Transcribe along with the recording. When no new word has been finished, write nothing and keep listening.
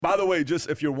By the way, just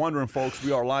if you're wondering, folks,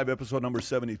 we are live episode number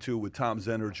 72 with Tom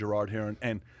Zenner, Gerard Heron,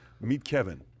 and Meet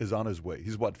Kevin is on his way.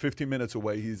 He's, 15 minutes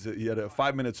away? He had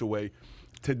 5 minutes away.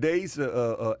 Today's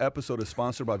episode is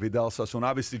sponsored by Vidal Sassoon.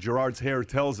 Obviously, Gerard's hair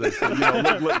tells us,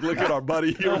 that, look at our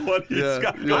buddy here, what he's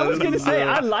got. I was going to say,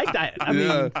 I like that. I mean,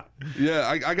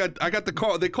 I got the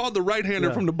call. They called the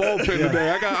right-hander from the bullpen today.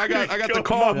 I got the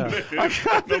call. I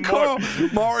got the call.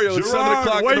 Mario at 7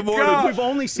 o'clock in the morning. We've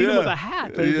only seen him with a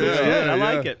hat. But it's good. I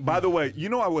like it. By the way,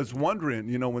 I was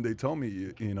wondering, when they told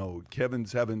me,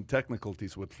 Kevin's having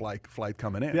technicalities with flight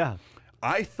coming in. Yeah.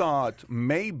 I thought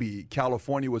maybe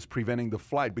California was preventing the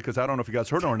flight because I don't know if you guys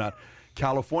heard or not.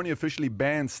 California officially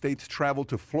banned states travel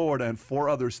to Florida and 4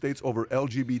 other states over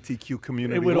LGBTQ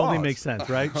community laws. It would only make sense,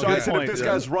 right? So I said, if this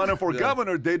guy's running for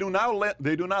governor, they do not let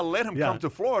him come to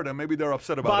Florida. Maybe they're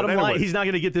upset about Bottom it. Bottom line, he's not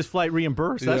going to get this flight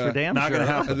reimbursed. That's for damn not sure. Gonna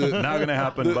happen. Not going to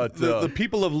happen. But the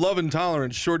people of love and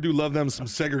tolerance sure do love them some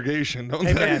segregation, don't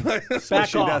hey, they? Man,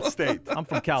 especially that state. I'm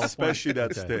from California.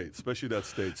 Especially that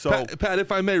state. So, Pat, if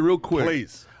I may, real quick,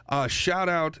 please. Shout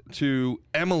out to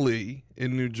Emily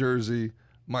in New Jersey.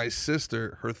 My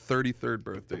sister, her 33rd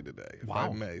birthday today, if I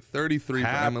may. 33 for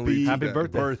Emily. Happy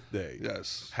birthday.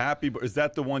 Yes. Is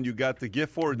that the one you got the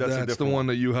gift for? Or that's the one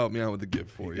that you helped me out with the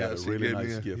gift for. Yes, a really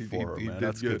nice gift for her, man.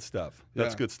 That's good stuff.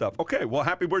 That's Yeah. good stuff. Okay, well,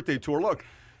 happy birthday to her. Look,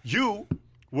 you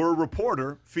were a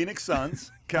reporter, Phoenix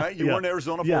Suns. Okay, you were in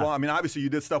Arizona for a while. I mean, obviously, you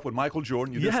did stuff with Michael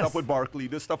Jordan. You did stuff with Barkley. You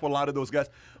did stuff with a lot of those guys.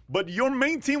 But your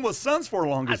main team was Suns for the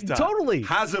longest time. Totally.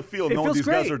 How's it feel knowing these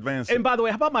guys are advancing? And by the way,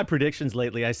 how about my predictions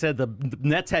lately? I said the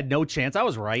Nets had no chance. I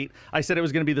was right. I said it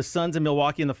was going to be the Suns and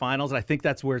Milwaukee in the finals, and I think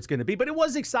that's where it's going to be. But it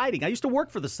was exciting. I used to work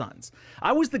for the Suns.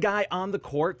 I was the guy on the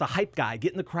court, the hype guy,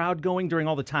 getting the crowd going during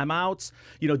all the timeouts,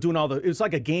 doing all it was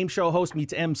like a game show host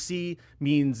meets MC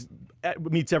meets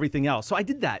everything else. So I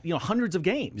did that, hundreds of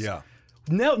games. Yeah.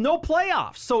 No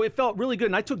playoffs. So it felt really good.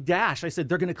 And I took Dash. I said,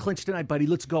 they're going to clinch tonight, buddy.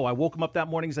 Let's go. I woke him up that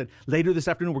morning and said, later this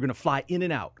afternoon, we're going to fly in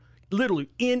and out. Literally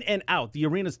in and out. The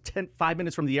arena's 5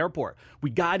 minutes from the airport.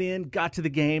 We got to the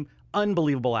game.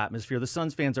 Unbelievable atmosphere. The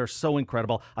Suns fans are so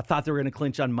incredible. I thought they were going to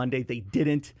clinch on Monday. They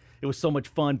didn't. It was so much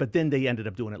fun, but then they ended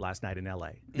up doing it last night in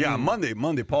L.A. Yeah, Monday,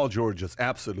 Paul George just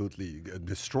absolutely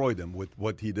destroyed them with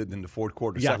what he did in the fourth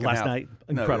quarter. Yeah, second last half. night,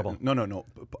 incredible. No.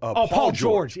 Paul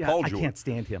George. Yeah, Paul I George. can't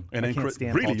stand him. And I can't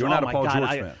stand really, Paul you're George. not a Paul George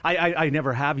fan. I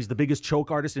never have. He's the biggest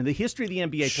choke artist in the history of the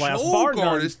NBA playoffs. Choke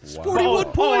artist? 41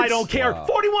 points. Oh, I don't care. Wow.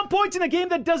 41 points in a game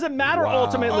that doesn't matter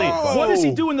ultimately. Oh. What does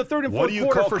he do in the third and fourth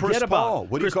quarter? Forget about.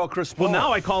 What do you call Chris Paul? Well,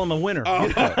 now I call him a winner.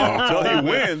 Until he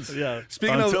wins. Yeah.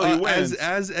 Speaking of,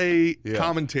 as a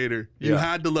commentator, you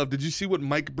had to love. Did you see what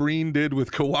Mike Breen did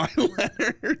with Kawhi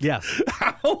Leonard? Yes.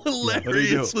 How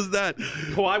hilarious was that?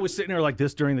 Kawhi was sitting there like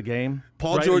this during the game.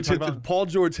 Paul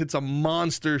George hits a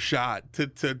monster shot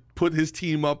to put his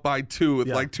team up by 2 with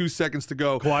like 2 seconds to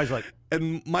go. Kawhi's like.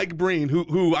 And Mike Breen,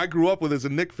 who I grew up with as a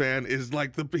Knicks fan, is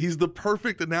like he's the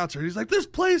perfect announcer. He's like, this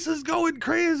place is going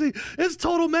crazy. It's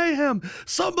total mayhem.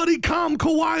 Somebody calm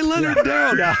Kawhi Leonard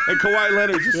down. Yeah. And Kawhi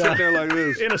Leonard just sitting there like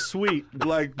this. In a suite.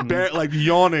 Like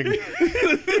yawning.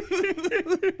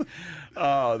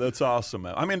 Oh, that's awesome,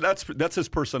 man. I mean, that's his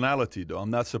personality, though. I'm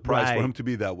not surprised for him to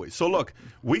be that way. So, look,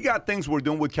 we got things we're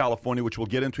doing with California, which we'll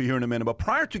get into here in a minute. But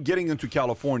prior to getting into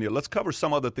California, let's cover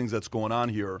some other things that's going on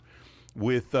here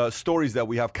with stories that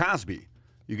we have. Cosby.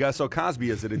 You guys saw Cosby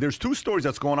yesterday. There's 2 stories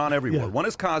that's going on everywhere. One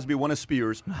is Cosby, one is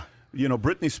Spears.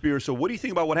 Britney Spears. So what do you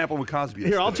think about what happened with Cosby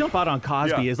yesterday? Here, I'll jump out on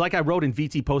Cosby. It's like I wrote in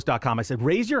VTpost.com. I said,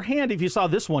 raise your hand if you saw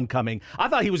this one coming. I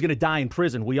thought he was going to die in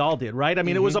prison. We all did, right? I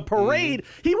mean, it was a parade.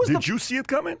 He was. Did you see it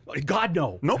coming? God,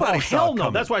 no. Nobody saw hell it no.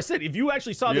 coming. That's why I said, if you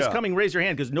actually saw this coming, raise your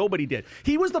hand, because nobody did.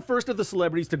 He was the first of the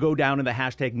celebrities to go down in the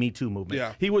hashtag #MeToo movement.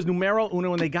 Yeah. He was numero uno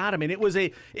when they got him, and it was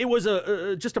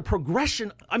just a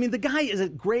progression. I mean, the guy is a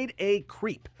grade A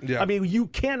creep. Yeah. I mean, you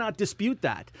cannot dispute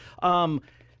that.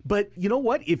 But you know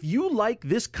what? If you like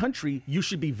this country, you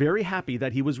should be very happy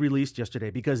that he was released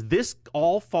yesterday, because this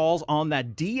all falls on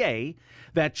that DA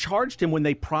that charged him when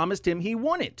they promised him he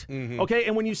won it. Okay?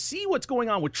 And when you see what's going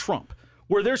on with Trump,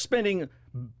 where they're spending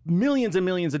millions and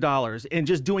millions of dollars and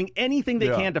just doing anything they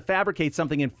can to fabricate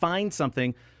something and find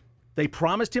something, they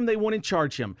promised him they wouldn't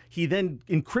charge him. He then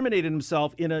incriminated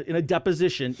himself in a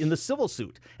deposition in the civil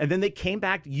suit. And then they came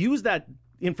back, used that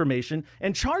information,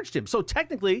 and charged him. So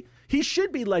technically, he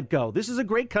should be let go. This is a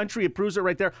great country. It proves it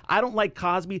right there. I don't like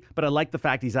Cosby, but I like the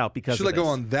fact he's out because should let go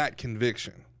on that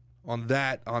conviction. On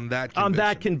that conviction. On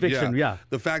that conviction, yeah.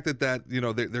 The fact that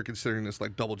they're considering this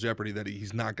like double jeopardy, that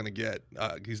he's not going to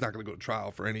go to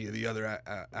trial for any of the other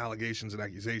allegations and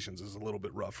accusations is a little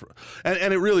bit rough.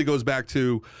 And it really goes back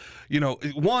to,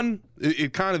 one,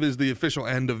 it kind of is the official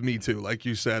end of Me Too, like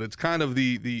you said. It's kind of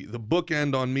the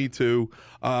bookend on Me Too.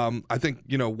 I think,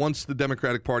 once the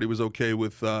Democratic Party was okay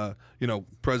with,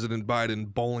 President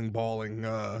Biden balling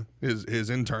his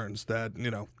interns, that,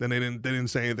 then they didn't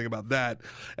say anything about that.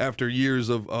 After years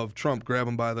of Trump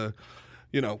grabbing by the,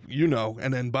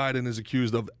 and then Biden is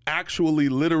accused of actually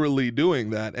literally doing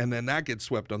that, and then that gets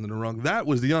swept under the rug. That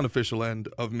was the unofficial end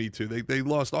of Me Too. They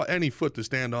lost any foot to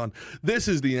stand on. This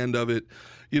is the end of it.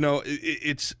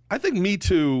 I think Me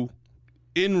Too,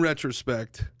 in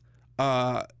retrospect,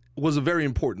 was a very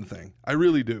important thing. I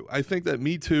really do. I think that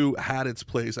Me Too had its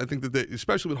place. I think that,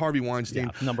 especially with Harvey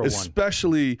Weinstein, number one.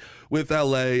 Especially with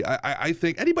L.A., I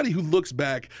think anybody who looks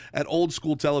back at old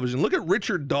school television, look at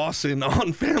Richard Dawson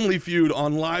on Family Feud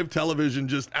on live television,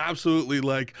 just absolutely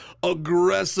like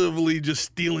aggressively just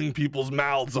stealing people's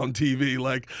mouths on TV.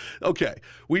 Like, okay,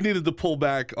 we needed to pull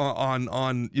back on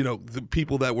the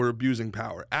people that were abusing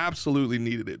power. Absolutely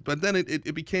needed it. But then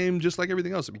it became just like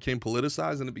everything else. It became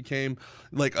politicized, and it became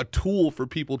like a tool for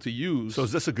people to use. So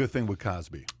is this a good thing with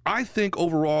Cosby? I think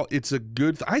overall it's a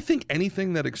good I think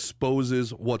anything that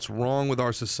exposes what's wrong with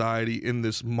our society in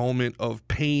this moment of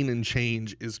pain and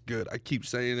change is good. I keep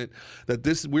saying it,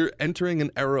 that we're entering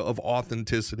an era of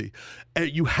authenticity.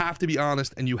 And you have to be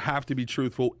honest and you have to be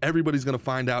truthful. Everybody's going to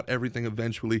find out everything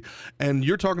eventually. And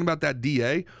you're talking about that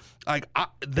DA.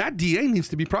 That DA needs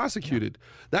to be prosecuted.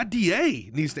 That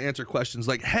DA needs to answer questions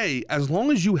like, hey, as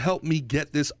long as you help me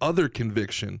get this other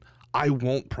conviction, I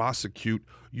won't prosecute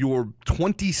your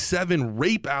 27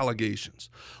 rape allegations.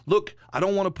 Look, I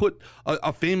don't want to put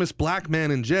a famous black man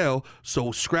in jail,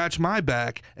 so scratch my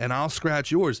back and I'll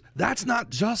scratch yours. That's not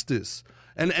justice.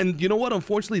 And you know what?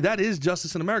 Unfortunately, that is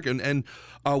justice in America. And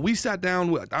we sat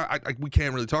down with, we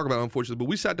can't really talk about it, unfortunately, but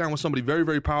we sat down with somebody very,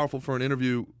 very powerful for an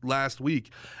interview last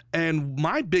week. And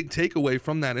my big takeaway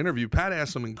from that interview, Pat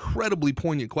asked some incredibly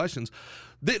poignant questions.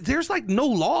 There's like no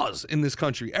laws in this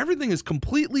country. Everything is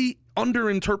completely under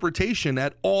interpretation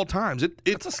at all times.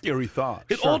 It's a scary thought.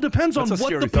 It all depends on what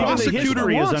the prosecutor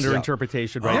wants. wants. Is under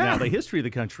interpretation right now. The history of the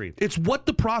country. It's what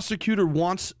the prosecutor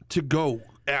wants to go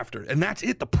after, and that's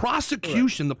it. The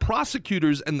prosecution, the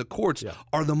prosecutors, and the courts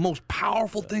are the most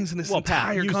powerful things in this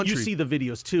entire country. You see the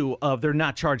videos too of they're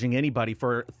not charging anybody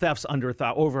for thefts under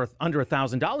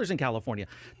 $1,000 in California.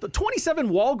 The 27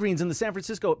 Walgreens in the San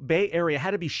Francisco Bay Area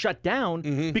had to be shut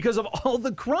down because of all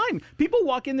the crime. People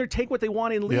walk in there, take what they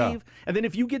want, and leave. And then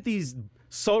if you get these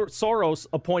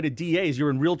Soros-appointed DAs, you're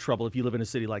in real trouble if you live in a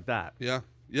city like that.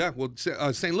 Yeah, well,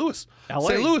 St. Louis, LA.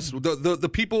 St. Louis, the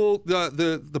people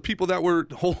that were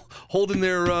holding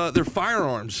their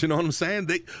firearms. You know what I'm saying?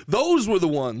 Those were the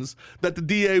ones that the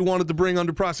DA wanted to bring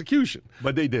under prosecution,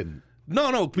 but they didn't.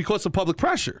 No, because of public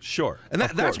pressure. Sure, and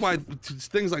that's why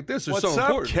things like this are so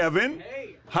important. What's up, Kevin? Hey.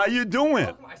 How you doing?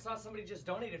 Welcome. I saw somebody just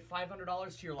donated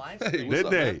 $500 to your live stream. Did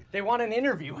they? They want an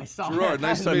interview. I saw. Gerard,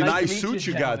 nice to meet you. Nice suit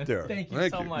you got there. Thank you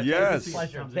so much. Yes. It's a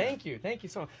pleasure. Thank you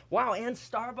so much. Wow, and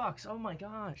Starbucks. Oh my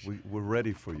gosh. We're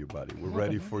ready for you, buddy. We're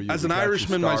ready for you. As an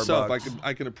Irishman myself,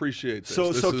 I can appreciate this.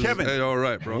 So Kevin, hey, all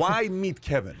right, bro. Why Meet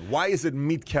Kevin? Why is it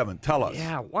Meet Kevin? Tell us.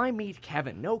 Yeah, why Meet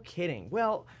Kevin? No kidding.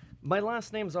 Well, my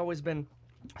last name's always been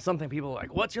something people are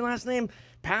like, what's your last name?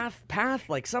 Path,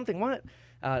 like something, what?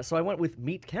 So I went with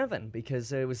Meet Kevin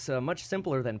because it was much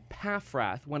simpler than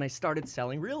Paffrath when I started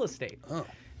selling real estate. Oh.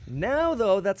 Now,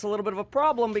 though, that's a little bit of a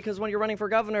problem because when you're running for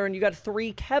governor and you got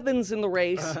 3 Kevins in the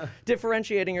race,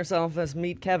 differentiating yourself as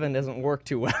Meet Kevin doesn't work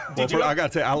too well. I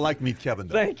got to say, I like Meet Kevin,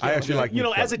 though. Thank you. I actually like Meet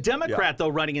Kevin. As a Democrat, though,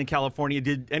 running in California,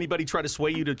 did anybody try to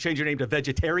sway you to change your name to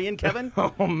Vegetarian Kevin?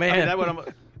 Oh, man.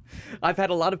 I've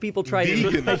had a lot of people try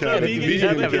Vegan to...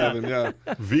 Kevin, yeah.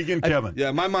 Vegan Kevin.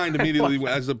 Yeah, my mind immediately,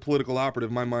 as a political operative,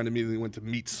 my mind immediately went to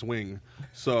Meat Swing.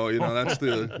 So, that's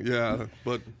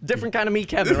but... Different kind of Meet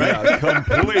Kevin, right?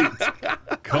 Yeah,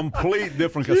 complete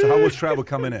different. So how was travel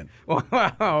coming in?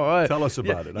 Wow. Tell us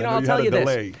about it. I'll tell you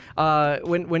this.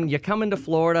 When you come into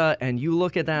Florida and you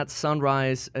look at that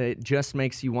sunrise, it just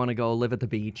makes you want to go live at the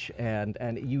beach. And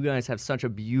you guys have such a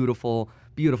beautiful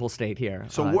state here.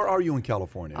 So where are you in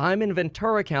California? I'm in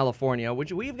Ventura, California,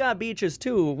 which we've got beaches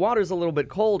too. Water's a little bit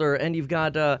colder, and you've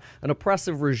got an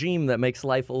oppressive regime that makes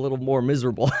life a little more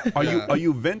miserable. Are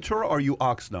you Ventura or are you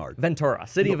Oxnard? Ventura,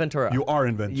 city of Ventura. You are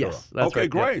in Ventura. Yes, that's okay, right.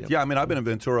 great. Yep. Yeah, I mean, I've been in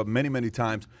Ventura many, many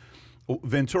times.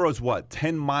 Ventura's what,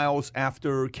 10 miles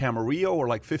after Camarillo, or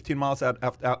like 15 miles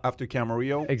after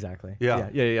Camarillo? Exactly. Yeah.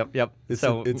 Yep. It's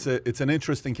So it's an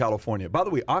interesting California. By the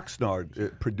way,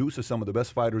 Oxnard produces some of the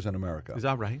best fighters in America. Is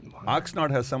that right?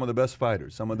 Oxnard has some of the best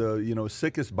fighters. Some of the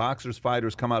sickest boxers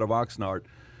fighters come out of Oxnard.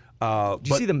 did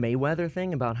you see the Mayweather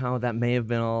thing about how that may have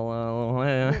been all?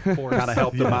 Gotta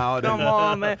help them out. Come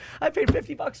on, man! I paid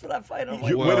 $50 for that fight. I'm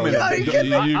like, Wait a minute. You, You get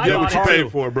what you bought it paid too.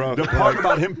 for, bro. The part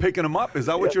about him picking him up, is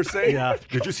that what you're saying? Yeah.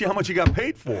 Did you see how much he got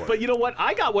paid for? But you know what?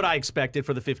 I got what I expected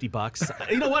for the $50.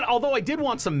 You know what? Although I did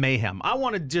want some mayhem, I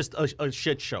wanted just a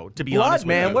shit show. To be honest, blood,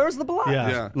 man. with you. Where's the blood?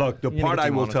 Yeah. Look, the You part need to I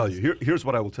will tell demonetize. you. Here's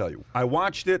what I will tell you. I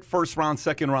watched it first round,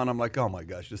 second round. I'm like, oh my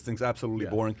gosh, this thing's absolutely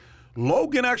boring.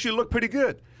 Logan actually looked pretty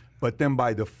good. But then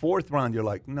by the fourth round, you're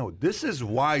like, no, this is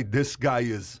why this guy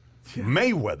is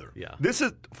Mayweather. Yeah. This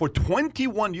is, for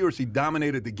 21 years, he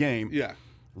dominated the game. Yeah.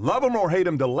 Love him or hate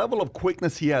him, the level of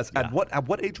quickness he has. At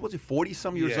what age was he?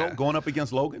 40-some years Yeah. old, going up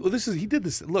against Logan? Well, he did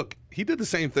the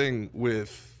same thing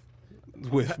with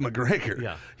McGregor.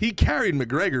 Yeah. He carried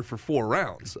McGregor for 4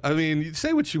 rounds. I mean, you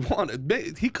say what you want.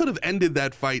 He could have ended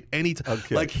that fight any time.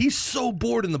 Okay. Like, he's so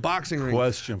bored in the boxing ring.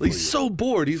 Question for He's you. so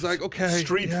bored. He's like, okay,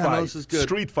 Street yeah, fight. no, this is good.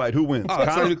 Street fight. Who wins? Oh, it's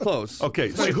not Conor? even close. Okay,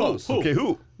 It's not so even close. Okay,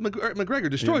 who? McGregor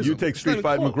destroys You him. take It's not Street even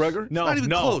fight close. McGregor? It's not even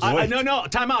close. No.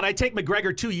 Time out. I take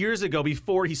McGregor 2 years ago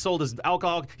before he sold his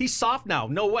alcohol. He's soft now.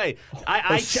 No way.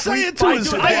 say it to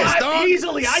his face, dog.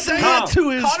 Easily. I Say think it to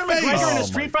his Conor face. McGregor in Oh, a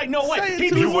street fight. No way. Say it He'd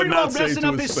to be his- You would worried not about say it messing to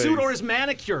up his his suit face. or his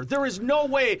manicure. There is no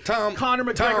way Tom, Conor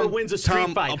McGregor Tom, wins a street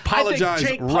Tom, fight. Apologize I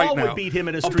think Jake right Paul now. would beat him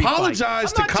in a street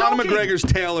Apologize fight. to Conor joking. McGregor's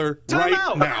tailor Time right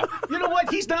out. now. You know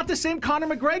what? He's not the same Conor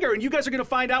McGregor, and you guys are going to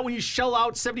find out when you shell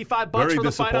out $75 Very for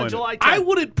the fight on disappointed. July 10th. I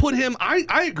wouldn't put him.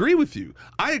 I agree with you.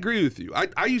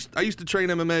 I used to train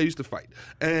MMA. I used to fight,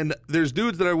 and there's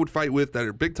dudes that I would fight with that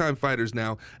are big time fighters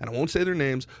now, and I won't say their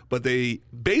names, but they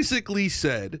basically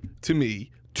said to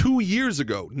me 2 years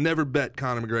ago, never bet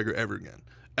Conor McGregor ever again.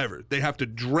 Ever. They have to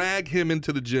drag him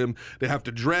into the gym. They have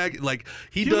to drag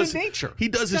he Human does nature. He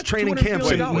does his That's training $200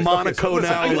 camps in million. Monaco listen,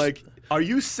 now. are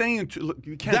you saying look,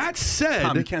 you can't? That said,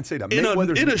 Tom, you can't say that. in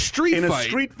Mayweather's- a street in fight, a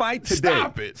street fight today,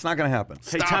 stop it. It's not going to happen.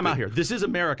 Hey, Stop time it. out here. This is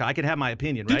America. I can have my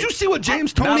opinion, right? Did you see what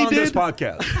James Not Toney on this did?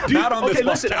 podcast. Not on this Okay, podcast.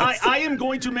 listen, I am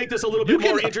going to make this a little bit You can-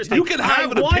 more interesting. you can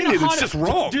have an opinion, it's 100 just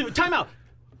wrong. Dude, time out.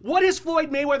 What has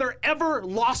Floyd Mayweather ever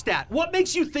lost at? What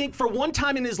makes you think for one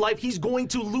time in his life he's going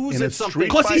to lose In a at something? street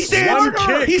Because he fight, stands. one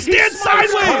kick. He stands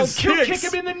sideways. He'll kicks.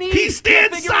 kick him in the knee. He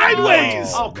stands Figure it out.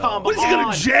 sideways. Oh, come on. What, is he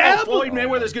gonna jab? Oh, Floyd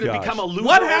Mayweather's going to Gosh. become a loser.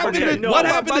 What happened overnight. to No, what by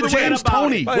happened the to way, James about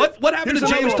Toney? it. What happened to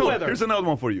Here's James another Toney? one. Here's another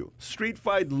one for you. Street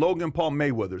fight, Logan Paul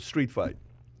Mayweather. Street fight.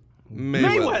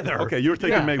 Mayweather. Okay, you're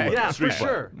thinking Mayweather. Yeah, street for fight.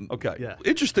 sure. Okay. Yeah.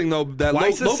 Interesting though that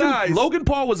Twice his size. Logan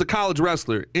Paul was a college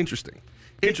wrestler. Interesting.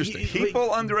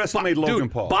 People underestimate Logan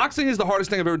Dude, Paul. boxing is the hardest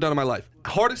thing I've ever done in my life.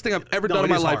 Hardest thing I've ever done it in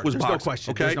my is life hard. was There's no boxing.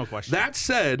 question. Okay? There's no question. That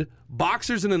said,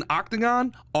 boxers in an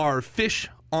octagon are fish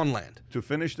on land. To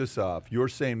finish this off, you're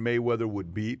saying Mayweather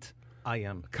would beat I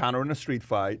am. Conor in a street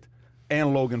fight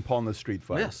and Logan Paul in a street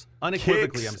fight. Yes.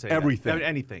 Unequivocally, Kicks, I'm saying that. everything.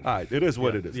 Anything. All right, it is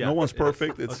what it is. Yeah. No one's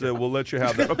perfect. It's we'll let you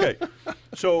have that. Okay.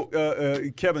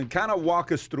 So, Kevin, kind of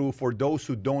walk us through, for those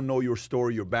who don't know your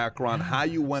story, your background, how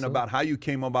you went about, how you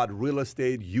came about real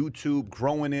estate, YouTube,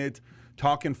 growing it,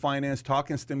 talking finance,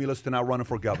 talking stimulus, to now running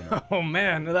for governor. Oh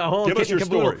man, the whole Give us kit your and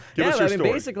caboodle. story. Give yeah, us your I mean,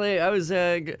 story. basically, I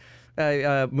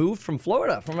was moved from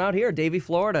Florida, from out here, Davie,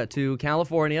 Florida, to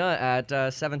California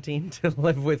at 17 to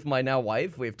live with my now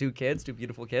wife. We have 2 kids, 2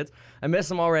 beautiful kids. I miss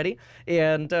them already,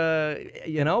 and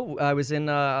I was in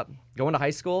going to high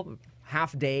school,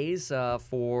 half days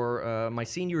for my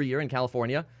senior year in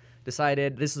California.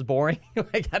 Decided this is boring.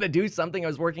 I got to do something. I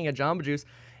was working at Jamba Juice.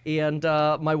 And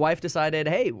my wife decided,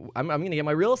 hey, I'm going to get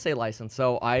my real estate license.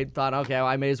 So I thought, okay,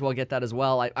 I may as well get that as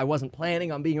well. I wasn't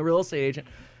planning on being a real estate agent.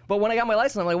 But when I got my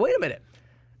license, I'm like, wait a minute.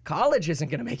 College isn't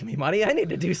going to make me money. I need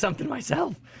to do something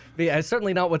myself. It's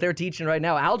certainly not what they're teaching right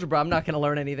now. Algebra, I'm not going to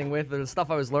learn anything with. The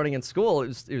stuff I was learning in school, it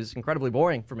was incredibly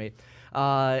boring for me.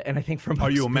 And I think for most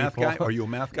Are you a math people- guy? Are you a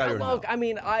math guy or Look, no? I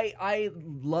mean, I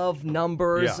love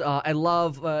numbers. Yeah. I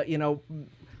love,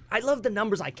 I love the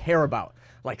numbers I care about,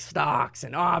 like stocks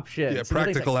and options. Yeah, and things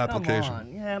practical like, come application.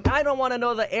 on. Yeah, I don't want to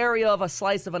know the area of a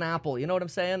slice of an apple. You know what I'm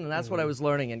saying? And that's what I was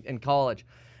learning in college.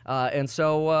 And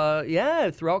so,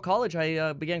 throughout college,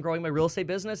 I began growing my real estate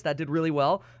business. That did really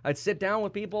well. I'd sit down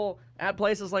with people at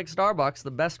places like Starbucks, the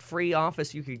best free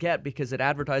office you could get because it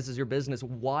advertises your business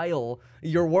while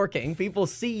you're working. People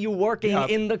see you working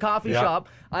in the coffee shop.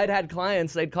 I'd had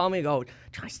clients, they'd call me and go,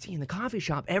 I see you in the coffee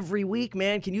shop every week,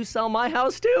 man. Can you sell my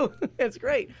house too? It's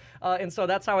great. And so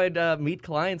that's how I'd meet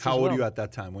clients How as old well. are you at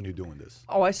that time when you're doing this?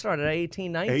 Oh, I started at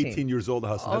 18, 19. 18 years old,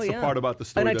 hustling. That's the yeah. part about the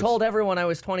story. And I that's told everyone I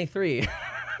was 23.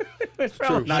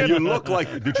 true. Now you look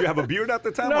like. Did you have a beard at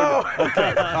the time? No.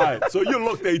 Okay. All right. So you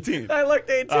looked 18. I looked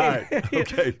 18. All right.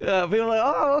 Okay. People are like,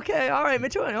 oh, okay, all right,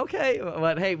 Mitchell, okay.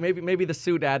 But hey, maybe the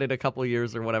suit added a couple of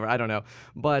years or whatever. I don't know.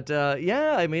 But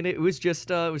I mean, it was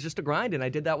just a grind, and I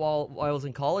did that while I was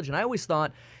in college. And I always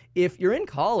thought, if you're in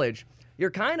college, you're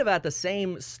kind of at the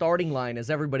same starting line as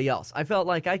everybody else. I felt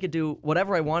like I could do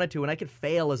whatever I wanted to, and I could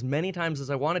fail as many times as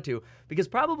I wanted to, because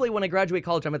probably when I graduate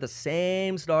college, I'm at the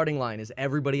same starting line as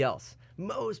everybody else.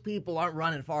 Most people aren't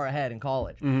running far ahead in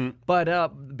college.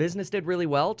 But business did really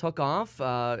well, took off,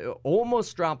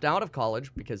 almost dropped out of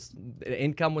college because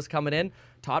income was coming in,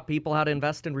 taught people how to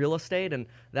invest in real estate, and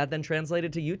that then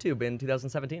translated to YouTube in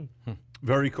 2017.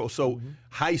 Very cool. So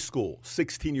high school,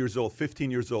 16 years old, 15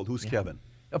 years old. Who's Kevin?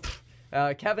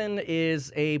 Kevin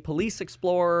is a police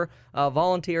explorer,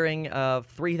 volunteering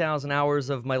 3,000 hours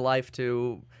of my life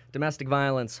to domestic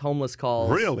violence, homeless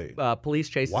calls, Really? Police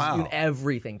chases, Wow.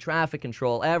 everything, traffic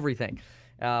control, everything.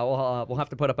 We'll have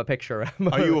to put up a picture.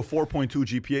 Are you a 4.2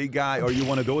 GPA guy? Are you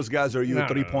one of those guys? Or are you a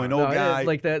 3.0 guy?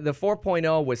 Like the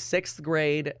 4.0 was 6th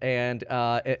grade and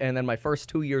then my first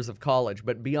 2 years of college.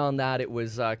 But beyond that, it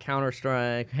was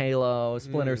Counter-Strike, Halo,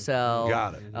 Splinter Cell.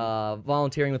 Got it.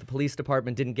 Volunteering with the police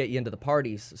department didn't get you into the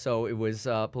parties, so it was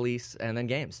police and then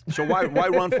games. So why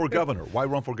run for governor? Why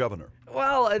run for governor?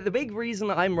 Well, the big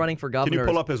reason I'm running for governor. Can you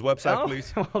pull up his website, Oh,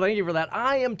 please? Well, thank you for that.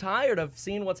 I am tired of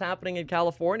seeing what's happening in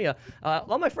California.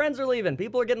 All my friends are leaving.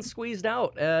 People are getting squeezed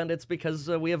out, and it's because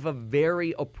we have a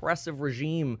very oppressive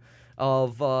regime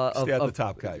of Stay at the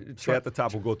top, guy. Stay at the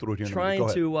top. We'll go through it here in a minute. trying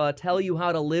Go ahead. to tell you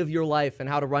how to live your life and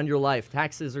how to run your life.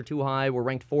 Taxes are too high. We're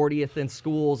ranked 40th in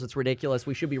schools. It's ridiculous.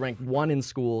 We should be ranked 1 in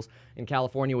schools in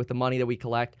California with the money that we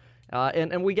collect.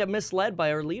 And we get misled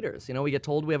by our leaders. You know, we get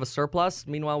told we have a surplus.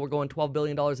 Meanwhile, we're going $12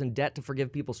 billion in debt to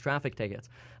forgive people's traffic tickets.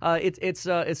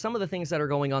 It's some of the things that are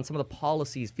going on. Some of the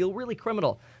policies feel really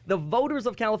criminal. The voters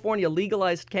of California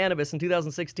legalized cannabis in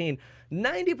 2016.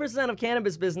 90% of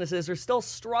cannabis businesses are still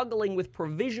struggling with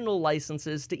provisional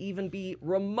licenses to even be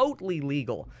remotely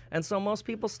legal. And so most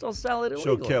people still sell it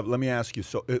So, illegally. Kev, let me ask you.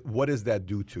 So, what does that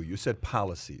do to? You said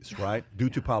policies, right? Due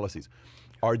to policies.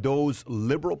 Are those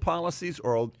liberal policies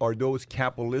or are those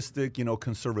capitalistic,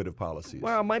 conservative policies?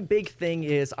 Well, my big thing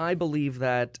is I believe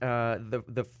that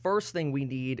the first thing we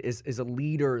need is a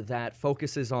leader that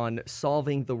focuses on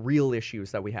solving the real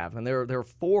issues that we have. And there are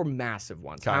 4 massive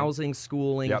ones: Okay. housing,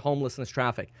 schooling, Yep. homelessness,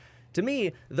 traffic. To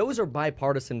me, those are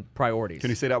bipartisan priorities. Can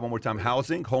you say that one more time?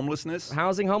 Housing, homelessness?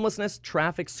 Housing, homelessness,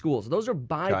 traffic, schools. Those are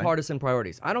bipartisan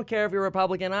priorities. I don't care if you're a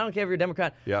Republican. I don't care if you're a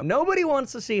Democrat. Yep. Nobody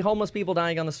wants to see homeless people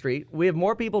dying on the street. We have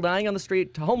more people dying on the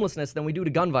street to homelessness than we do to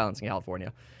gun violence in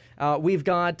California. We've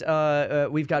got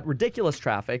ridiculous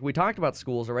traffic. We talked about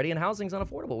schools already, and housing's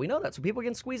unaffordable. We know that, so people are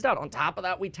getting squeezed out. On top of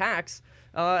that, we tax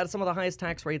at some of the highest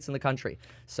tax rates in the country.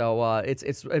 So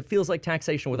it feels like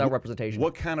taxation without representation.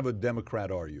 What kind of a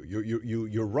Democrat are you?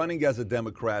 You're running as a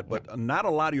Democrat, but not a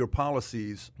lot of your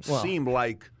policies seem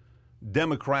like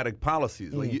Democratic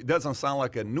policies. Like, it doesn't sound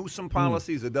like a Newsom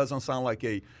policies. It doesn't sound like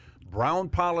a Brown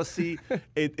policy.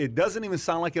 It doesn't even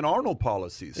sound like an Arnold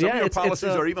policy. Some of your policies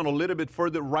are even a little bit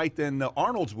further right than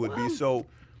Arnold's would be. So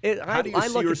how do you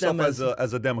see yourself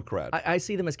as a Democrat? I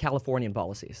see them as Californian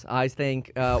policies. I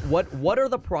think what are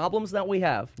the problems that we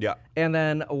have? Yeah. And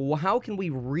then how can we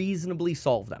reasonably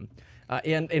solve them?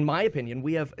 And in my opinion,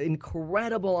 we have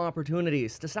incredible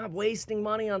opportunities to stop wasting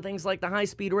money on things like the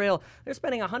high-speed rail. They're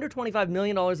spending $125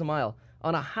 million a mile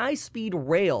on a high-speed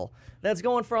rail that's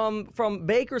going from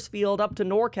Bakersfield up to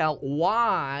NorCal.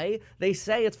 Why? They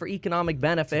say it's for economic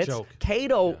benefits. joke.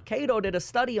 Cato did a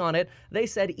study on it. They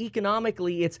said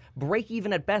economically it's break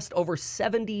even at best over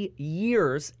 70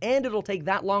 years, and it'll take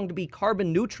that long to be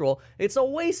carbon neutral. It's a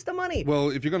waste of money.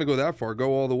 Well, if you're going to go that far, go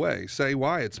all the way. Say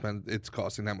why it's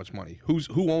costing that much money.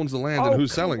 Who owns the land and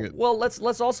who's selling it? Well,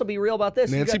 let's also be real about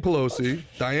this. Nancy Pelosi,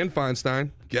 Dianne Feinstein,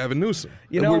 Gavin Newsom.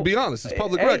 You And know, we'll be honest, it's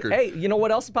public hey, record. Hey, you know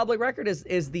what else is public record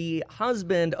is the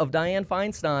husband of Dianne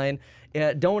Feinstein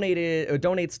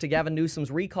donates to Gavin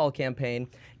Newsom's recall campaign,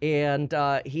 and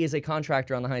he is a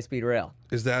contractor on the high-speed rail.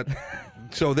 Is that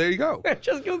so? There you go.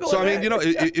 Just Google So it. I mean, you know,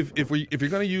 if you're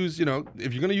going to use, you know,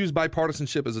 if you're going to use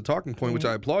bipartisanship as a talking point, which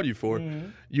I applaud you for,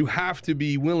 you have to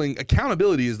be willing.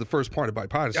 Accountability is the first part of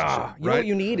bipartisanship. You right? know what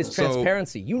you need is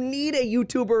transparency. You need a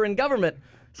YouTuber in government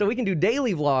so we can do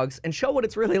daily vlogs and show what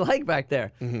it's really like back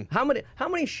there. How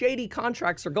many shady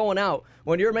contracts are going out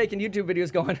when you're making YouTube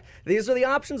videos going, these are the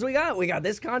options we got. We got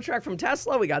this contract from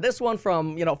Tesla, we got this one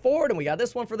from, you know, Ford, and we got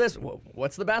this one for this.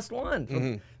 What's the best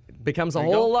one? Becomes a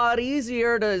whole lot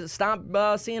easier to stop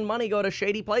seeing money go to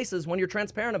shady places when you're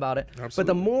transparent about it. Absolutely. But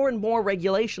the more and more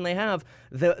regulation they have,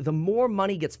 the more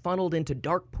money gets funneled into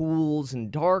dark pools and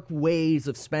dark ways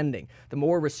of spending. The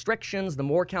more restrictions, the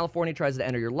more California tries to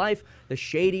enter your life, the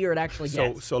shadier it actually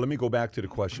gets. So let me go back to the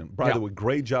question. By the way,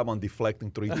 great job on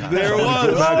deflecting 3 times. There I'm gonna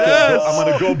was. go back to- Yes. I'm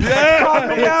going to go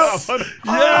back. Yes.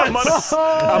 I'm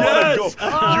gonna go.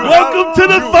 Welcome to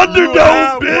the Thunderdome, You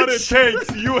have what it bitch.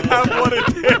 takes. You have what it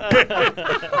takes.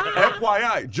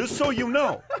 FYI, just so you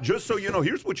know,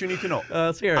 here's what you need to know.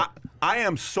 Let's hear it. I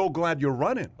am so glad you're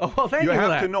running. Oh, well, thank you for have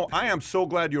that. to know. I am so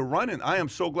glad you're running. I am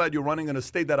so glad you're running in a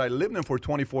state that I lived in for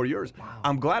 24 years. Wow.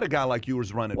 I'm glad a guy like you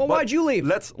is running. Well, But why'd you leave?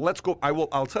 Let's go.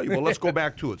 I'll tell you. Well, let's go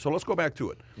back to it. So let's go back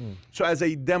to it. So as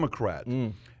a Democrat,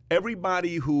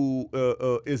 everybody who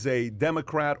is a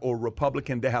Democrat or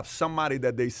Republican, they have somebody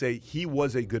that they say he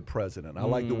was a good president. I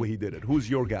like the way he did it. Who's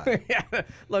your guy?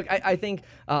 Look, I think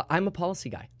I'm a policy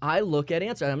guy. I look at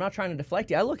answers. I'm not trying to deflect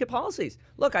you. I look at policies.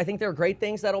 Look, I think there are great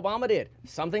things that Obama did.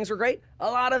 Some things were great. A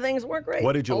lot of things weren't great.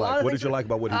 What did you A lot like? of What things did you were- like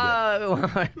about what he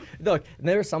did? Look,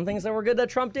 there's some things that were good that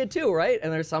Trump did too, right?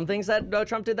 And there's some things that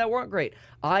Trump did that weren't great.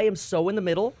 I am so in the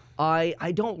middle. I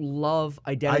don't love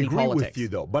I identity agree politics. with you,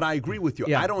 though. But I agree with you.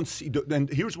 Yeah. I don't see. And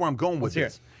here's where I'm going with hear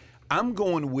this. I'm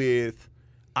going with.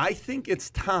 I think it's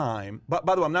time. But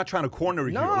by the way, I'm not trying to corner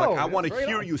you. No, Like I want to that's right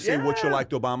hear on. you say what you Yeah.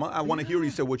 liked Obama. I want to hear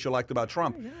you say what you liked about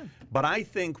Trump. But I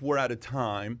think we're at a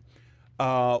time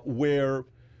where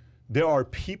there are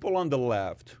people on the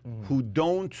left who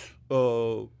don't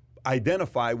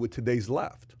identify with today's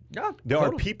left. Yeah, There are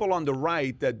totally. people on the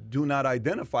right that do not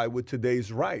identify with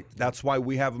today's right. That's why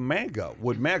we have MAGA,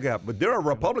 what MAGA have. But there are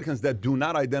Republicans that do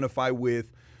not identify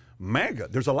with MAGA.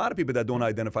 There's a lot of people that don't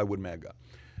identify with MAGA.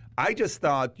 I just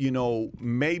thought,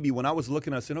 maybe when I was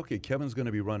looking, I said, okay, Kevin's going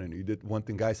to be running. You did one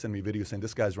thing, guy sent me a video saying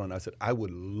this guy's running. I said, I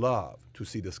would love to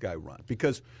see this guy run.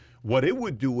 Because what it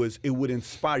would do is it would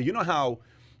inspire. You know how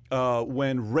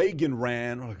when Reagan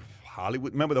ran,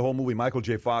 Hollywood, remember the whole movie, Michael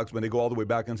J. Fox, when they go all the way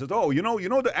back and says, oh, you know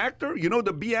the actor? You know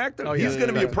the B actor? Oh, he's yeah, going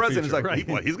to be a right. president. Future, It's like,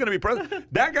 right. he's going to be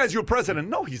president? That guy's your president.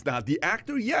 No, he's not. The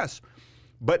actor, yes.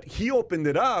 But he opened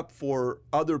it up for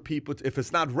other people. If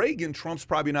it's not Reagan, Trump's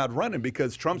probably not running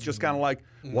because Trump's just kind of like,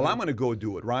 well, I'm going to go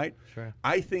do it, right? Sure.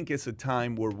 I think it's a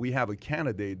time where we have a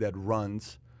candidate that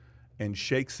runs and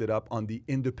shakes it up on the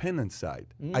independent side.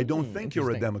 I don't think you're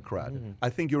a Democrat.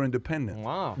 I think you're independent.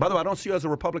 Wow. By the way, I don't see you as a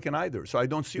Republican either. So I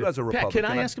don't see you as a Pat, Republican.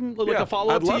 can I ask him like Yeah, a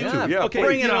follow-up I'd to love you? to. Yeah, Okay,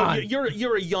 please.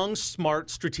 you're a young,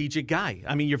 smart, strategic guy.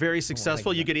 I mean, you're very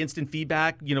successful. You get instant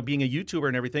feedback, being a YouTuber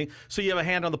and everything. So you have a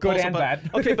hand on the pulse. and bad.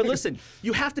 Okay, but listen,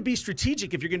 you have to be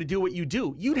strategic if you're going to do what you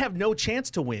do. You'd have no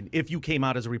chance to win if you came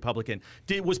out as a Republican.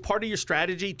 Was part of your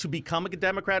strategy to become a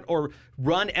Democrat or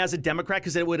run as a Democrat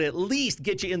because it would at least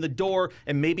get you in the door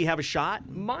and maybe have a shot?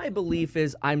 My belief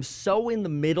is I'm so in the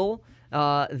middle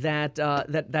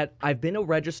that I've been a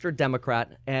registered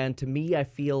Democrat, and to me, I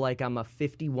feel like I'm a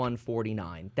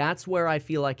 51-49. That's where I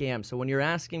feel like I am. So when you're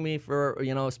asking me for,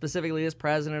 specifically this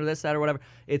president or this, that, or whatever,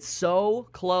 it's so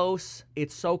close.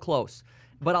 It's so close.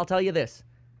 But I'll tell you this,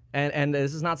 and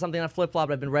this is not something I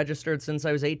flip-flopped. I've been registered since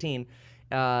I was 18.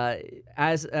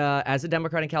 As a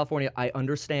Democrat in California, I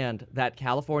understand that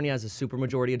California has a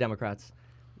supermajority of Democrats.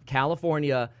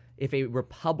 California, if a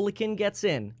Republican gets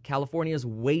in, California is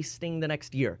wasting the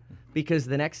next year. Because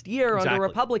the next year under Exactly.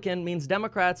 Republican means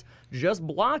Democrats just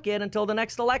block it until the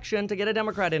next election to get a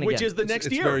Democrat in Which again. is the next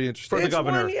It's year very interesting. for the It's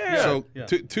governor. 1 year. So Yeah.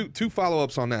 two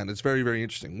follow-ups on that. It's very, very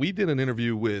interesting. We did an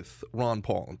interview with Ron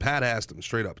Paul, and Pat asked him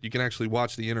straight up. You can actually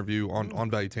watch the interview on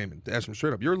Valuetainment. Asked him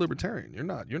straight up, "You're a libertarian. You're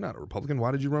not a Republican.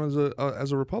 Why did you run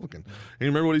as a Republican?" And you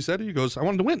remember what he said? He goes, "I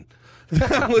wanted to win."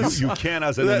 That was, You can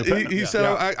as an independent. He said,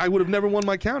 Yeah. I would have never won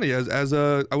my county I would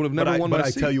have never won my But I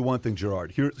seat. tell you one thing,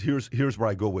 Gerard. Here's where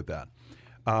I go with that.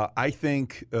 I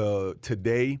think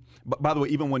today, by the way,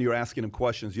 even when you're asking him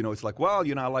questions, it's like, well,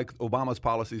 I like Obama's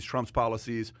policies, Trump's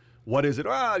policies. What is it?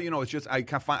 Well, it's just I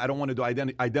don't want to do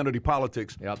identity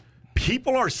politics. Yep.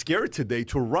 People are scared today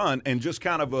to run and just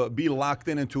kind of be locked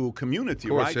into a community,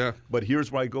 Of course, right? yeah. But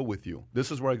here's where I go with you.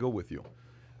 This is where I go with you.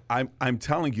 I'm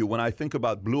telling you, when I think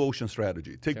about Blue Ocean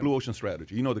Strategy, take Blue Ocean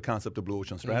Strategy. You know the concept of Blue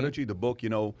Ocean Strategy, the book,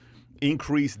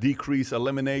 increase, decrease,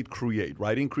 eliminate, create,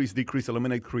 right? Increase, decrease,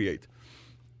 eliminate, create.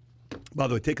 By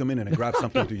the way, take a minute and grab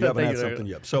something. You haven't had something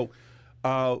yet. So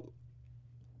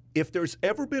if there's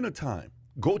ever been a time,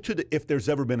 go to the if there's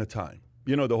ever been a time.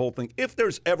 You know the whole thing. If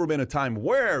there's ever been a time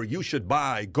where you should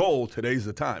buy gold, today's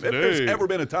the time. If there's ever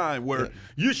been a time where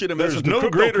you should invest in no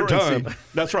greater cryptocurrency, time.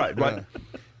 That's right, right?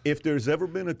 If there's ever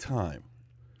been a time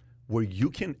where you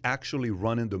can actually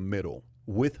run in the middle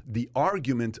with the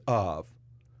argument of,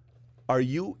 are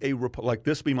you like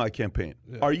this be my campaign,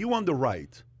 are you on the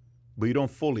right, but you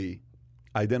don't fully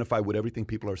identify with everything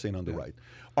people are saying on the right?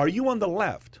 Are you on the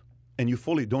left and you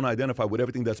fully don't identify with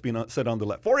everything that's being said on the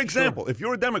left? For example, if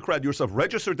you're a Democrat, yourself,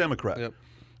 registered Democrat,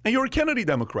 and you're a Kennedy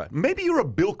Democrat, maybe you're a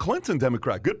Bill Clinton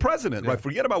Democrat, good president, right?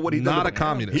 Forget about what he did. Not a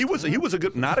communist. He was a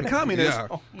good, not a communist,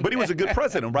 but he was a good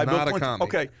president, right? Not Bill a Clinton. commie.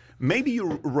 Okay, maybe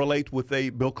you relate with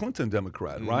a Bill Clinton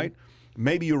Democrat, right?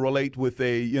 Maybe you relate with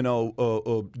a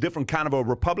a different kind of a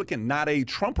Republican, not a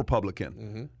Trump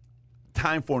Republican.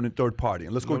 Time for a third party,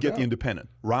 and let's go get the independent.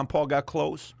 Ron Paul got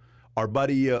close. Our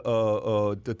buddy,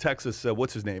 the Texas,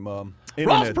 what's his name? Ross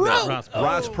Internet, Perot.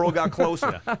 Ross Perot got close.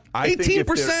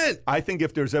 18%. I think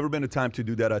if there's ever been a time to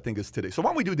do that, I think it's today. So why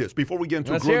don't we do this? Before we get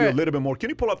into Let's grill hear you a it. little bit more, can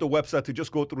you pull up the website to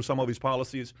just go through some of these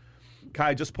policies?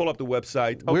 Kai, just pull up the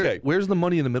website. Okay. Where's the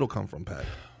money in the middle come from, Pat?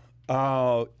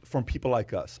 From people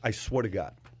like us. I swear to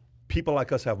God. People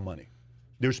like us have money.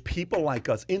 There's people like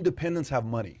us. Independents have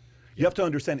money. You have to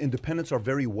understand, independents are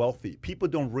very wealthy. People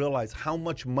don't realize how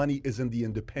much money is in the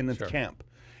independent camp.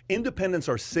 Independents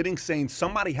are sitting saying,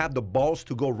 somebody had the balls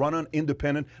to go run on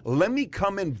independent. Let me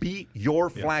come and be your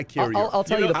flag carrier. I'll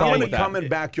tell you the I'm problem going with to that. come and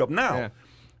back you up. Now,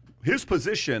 his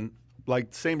position,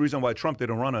 like same reason why Trump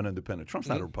didn't run on independent. Trump's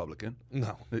not a Republican.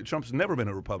 No. Trump's never been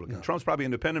a Republican. Trump's probably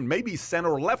independent, maybe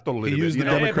center or left a little bit. used the you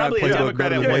know? Democrat probably a playbook Democrat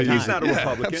better at than one we time. He's not a Yeah,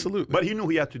 Republican. absolutely. But he knew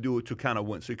he had to do it to kind of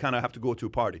win. So you kind of have to go to a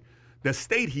party. The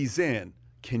state he's in,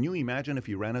 can you imagine if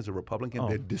he ran as a Republican?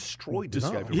 They destroyed this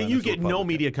guy. If he ran You as a get no Republican.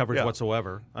 media coverage Yeah.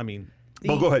 whatsoever. I mean,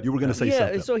 Well, go ahead. You were going to say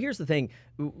something. So here's the thing: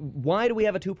 why do we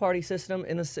have a two-party system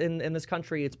in this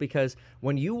country? It's because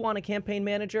when you want a campaign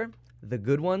manager, the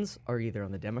good ones are either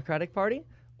on the Democratic Party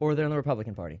or they're on the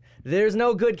Republican Party. There's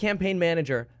no good campaign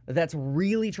manager that's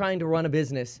really trying to run a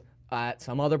business at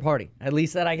some other party, at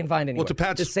least that I can find anywhere. Well, to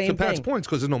Pat's thing. points,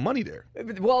 because there's no money there.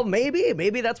 Well,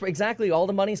 maybe that's where exactly all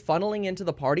the money's funneling into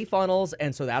the party funnels,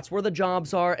 and so that's where the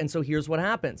jobs are. And so here's what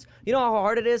happens. You know how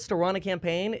hard it is to run a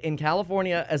campaign in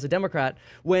California as a Democrat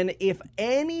when if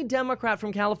any Democrat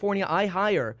from California I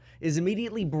hire is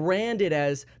immediately branded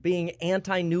as being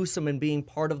anti-Newsom and being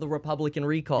part of the Republican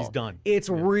recall. He's done. It's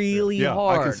really Yeah, I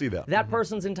hard. can see that. That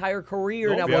person's entire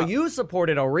career Oh, now. yeah. Well, you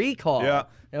supported a recall. Yeah.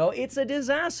 You know, it's a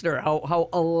disaster how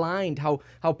aligned, how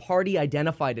party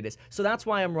identified it is. So that's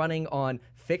why I'm running on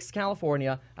Fix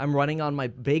California. I'm running on my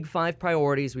big 5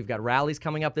 priorities. We've got rallies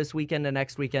coming up this weekend and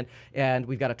next weekend, and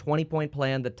we've got a 20-point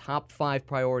plan. The top 5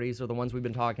 priorities are the ones we've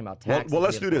been talking about. Taxes, Well,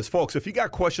 let's do this, folks. If you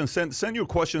got questions, send your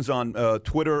questions on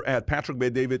Twitter at Patrick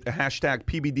Bay David, hashtag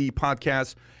PBD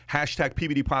Podcast, hashtag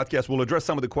PBD Podcast. We'll address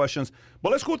some of the questions.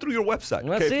 But let's go through your website.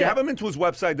 Let's If see you it. haven't been to his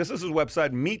website, this is his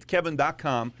website,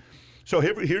 meetkevin.com. So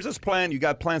here's his plan. You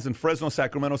got plans in Fresno,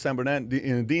 Sacramento, San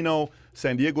Bernardino,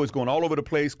 San Diego is going all over the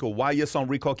place. Go why yes on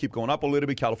recall, keep going up a little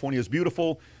bit. California is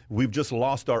beautiful. We've just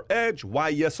lost our edge. Why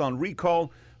yes on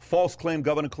recall. False claim,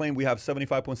 governor claim. We have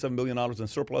 $75.7 billion in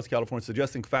surplus. California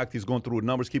suggesting fact. He's going through the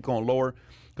numbers. Keep going lower.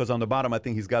 Because on the bottom, I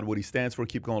think he's got what he stands for.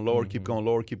 Keep going lower, keep going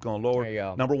lower, keep going lower. There you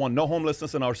go. Number 1, no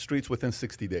homelessness in our streets within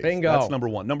 60 days. Bingo. That's number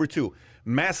 1. Number 2,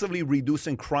 massively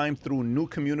reducing crime through new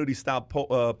community-style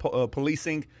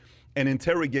policing and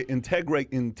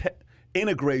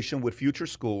integration with future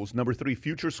schools. Number 3,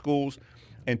 future schools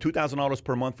and $2,000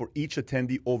 per month for each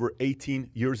attendee over 18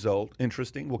 years old.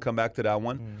 Interesting. We'll come back to that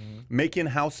one. Making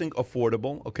housing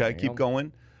affordable. Okay, keep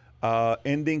going.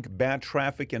 Ending bad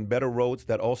traffic and better roads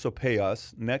that also pay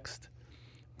us. Next,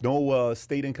 no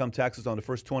state income taxes on the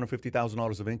first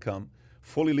 $250,000 of income.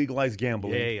 Fully legalized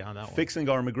gambling. Yay on that one. Fixing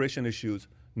our immigration issues.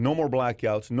 No more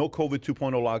blackouts, no COVID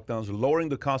 2.0 lockdowns, lowering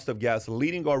the cost of gas,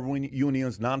 leading our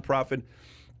unions, nonprofit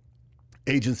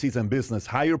agencies, and business,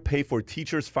 higher pay for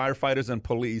teachers, firefighters, and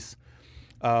police,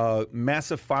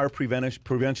 massive fire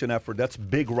prevention effort. That's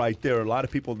big right there. A lot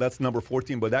of people, that's number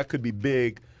 14, but that could be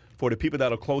big for the people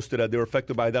that are close to that. They're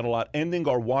affected by that a lot. Ending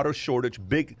our water shortage,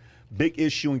 big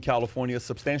issue in California,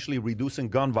 substantially reducing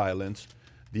gun violence.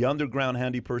 The underground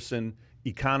handy person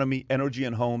economy, energy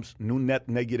and homes, new net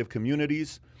negative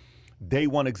communities, day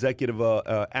one executive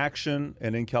action,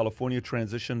 and in California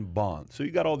transition bond. So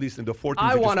you got all these things. The four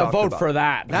things I want to vote for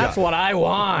that. That's what I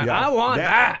want. Yeah. I want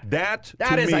that. That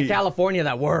is to me, a California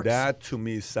that works. That to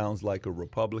me sounds like a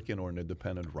Republican or an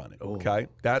independent running. Okay,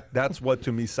 that's what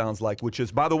to me sounds like. Which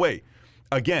is, by the way,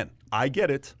 again, I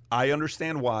get it. I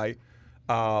understand why.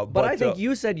 But I think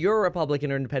you said you're a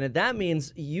Republican or independent. That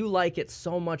means you like it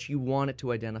so much you want it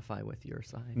to identify with your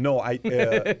side. No, I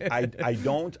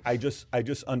don't. I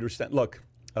just understand. Look,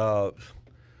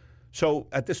 so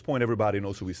at this point, everybody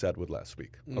knows who we sat with last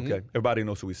week. Okay, everybody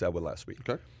knows who we sat with last week.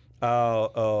 Okay.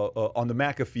 On the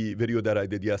McAfee video that I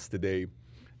did yesterday,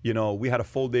 you know, we had a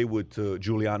full day with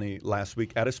Giuliani last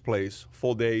week at his place.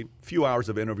 Full day, few hours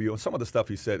of interview, and some of the stuff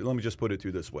he said. Let me just put it to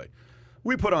you this way.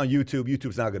 We put on YouTube.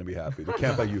 YouTube's not going to be happy. They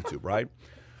can't buy YouTube, right?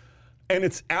 And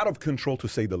it's out of control, to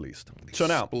say the least. So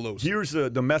now, here's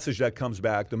the message that comes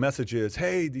back. The message is,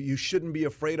 hey, you shouldn't be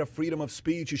afraid of freedom of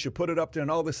speech. You should put it up there and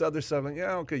all this other stuff. And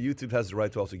yeah, okay, YouTube has the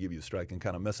right to also give you a strike and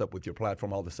kind of mess up with your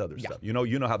platform, all this other stuff. You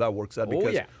know how that works out,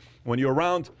 because when you're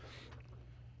around.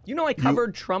 You know, I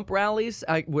covered Trump rallies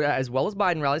as well as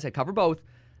Biden rallies. I cover both.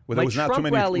 Well, there was not too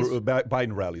many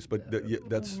Biden rallies, but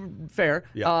that's fair.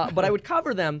 Yeah. But I would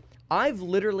cover them. I've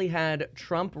literally had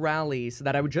Trump rallies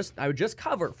that I would just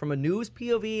cover from a news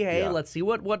POV. Hey, let's see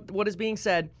what is being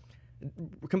said.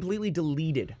 Completely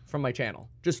deleted from my channel.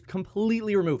 Just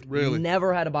completely removed. Really?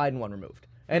 Never had a Biden one removed.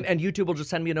 And YouTube will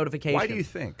just send me a notification. Why do you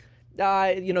think?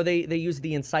 You know, they use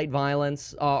the incite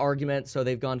violence argument, so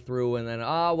they've gone through and then,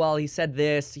 well, he said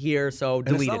this here, so delete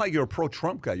it. And it's not like you're a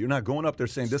pro-Trump guy. You're not going up there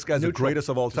saying this guy's the greatest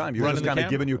of all time. You're just kind of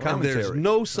giving your commentary. There's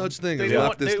no such thing as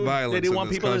leftist violence. They didn't want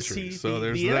in this people country. to see so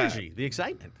there's the that. energy, the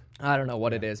excitement. I don't know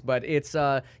what it is, but it's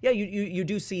you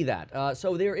do see that.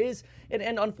 So there is,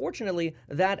 and unfortunately,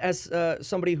 that as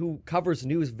somebody who covers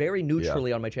news very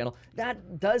neutrally on my channel,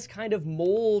 that does kind of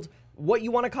mold what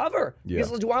you want to cover. Yeah.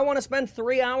 Because do I want to spend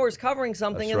 3 hours covering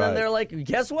something then they're like,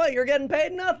 guess what? You're getting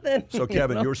paid nothing. So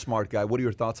Kevin, you're a smart guy. What are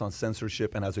your thoughts on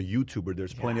censorship? And as a YouTuber,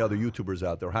 there's plenty other YouTubers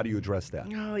out there. How do you address that?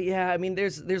 Oh yeah, I mean,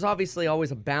 there's obviously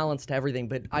always a balance to everything,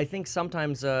 but I think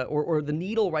sometimes or the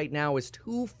needle right now is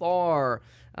too far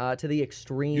to the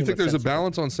extreme. You think there's a censorship.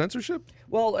 balance on censorship?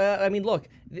 Well, I mean, look,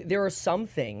 there are some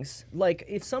things, like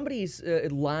if somebody's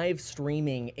live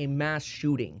streaming a mass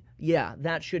shooting,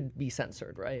 that should be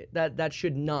censored, right? That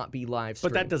should not be live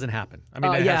streamed. But that doesn't happen. I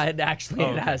mean,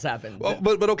 it has happened. Well,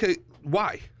 but okay,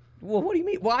 why? Well, what do you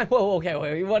mean? Why? Whoa, okay,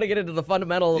 wait, you want to get into the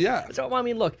fundamental? Yeah. So, I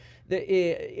mean, look,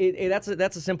 that's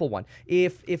a simple one.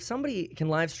 If somebody can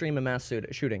live stream a mass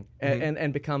shooting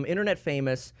and become internet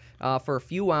famous for a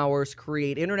few hours,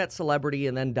 create internet celebrity,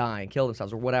 and then die and kill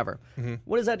themselves or whatever,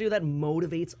 what does that do? That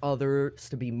motivates others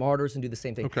to be martyrs and do the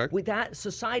same thing. Okay. With that,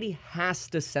 society has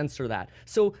to censor that.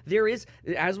 So there is,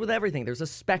 as with everything, there's a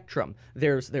spectrum.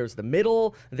 There's the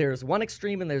middle, there's one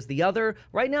extreme, and there's the other.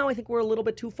 Right now, I think we're a little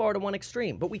bit too far to one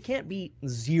extreme, but we can't be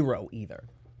zero either.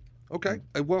 Okay.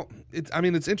 Well,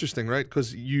 it's interesting, right?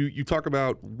 Because you talk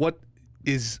about what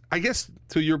is, I guess,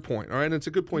 to your point, all right? And it's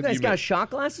a good point You that guys you got made. shot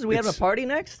glasses? We having a party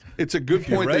next? It's a good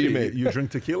point that Ready? you made. You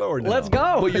drink tequila or no? Let's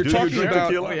go. But you're Do talking drink about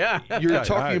tequila? you're Okay,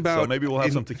 talking all right, about So maybe we'll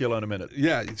have some tequila in a minute.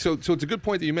 Yeah, so it's a good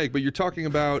point that you make, but you're talking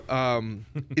about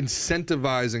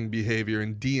incentivizing behavior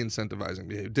and de-incentivizing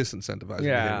behavior, disincentivizing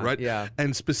behavior, right? Yeah.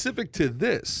 And specific to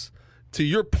this, to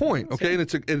your point, okay, and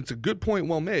it's a good point,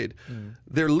 well made.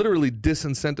 They're literally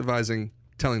disincentivizing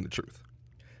telling the truth.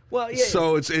 Well, yeah.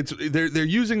 So they're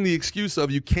using the excuse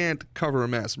of you can't cover a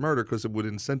mass murder because it would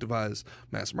incentivize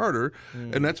mass murder,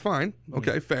 and that's fine.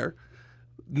 Okay, fair.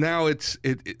 Now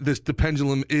the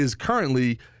pendulum is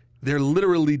currently they're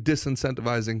literally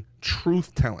disincentivizing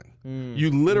truth telling.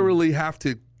 You literally have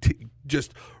to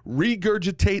just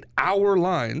regurgitate our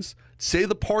lines, say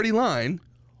the party line,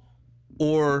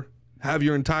 or have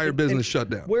your entire business shut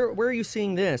down. Where are you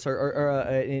seeing this? Or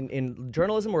in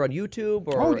journalism or on YouTube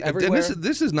or everywhere? And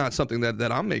this is not something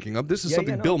that I'm making up. This is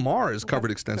something Bill Maher has covered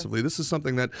extensively. This is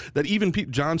something that even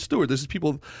Jon Stewart, this is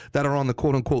people that are on the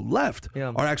quote-unquote left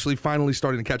are actually finally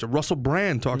starting to catch up. Russell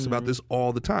Brand talks about this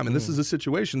all the time. And this is a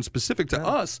situation specific to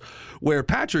us where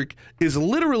Patrick is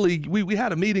literally, we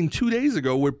had a meeting 2 days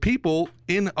ago where people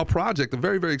in a project, a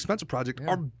very, very expensive project,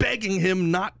 are begging him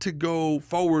not to go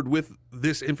forward with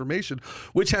this information,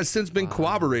 which has since been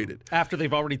corroborated. After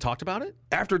they've already talked about it?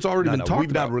 After it's already been talked about.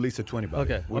 We've not released it to anybody.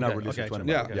 Okay. We've not released it to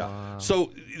anybody. Yeah. Yeah.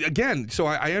 So again,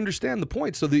 I understand the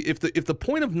point. So if the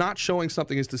point of not showing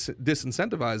something is to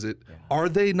disincentivize it, are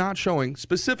they not showing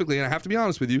specifically? And I have to be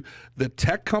honest with you, the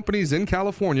tech companies in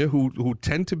California who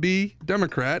tend to be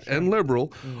Democrat and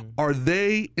liberal, are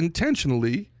they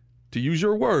intentionally to use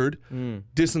your word,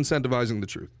 disincentivizing the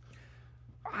truth?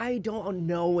 I don't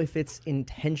know if it's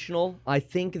intentional. I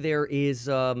think there is,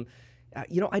 I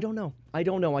don't know.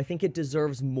 I think it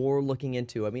deserves more looking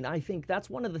into. I mean, I think that's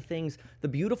one of the things, the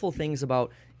beautiful things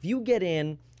about if you get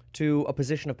in to a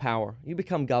position of power, you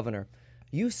become governor,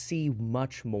 you see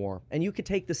much more. And you could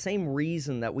take the same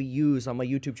reason that we use on my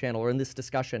YouTube channel or in this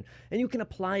discussion, and you can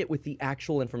apply it with the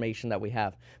actual information that we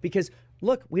have. Because,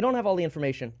 look, we don't have all the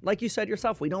information. Like you said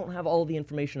yourself, we don't have all the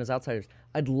information as outsiders.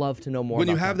 I'd love to know more When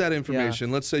about you have that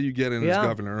information, let's say you get in as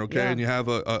governor, okay, and you have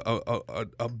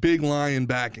a big lion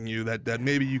backing you that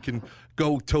maybe you can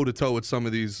go toe-to-toe with some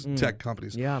of these tech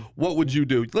companies. Yeah. What would you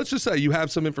do? Let's just say you have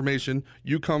some information.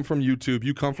 You come from YouTube.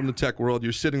 You come from the tech world.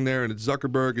 You're sitting there, and it's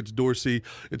Zuckerberg, it's Dorsey,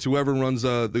 it's whoever runs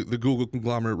the Google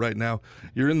conglomerate right now.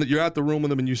 You're at the room with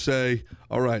them, and you say,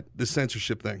 all right, this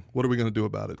censorship thing, what are we going to do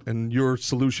about it? And your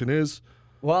solution is?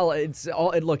 Well, it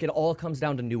all comes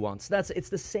down to nuance. It's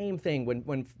the same thing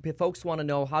when folks want to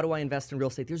know, how do I invest in real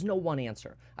estate? There's no one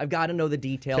answer. I've got to know the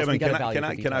details. Kevin,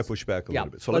 can I push back a little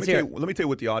bit? So let me tell you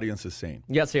what the audience is saying.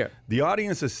 Yes, here. The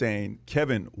audience is saying,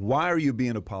 Kevin, why are you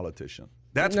being a politician?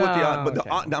 That's what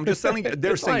I'm just telling you.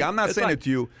 They're saying, I'm not saying it to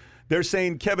you. They're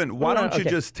saying, Kevin, why don't you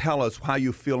just tell us how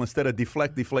you feel instead of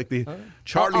deflect.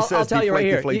 Charlie says I'll tell you right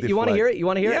here. You want to hear it? You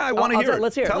want to hear it? Yeah, I want to hear it.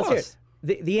 Let's hear it. Tell us.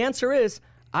 The answer is,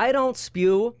 I don't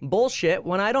spew bullshit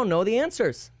when I don't know the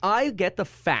answers. I get the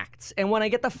facts. And when I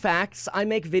get the facts, I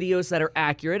make videos that are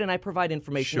accurate and I provide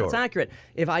information that's accurate.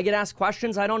 If I get asked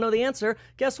questions, I don't know the answer,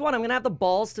 guess what? I'm going to have the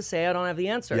balls to say I don't have the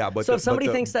answer. Yeah, but so if somebody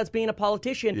thinks that's being a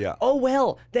politician, oh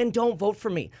well, then don't vote for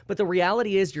me. But the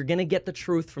reality is you're going to get the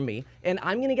truth from me, and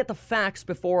I'm going to get the facts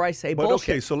before I say bullshit.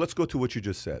 Okay, so let's go to what you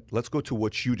just said.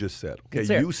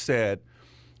 Okay, you said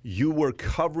you were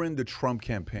covering the Trump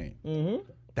campaign.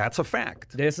 Mm-hmm. That's a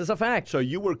fact. This is a fact. So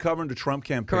you were covering the Trump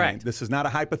campaign. Correct. This is not a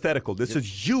hypothetical. This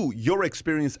is your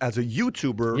experience as a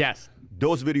YouTuber. Yes.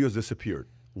 Those videos disappeared.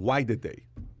 Why did they?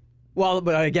 Well,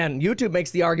 but again, YouTube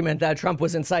makes the argument that Trump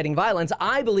was inciting violence.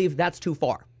 I believe that's too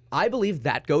far. I believe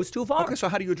that goes too far. Okay, so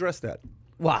how do you address that?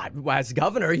 Well, as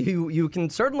governor, you can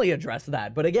certainly address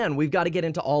that. But again, we've got to get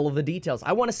into all of the details.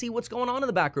 I want to see what's going on in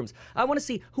the back rooms. I want to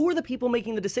see who are the people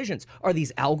making the decisions. Are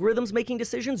these algorithms making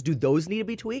decisions? Do those need to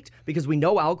be tweaked? Because we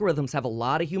know algorithms have a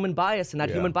lot of human bias, and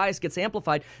that human bias gets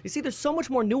amplified. You see, there's so much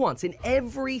more nuance in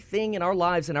everything in our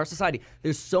lives, in our society.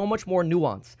 There's so much more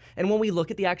nuance. And when we look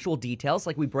at the actual details,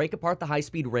 like we break apart the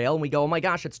high-speed rail and we go, oh my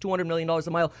gosh, it's $200 million a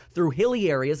mile through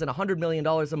hilly areas and $100 million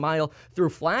a mile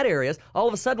through flat areas, all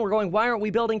of a sudden we're going, why aren't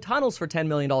we building tunnels for $10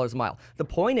 million a mile? The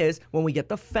point is, when we get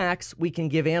the facts, we can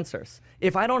give answers.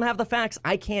 If I don't have the facts,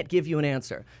 I can't give you an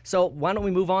answer. So why don't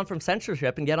we move on from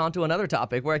censorship and get on to another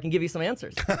topic where I can give you some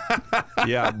answers?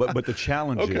 Yeah, but the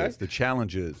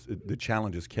challenge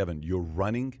is, Kevin, you're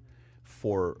running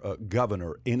for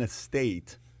governor in a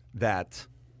state that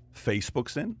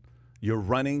Facebook's in. You're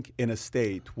running in a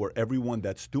state where everyone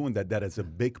that's doing that is a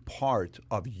big part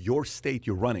of your state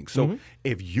you're running. So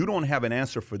if you don't have an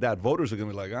answer for that, voters are going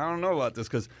to be like, I don't know about this,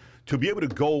 because to be able to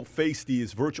go face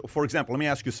these virtual, for example, let me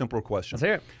ask you a simple question. Let's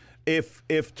hear it.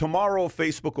 If tomorrow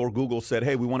Facebook or Google said,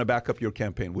 hey, we want to back up your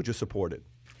campaign, would you support it?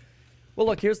 Well,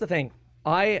 look, here's the thing.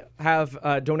 I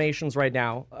have donations right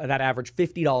now that average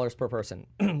 $50 per person.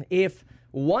 If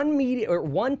one media or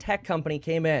one tech company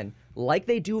came in, like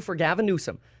they do for Gavin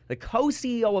Newsom, the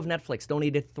co-CEO of Netflix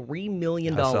donated $3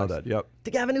 million I saw that, yep.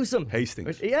 to Gavin Newsom.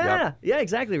 Hastings. Yeah,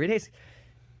 exactly. Reed Hastings.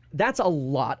 That's a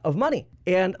lot of money.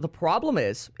 And the problem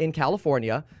is, in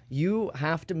California, you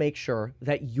have to make sure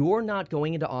that you're not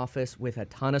going into office with a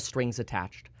ton of strings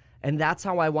attached. And that's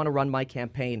how I want to run my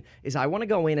campaign, is I want to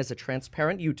go in as a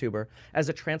transparent YouTuber, as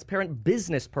a transparent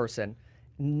business person,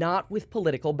 not with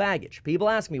political baggage. People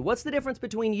ask me, what's the difference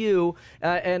between you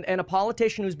and a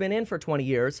politician who's been in for 20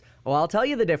 years? Well, I'll tell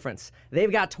you the difference.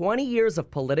 They've got 20 years of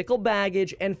political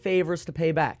baggage and favors to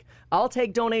pay back. I'll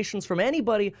take donations from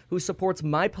anybody who supports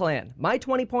my plan, my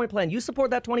 20-point plan. You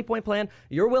support that 20-point plan,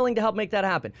 you're willing to help make that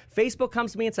happen. Facebook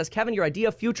comes to me and says, Kevin, your idea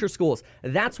of future schools,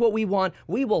 that's what we want.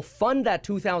 We will fund that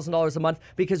 $2,000 a month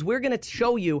because we're going to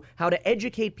show you how to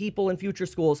educate people in future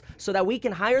schools so that we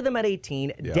can hire them at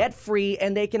 18, debt-free,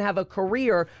 and they can have a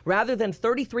career rather than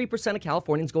 33% of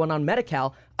Californians going on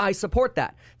Medi-Cal. I support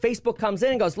that. Facebook comes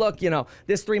in and goes, look,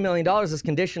 this $3 million is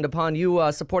conditioned upon you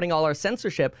supporting all our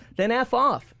censorship. Then F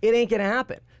off. It make it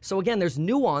happen. So again, there's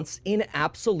nuance in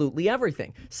absolutely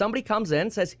everything. Somebody comes in,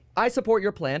 says, I support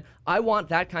your plan. I want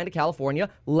that kind of California.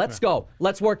 Let's go.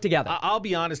 Let's work together. I'll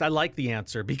be honest, I like the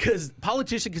answer because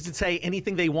politicians can say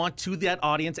anything they want to that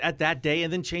audience at that day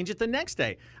and then change it the next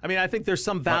day. I mean, I think there's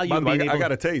some value in being able. I got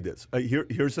to tell you this.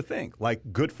 Here's the thing. Like,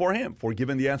 good for him for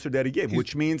giving the answer that he gave,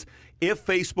 which means if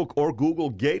Facebook or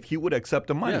Google gave, he would accept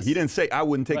the money. Yes. He didn't say, I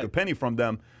wouldn't take a penny from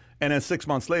them. And then 6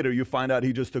 months later, you find out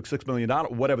he just took $6 million,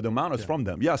 whatever the amount is from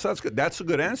them. Yeah, so that's good. That's a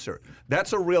good answer.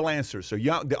 That's a real answer. So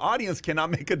the audience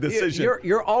cannot make a decision.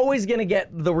 You're always going to get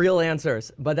the real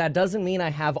answers, but that doesn't mean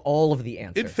I have all of the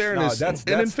answers. In fairness,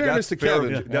 in fairness to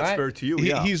Kevin, that's fair to you.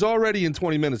 He's already in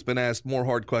 20 minutes been asked more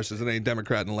hard questions than any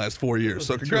Democrat in the last 4 years.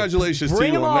 So congratulations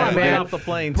Bring to you him on, that. man. Off the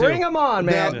plane, Bring too. him on,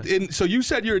 man. Now, so you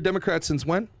said you're a Democrat since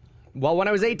when? Well, when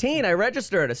I was 18, I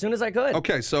registered as soon as I could.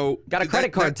 Okay, so Got a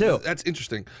credit card, too. That's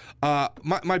interesting.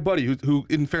 My buddy, who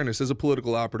in fairness is a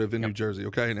political operative in New Jersey,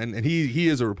 okay, and he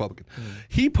is a Republican.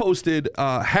 He posted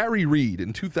Harry Reid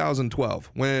in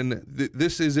 2012 when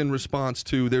this is in response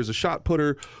to there's a shot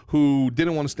putter who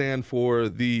didn't want to stand for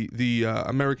the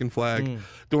American flag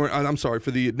during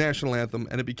for the national anthem,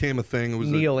 and it became a thing. It was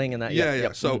Kneeling and that. Yeah.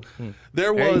 Yep. So There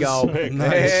there was. you go.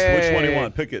 Nice. Which one do you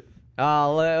want? Pick it.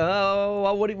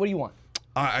 What do you want?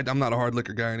 I'm not a hard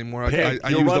liquor guy anymore. Hey, I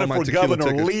you're used all running my for tequila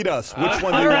governor. tickets. Lead us. Which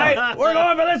one do All you right, want? we're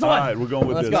going for this one. All right, we're going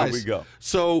with Let's this. go. Here we go.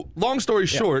 So, long story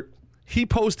short, he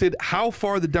posted how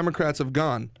far the Democrats have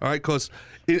gone. All right, because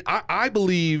I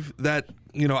believe that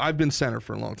I've been center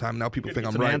for a long time. Now people think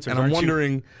I'm some right, answers, and I'm aren't you?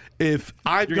 wondering if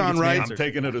I've You're gonna gone get some right answers. I'm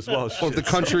taking it as well. or if the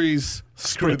country's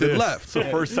Screw sprinted this. left. It's the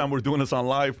first time we're doing this on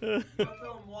live. Tell them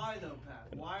why though,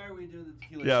 Pat. Why are we doing the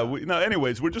tequila Yeah. shot?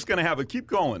 Anyways, we're just gonna have it. Keep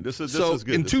going. This is So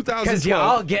good. in This- Because you're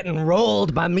all 2012, getting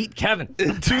rolled by Meet Kevin.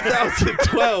 in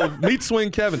 2012, meet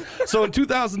Swing Kevin. So in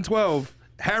 2012,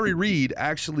 Harry Reid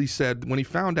actually said when he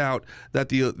found out that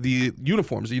the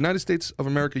uniforms, the United States of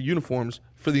America uniforms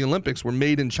for the Olympics were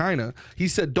made in China, he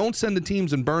said, don't send the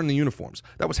teams and burn the uniforms.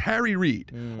 That was Harry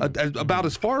Reid, about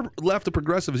as far left of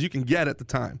progressive as you can get at the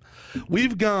time.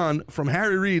 We've gone from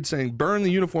Harry Reid saying burn the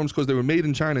uniforms because they were made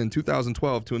in China in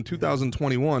 2012 to in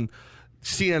 2021,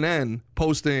 CNN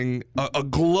posting a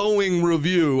glowing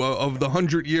review of the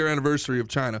 100-year anniversary of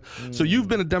China. So you've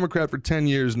been a Democrat for 10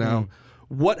 years now.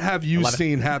 What have you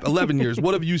seen happen? 11 years.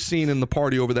 What have you seen in the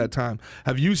party over that time?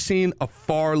 Have you seen a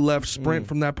far left sprint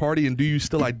from that party, and do you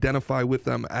still identify with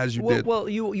them as you did? Well,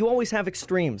 you always have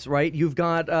extremes, right? You've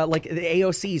got like the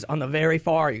AOCs on the very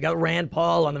far. You got Rand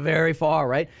Paul on the very far,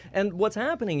 right? And what's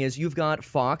happening is you've got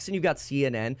Fox and you've got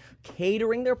CNN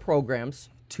catering their programs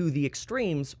to the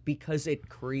extremes because it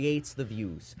creates the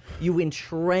views. You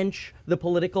entrench the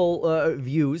political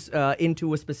views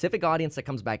into a specific audience that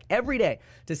comes back every day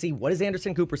to see what does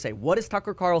Anderson Cooper say, what does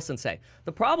Tucker Carlson say.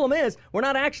 The problem is we're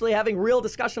not actually having real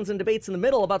discussions and debates in the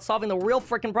middle about solving the real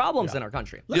freaking problems in our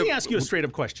country. Let me ask you a straight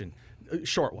up question. A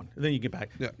short one, and then you get back.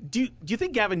 Yeah. Do you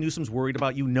think Gavin Newsom's worried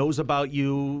about you, knows about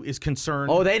you, is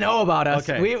concerned? Oh, they know about us.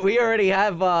 Okay. We already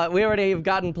have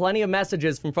gotten plenty of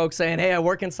messages from folks saying, "Hey, I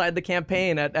work inside the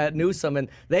campaign at Newsom, and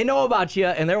they know about you,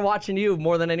 and they're watching you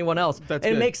more than anyone else." That's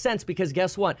and it good. makes sense because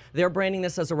guess what? They're branding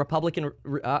this as a Republican.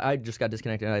 I just got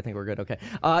disconnected. I think we're good. Okay.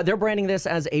 They're branding this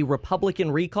as a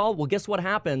Republican recall. Well, guess what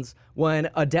happens when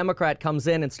a Democrat comes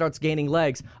in and starts gaining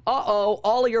legs?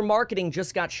 All of your marketing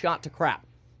just got shot to crap.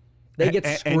 They get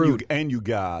screwed. And you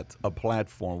got a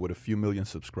platform with a few million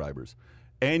subscribers.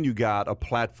 And you got a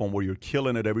platform where you're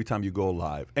killing it every time you go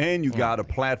live. And you got a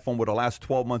platform where the last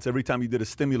 12 months, every time you did a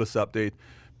stimulus update,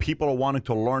 people are wanting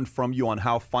to learn from you on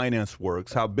how finance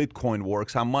works, how Bitcoin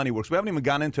works, how money works. We haven't even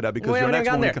gone into that because We your haven't next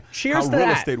even one, gone there. Cheers how to real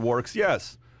that. estate works.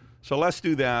 Yes. So let's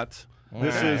do that.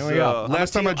 This right, is here we go.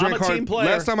 Last time I drank I'm a team player.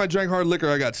 last time I drank hard liquor,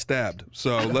 I got stabbed.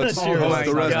 So let's Oh host my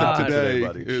the rest God. of today. Cheers,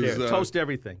 buddy. Is, Toast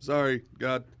everything. Sorry,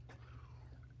 God.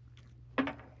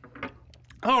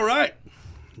 All right,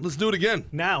 let's do it again.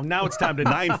 Now it's time to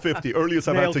 950. Earliest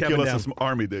I've Nail had Kevin tequila down. since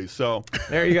Army days. So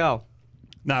There you go.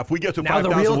 now if we get to Now the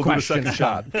 5,000, real we'll do the question. second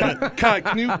shot. Kai,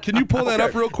 can you pull that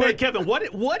up real Hey, quick? Kevin, what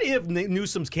if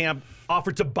Newsom's camp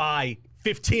offered to buy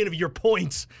 15 of your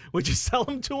points? Would you sell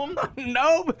them to him?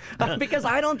 No, because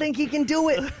I don't think he can do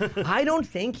it. I don't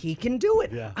think he can do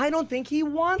it. Yeah. I don't think he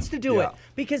wants to do Yeah. it.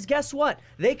 Because guess what?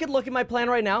 They could look at my plan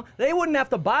right now. They wouldn't have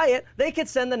to buy it. They could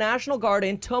send the National Guard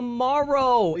in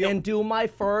tomorrow and do my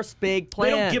first big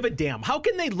plan. They don't give a damn. How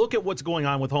can they look at what's going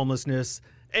on with homelessness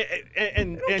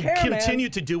and care, continue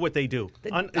to do what they do.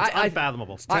 It's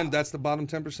unfathomable. That's the bottom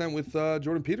 10% with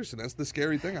Jordan Peterson. That's the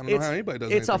scary thing. I don't know how anybody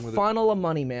does It's a anything with funnel of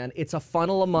money, man. It's a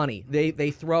funnel of money.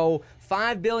 They throw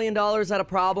 $5 billion at a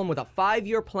problem with a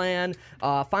 5-year plan.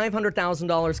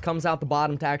 $500,000 comes out the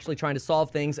bottom to actually trying to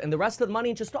solve things, and the rest of the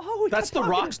money just That's the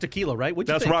Rocks tequila, right?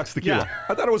 That's Rocks tequila. Yeah.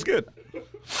 I thought it was good.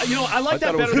 I like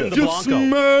that thought it was better than good. the Blanco.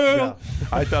 Yeah.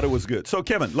 I thought it was good. So,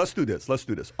 Kevin, let's do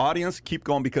this. Audience, keep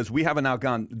going because we haven't now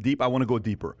gone deep. I want to go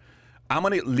deeper. I'm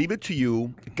going to leave it to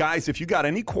you. Guys, if you got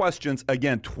any questions,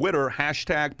 again, Twitter,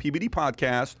 hashtag PBD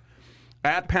Podcast,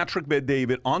 at Patrick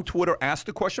Bet-David. On Twitter, ask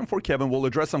the question for Kevin. We'll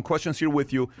address some questions here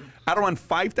with you. At around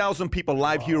 5,000 people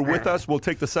live here with us. We'll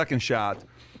take the second shot.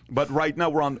 But right now,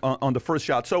 we're on the first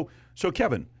shot. So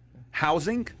Kevin,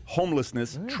 housing,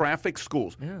 homelessness, traffic,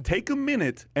 schools. Take a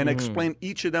minute and explain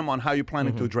each of them on how you're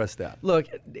planning to address that. Look,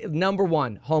 number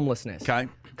one, homelessness. Okay.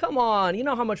 Come on, you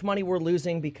know how much money we're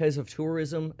losing because of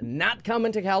tourism not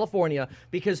coming to California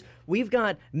because we've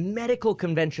got medical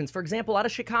conventions. For example, out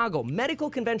of Chicago, medical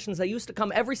conventions that used to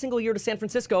come every single year to San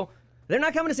Francisco. They're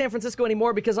not coming to San Francisco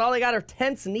anymore because all they got are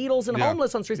tents, needles, and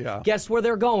homeless on the streets. Yeah. Guess where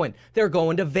they're going? They're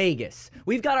going to Vegas.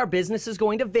 We've got our businesses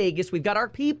going to Vegas. We've got our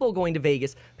people going to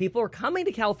Vegas. People are coming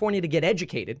to California to get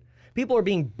educated. People are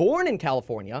being born in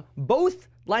California. Both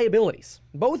liabilities.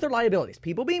 Both are liabilities.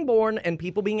 People being born and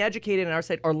people being educated in our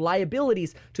state are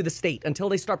liabilities to the state until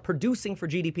they start producing for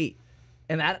GDP.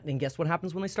 And guess what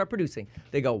happens when they start producing?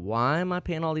 They go, why am I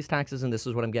paying all these taxes and this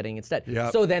is what I'm getting instead?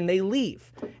 Yep. So then they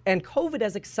leave. And COVID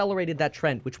has accelerated that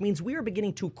trend, which means we are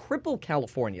beginning to cripple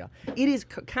California.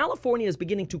 California is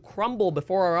beginning to crumble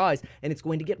before our eyes, and it's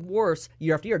going to get worse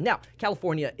year after year. Now,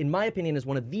 California, in my opinion, is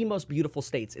one of the most beautiful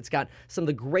states. It's got some of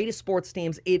the greatest sports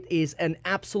teams. It is an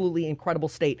absolutely incredible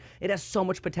state. It has so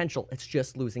much potential. It's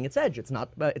just losing its edge. It's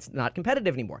not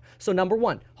competitive anymore. So number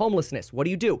one, homelessness. What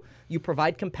do? You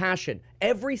provide compassion.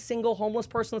 Every single homeless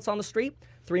person that's on the street,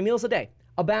 3 meals a day,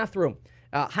 a bathroom,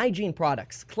 hygiene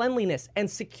products, cleanliness, and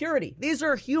security. These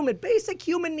are basic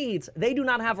human needs they do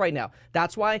not have right now.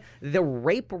 That's why the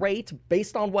rape rate,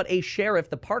 based on what the sheriff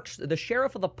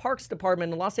of the Parks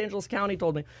Department in Los Angeles County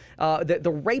told me,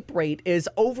 the rape rate is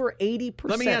over 80%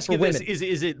 Let me ask for you women. this.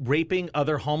 Is it raping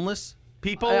other homeless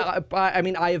people? I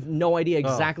mean, I have no idea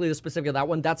exactly the specific of that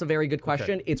one. That's a very good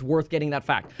question. Okay. It's worth getting that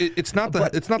fact. It's not the why,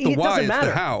 it's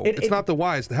the how. It's not the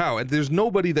why, it's the how. And there's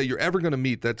nobody that you're ever going to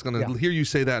meet that's going to hear you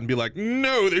say that and be like,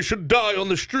 no, they should die on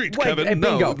the street, Kevin.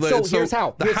 No. So here's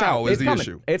how. The how is the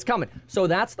issue. It's coming. So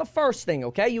that's the first thing,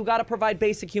 okay? You got to provide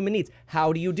basic human needs.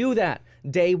 How do you do that?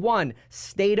 Day one,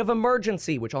 state of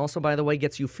emergency, which also, by the way,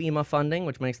 gets you FEMA funding,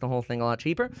 which makes the whole thing a lot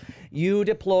cheaper. You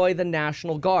deploy the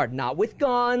National Guard, not with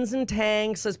guns and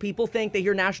tanks, as people think. They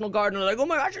hear National Guard and they're like, oh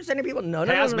my gosh, you're sending people. No.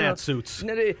 Hazmat suits.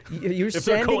 If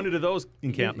they're going into those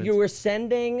encampments. You are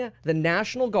sending the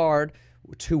National Guard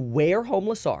to where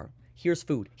homeless are. Here's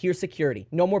food. Here's security.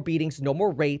 No more beatings. No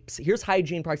more rapes. Here's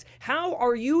hygiene products. How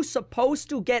are you supposed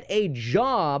to get a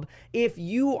job if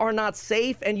you are not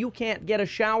safe and you can't get a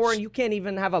shower and you can't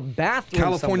even have a bathroom?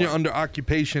 California under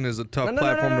occupation is a tough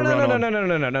platform to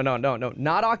run on. No.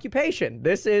 Not occupation.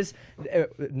 This is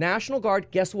National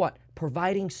Guard. Guess what?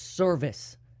 Providing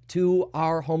service to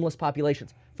our homeless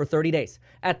populations for 30 days.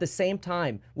 At the same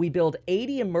time, we build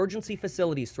 80 emergency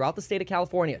facilities throughout the state of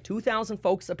California, 2,000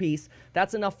 folks apiece.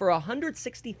 That's enough for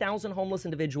 160,000 homeless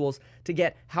individuals to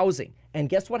get housing. And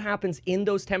guess what happens in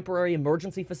those temporary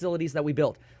emergency facilities that we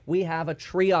build? We have a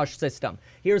triage system.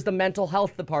 Here's the mental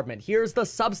health department. Here's the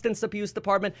substance abuse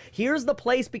department. Here's the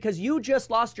place because you just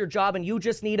lost your job and you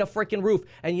just need a freaking roof.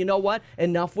 And you know what?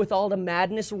 Enough with all the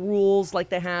madness rules like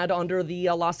they had under the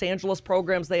Los Angeles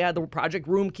programs. They had the Project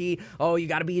Room Key. Oh, you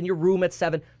got to be in your room at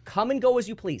 7. Come and go as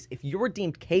you please. If you're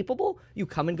deemed capable, you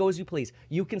come and go as you please.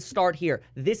 You can start here.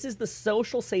 This is the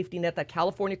social safety net that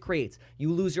California creates.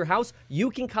 You lose your house,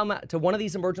 you can come to one of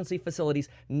these emergency facilities.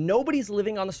 Nobody's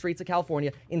living on the streets of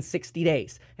California in 60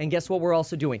 days. And guess what we're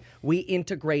also doing? We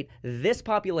integrate this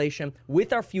population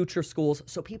with our future schools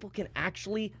so people can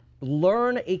actually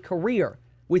learn a career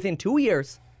within 2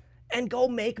 years and go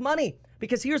make money.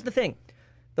 Because here's the thing.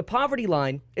 The poverty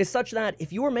line is such that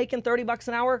if you were making $30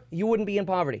 an hour, you wouldn't be in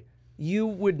poverty. You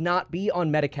would not be on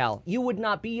Medi-Cal. You would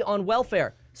not be on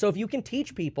welfare. So if you can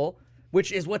teach people,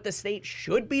 which is what the state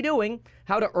should be doing,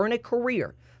 how to earn a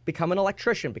career, become an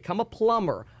electrician, become a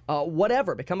plumber,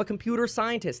 whatever, become a computer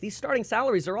scientist. These starting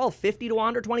salaries are all $50,000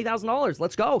 to $120,000.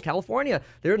 Let's go, California.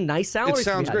 They're nice salaries. It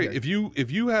sounds great. If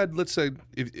you had, let's say,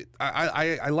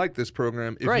 I like this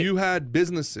program. If you had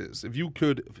businesses, if you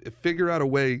could figure out a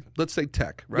way, let's say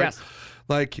tech, right? Yes.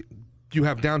 Like you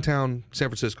have downtown San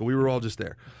Francisco. We were all just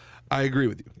there. I agree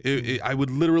with you. I would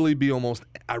literally be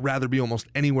I'd rather be almost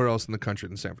anywhere else in the country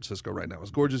than San Francisco right now. As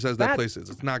gorgeous as that place is,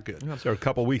 it's not good. So a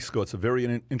couple of weeks ago, it's a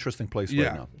very interesting place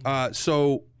right now.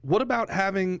 So what about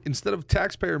having, instead of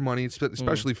taxpayer money,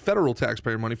 especially federal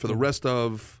taxpayer money for the rest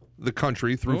of the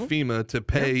country through FEMA to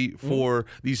pay for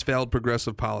these failed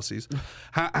progressive policies,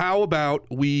 how about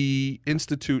we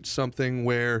institute something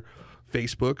where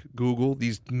Facebook, Google,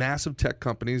 these massive tech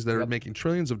companies that are making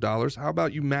trillions of dollars, how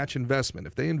about you match investment?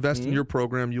 If they invest in your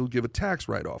program, you'll give a tax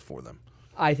write-off for them.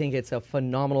 I think it's a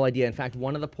phenomenal idea. In fact,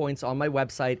 one of the points on my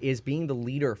website is being the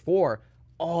leader for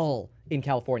all in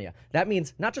California. That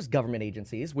means not just government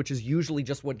agencies, which is usually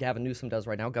just what Gavin Newsom does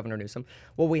right now, Governor Newsom.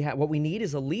 What we need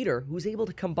is a leader who's able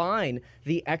to combine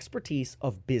the expertise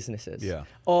of businesses,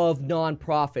 of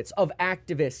nonprofits, of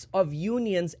activists, of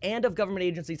unions, and of government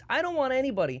agencies. I don't want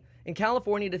anybody in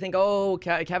California to think, oh,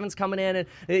 Kevin's coming in and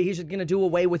he's just going to do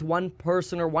away with one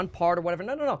person or one part or whatever.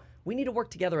 No. We need to work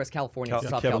together as Californians.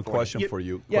 Kevin, question for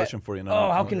you. Question for you.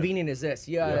 Oh, how convenient is this?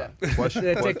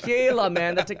 The tequila,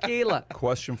 man, the tequila.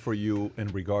 Question for you in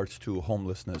regards to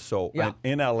homelessness. So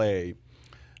in LA, there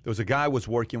was a guy I was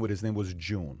working with. His name was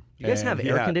June. You guys have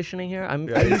air conditioning here?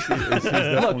 He's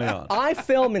definitely on. I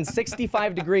film in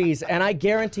 65 degrees, and I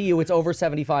guarantee you it's over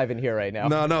 75 in here right now.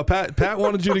 No. Pat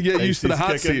wanted you to get used to the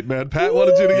hot seat, man. Pat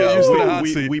wanted you to get used to the hot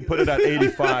seat. We put it at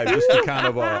 85 just to kind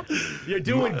of. You're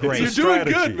doing great. You're doing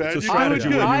good, man. It's a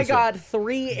strategy. I got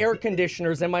 3 air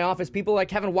conditioners in my office. People are like,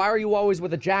 Kevin, why are you always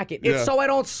with a jacket? It's so I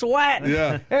don't sweat.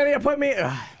 Yeah. And you put me.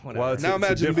 Well, now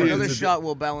imagine Another shot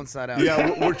will balance that out.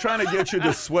 Yeah, we're trying to get you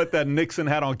the sweat that Nixon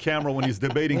had on camera when he's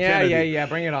debating Kennedy. Yeah.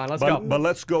 Bring it on. Let's go. But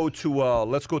let's go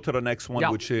to the next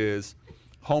one, which is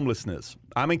homelessness.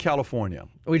 I'm in California.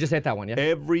 We just hit that one, yeah?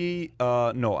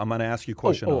 No, I'm going to ask you a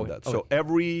question on that. So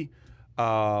every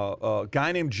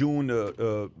guy named June,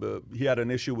 he had an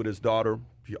issue with his daughter,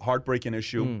 heartbreaking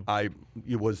issue.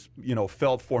 It was,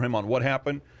 felt for him on what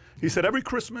happened. He said, every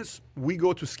Christmas, we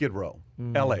go to Skid Row,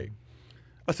 L.A.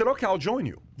 I said, okay, I'll join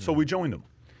you. So we joined him.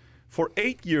 For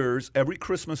 8 years, every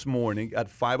Christmas morning at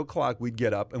 5 o'clock, we'd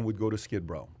get up and we'd go to Skid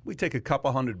Row. We'd take a couple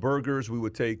hundred burgers. We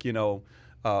would take,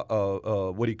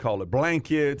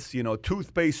 blankets,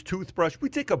 toothpaste, toothbrush.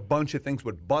 We'd take a bunch of things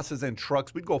with buses and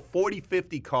trucks. We'd go 40,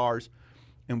 50 cars,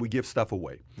 and we'd give stuff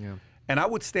away. Yeah. And I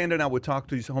would stand there and I would talk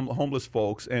to these homeless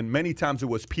folks, and many times it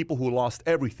was people who lost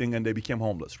everything and they became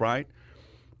homeless, right?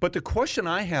 But the question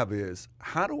I have is,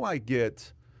 how do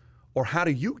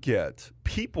you get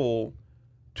people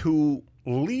to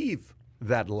leave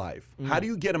that life? How do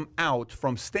you get them out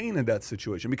from staying in that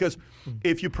situation? Because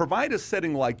if you provide a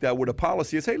setting like that where the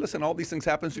policy is, hey, listen, all these things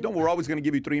happen, so we're always going to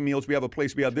give you 3 meals, we have a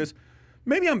place, we have this.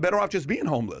 Maybe I'm better off just being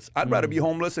homeless. I'd rather be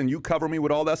homeless and you cover me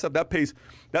with all that stuff.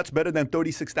 That's better than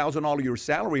 $36,000 of your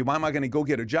salary. Why am I going to go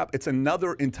get a job? It's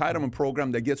another entitlement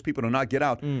program that gets people to not get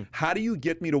out. How do you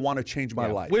get me to want to change my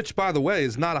life? Which, by the way,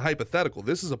 is not a hypothetical.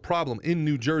 This is a problem in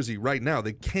New Jersey right now.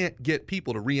 They can't get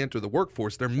people to re-enter the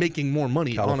workforce. They're making more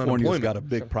money on unemployment. California's got a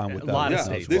big problem with that. A lot of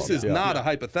states. This is not a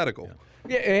hypothetical.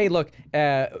 Hey, look,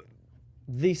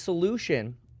 the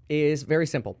solution is very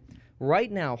simple.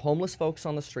 Right now, homeless folks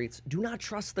on the streets do not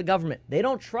trust the government. They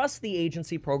don't trust the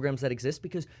agency programs that exist,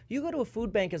 because you go to a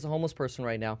food bank as a homeless person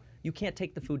right now, you can't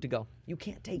take the food to go. You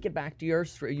can't take it back to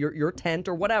your tent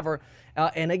or whatever.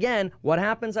 And again, what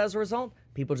happens as a result?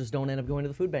 People just don't end up going to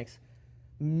the food banks.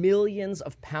 Millions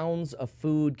of pounds of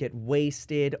food get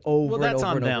wasted over and over and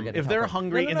over again. Well, that's on them. If they're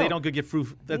hungry and they don't go get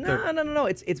food, no.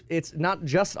 It's not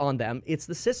just on them. It's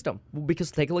the system.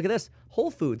 Because take a look at this. Whole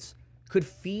Foods could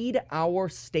feed our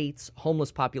state's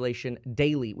homeless population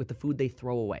daily with the food they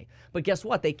throw away. But guess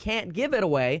what? They can't give it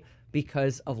away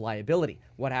because of liability.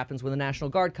 What happens when the National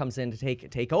Guard comes in to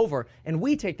take over, and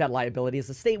we take that liability as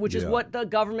a state, which is what the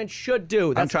government should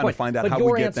do. That's I'm trying to find out how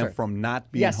we get them from not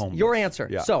being homeless. Yes, your answer.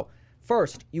 Yeah. So,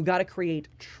 first, you got to create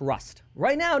trust.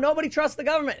 Right now, nobody trusts the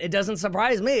government. It doesn't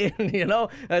surprise me.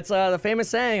 It's the famous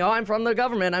saying, I'm from the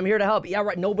government, I'm here to help. Yeah,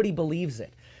 right, nobody believes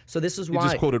it. So this is why. You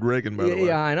just quoted Reagan, by the way.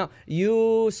 Yeah, I know.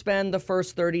 You spend the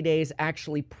first 30 days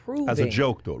actually proving. As a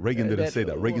joke, though. Reagan didn't say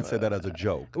that. Reagan said that as a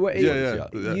joke. Yeah.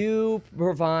 You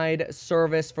provide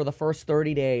service for the first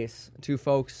 30 days to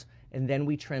folks, and then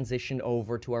we transition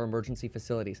over to our emergency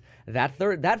facilities. That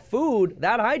food,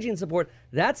 that hygiene support,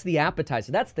 that's the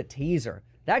appetizer. That's the teaser.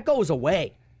 That goes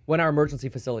away when our emergency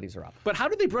facilities are up. But how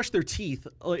do they brush their teeth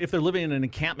if they're living in an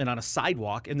encampment on a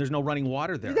sidewalk and there's no running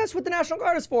water there? That's what the National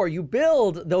Guard is for. You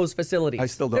build those facilities. I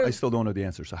still don't know the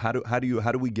answer. So how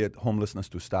do we get homelessness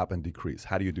to stop and decrease?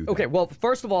 How do you do that? Okay, well,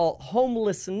 first of all,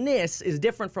 homelessness is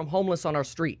different from homeless on our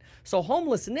street. So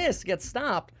homelessness gets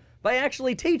stopped by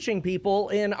actually teaching people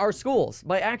in our schools,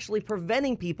 by actually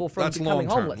preventing people from becoming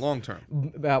homeless. Long term.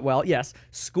 Well, yes.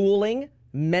 Schooling,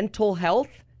 mental health,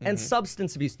 and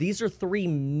substance abuse. These are three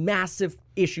massive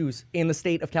issues in the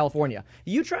state of California.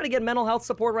 You try to get mental health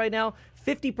support right now,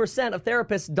 50% of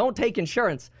therapists don't take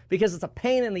insurance because it's a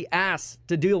pain in the ass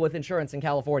to deal with insurance in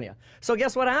California. So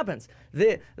guess what happens?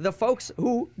 The folks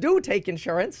who do take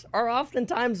insurance are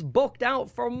oftentimes booked out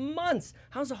for months.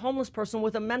 How's a homeless person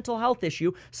with a mental health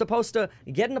issue supposed to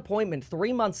get an appointment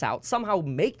 3 months out, somehow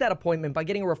make that appointment by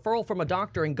getting a referral from a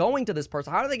doctor and going to this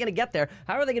person? How are they going to get there?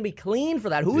 How are they going to be clean for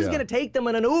that? Who's going to take them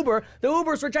in an Uber? The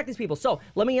Ubers reject these people. So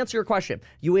let me answer your question.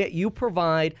 You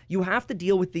have to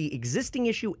deal with the existing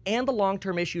issue and the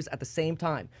long-term issues at the same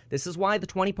time. This is why the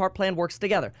 20-part plan works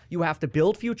together. You have to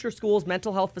build future schools,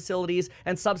 mental health facilities,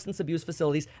 and substance abuse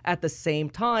facilities at the same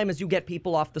time as you get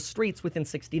people off the streets within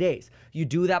 60 days. You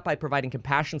do that by providing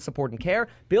compassion, support, and care,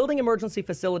 building emergency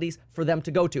facilities for them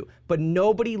to go to. But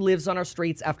nobody lives on our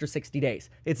streets after 60 days.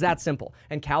 It's that simple.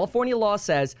 And California law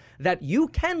says that you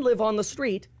can live on the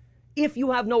street if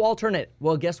you have no alternate.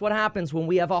 Well, guess what happens when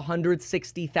we have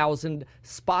 160,000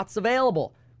 spots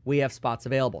available? We have spots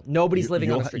available. Nobody's living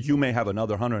on the streets. You may have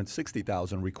another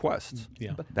 160,000 requests.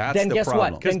 Yeah. That's then the guess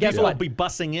problem. what? Then guess people what? will be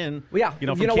bussing in, Yeah.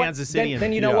 from Kansas City.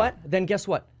 Then you know what? Then guess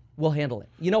what? We'll handle it.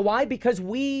 You know why? Because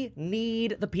we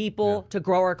need the people to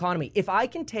grow our economy. If I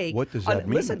can take... What does that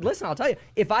mean? Listen, I'll tell you.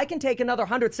 If I can take another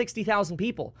 160,000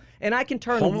 people and I can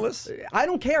turn... Homeless? I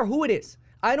don't care who it is.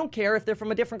 I don't care if they're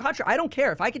from a different country. I don't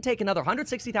care. If I can take another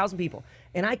 160,000 people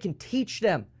and I can teach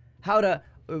them how to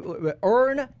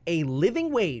earn a living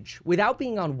wage without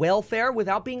being on welfare,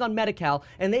 without being on Medi-Cal,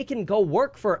 and they can go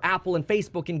work for Apple and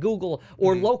Facebook and Google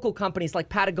or local companies like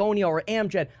Patagonia or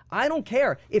Amgen. I don't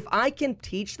care. If I can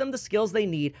teach them the skills they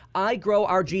need, I grow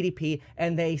our GDP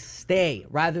and they stay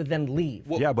rather than leave.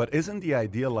 Yeah, but isn't the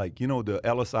idea like, the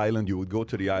Ellis Island, you would go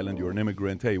to the island, you're an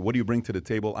immigrant, hey, what do you bring to the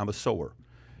table? I'm a sewer.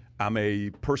 I'm a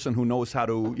person who knows how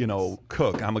to,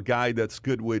 cook. I'm a guy that's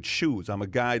good with shoes. I'm a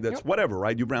guy that's whatever,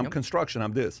 right? I'm construction.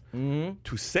 I'm this.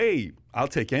 To say I'll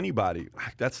take anybody,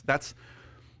 that's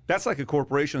like a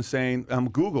corporation saying I'm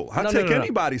Google. I'll take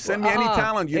anybody. Send me any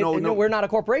talent. No, we're not a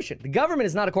corporation. The government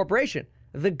is not a corporation.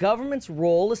 The government's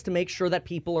role is to make sure that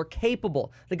people are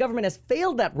capable. The government has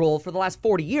failed that role for the last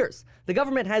 40 years. The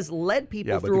government has led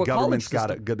people through a college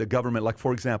system. The government, like,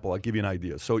 for example, I'll give you an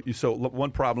idea. So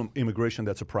one problem, immigration,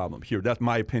 that's a problem. Here, that's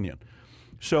my opinion.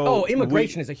 So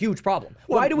immigration is a huge problem.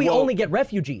 Why do we only get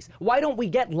refugees? Why don't we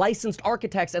get licensed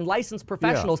architects and licensed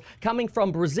professionals coming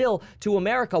from Brazil to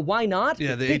America? Why not?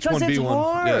 Yeah, the because H-1B it's one.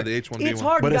 hard. Yeah, the H-1B it's one.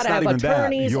 hard. But You it's got to not have even that.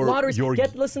 attorneys, lotteries. You're-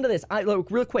 Listen to this.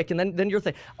 Look, real quick, and then your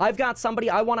thing. I've got somebody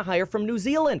I want to hire from New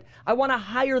Zealand. I want to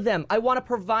hire them. I want to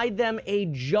provide them a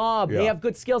job. They have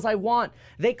good skills.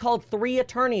 They called 3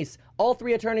 attorneys. All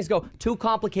 3 attorneys go, too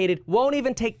complicated, won't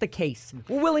even take the case.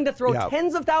 We're willing to throw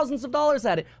tens of thousands of dollars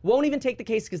at it, won't even take the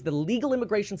case because the legal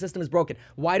immigration system is broken.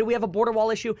 Why do we have a border wall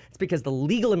issue? It's because the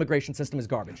legal immigration system is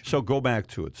garbage. So go back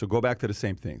to it. So go back to the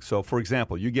same thing. So, for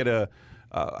example, you get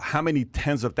how many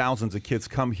tens of thousands of kids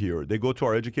come here? They go to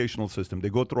our educational system. They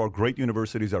go through our great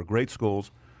universities, our great schools,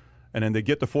 and then they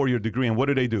get the 4-year degree. And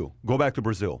what do? Go back to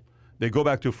Brazil. They go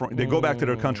back to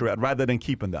their country rather than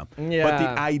keeping them. Yeah. But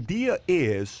the idea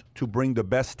is to bring the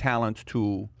best talent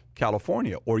to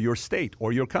California or your state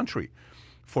or your country.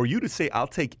 For you to say, I'll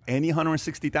take any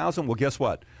 160,000, well, guess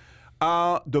what?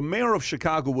 The mayor of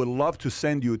Chicago would love to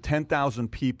send you 10,000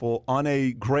 people on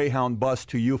a Greyhound bus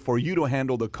to you for you to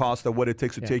handle the cost of what it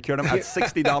takes to take care of them at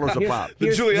 $60 a pop.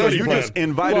 The So Giuliani you plan. just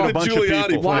invited a bunch of Giuliani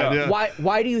people. plan. Yeah.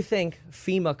 Why do you think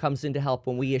FEMA comes in to help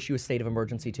when we issue a state of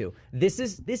emergency too? This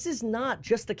is not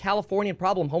just a Californian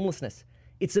problem, homelessness.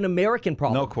 It's an American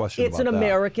problem. No question It's about an that.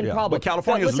 American Yeah. problem. But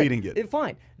California is listen, leading it.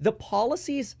 Fine. The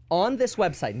policies on this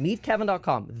website,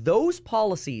 meetkevin.com, those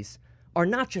policies are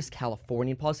not just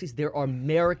Californian policies, they're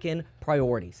American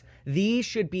priorities. These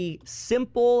should be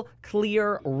simple,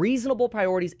 clear, reasonable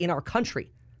priorities in our country.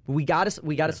 We got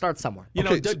to start somewhere.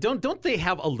 Don't they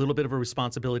have a little bit of a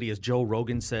responsibility, as Joe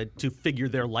Rogan said, to figure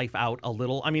their life out a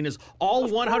little? I mean, is all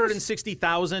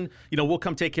 160,000, we'll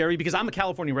come take care of you? Because I'm a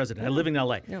California resident. I live in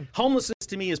LA. Yeah. Homelessness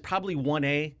to me is probably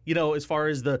 1A, as far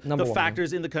as the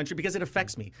factors in the country, because it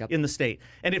affects me in the state.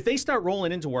 And if they start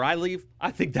rolling into where I live,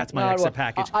 I think that's my exit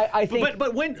package. I think,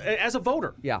 but when, as a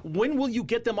voter, when will you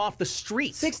get them off the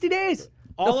streets? 60 days.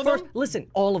 All of them? Listen,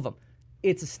 all of them.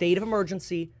 It's a state of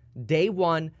emergency. Day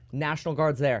 1, National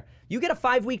Guard's there. You get a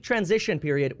 5-week transition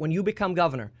period when you become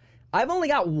governor. I've only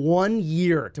got 1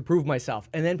 year to prove myself,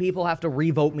 and then people have to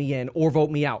re-vote me in or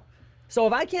vote me out. So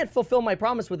if I can't fulfill my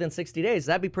promise within 60 days,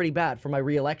 that'd be pretty bad for my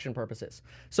re-election purposes.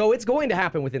 So it's going to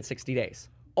happen within 60 days.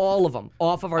 All of them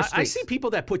off of our streets. I see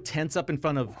people that put tents up in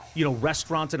front of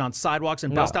restaurants and on sidewalks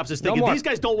and bus stops. Is No thinking more. these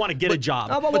guys don't want to get a job,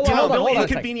 But they'll hold on.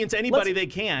 inconvenience anybody they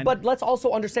can. But let's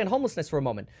also understand homelessness for a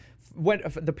moment. When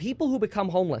the people who become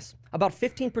homeless, about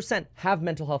 15% have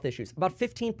mental health issues. About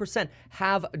 15%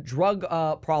 have drug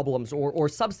problems or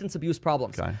substance abuse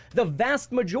problems. Okay. The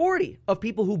vast majority of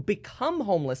people who become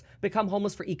homeless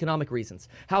for economic reasons.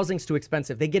 Housing's too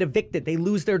expensive. They get evicted. They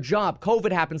lose their job.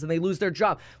 COVID happens and they lose their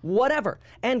job. Whatever.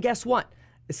 And guess what?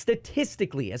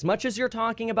 Statistically, as much as you're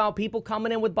talking about people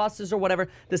coming in with buses or whatever,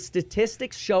 the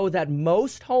statistics show that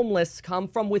most homeless come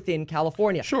from within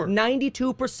California. Sure.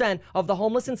 92% of the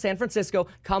homeless in San Francisco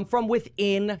come from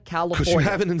within California. Because you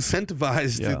haven't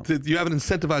incentivized you haven't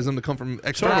incentivized them to come from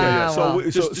external.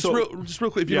 Just real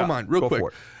quick, if you don't mind, real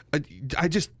quick. I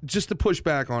just to push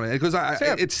back on it, because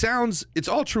it's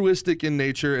altruistic in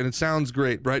nature and it sounds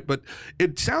great, right? But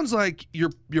it sounds like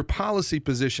your policy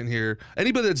position here.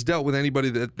 Anybody that's dealt with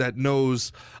anybody that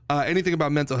knows anything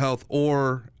about mental health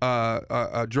or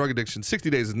drug addiction, 60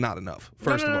 days is not enough.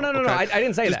 First of all, no. I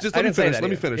didn't say that. Just let me finish. Let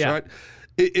me finish. All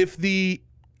right.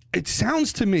 It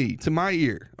sounds to me, to my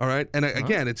ear, all right, and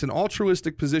again, it's an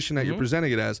altruistic position that you're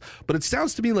presenting it as, but it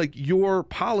sounds to me like your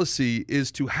policy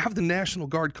is to have the National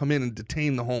Guard come in and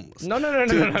detain the homeless. No.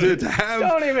 To have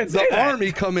Don't even say the that.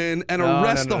 Army come in and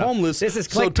arrest the homeless, This is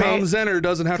so clickbait. Tom Zenner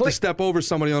doesn't have to step over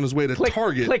somebody on his way to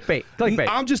Target.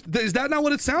 Clickbait. Is that not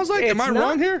what it sounds like? Am I It's not-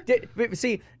 wrong here?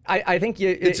 See, I think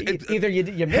either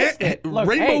you missed it. Look,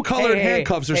 Rainbow-colored hey,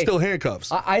 handcuffs are still handcuffs.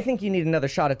 I think you need another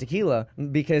shot of tequila,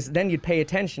 because then you'd pay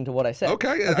attention to what I said.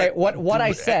 Okay. What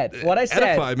I said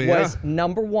edify me, was, yeah.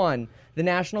 number one, the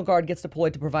National Guard gets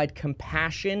deployed to provide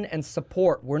compassion and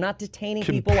support. We're not detaining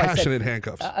people. Compassionate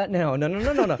handcuffs. No.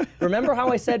 Remember how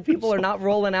I said people are not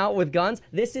rolling out with guns?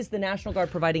 This is the National Guard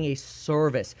providing a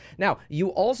service. Now,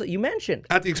 you mentioned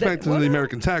At the expense of the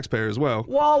American taxpayer as well.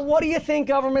 Well, what do you think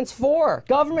government's for?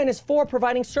 Government is for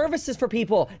providing services for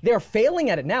people. They're failing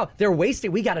at it now. They're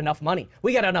wasting. We got enough money,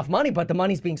 but the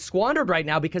money's being squandered right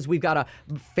now because we've got a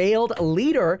failed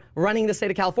leader running the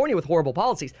state of California with horrible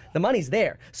policies. The money's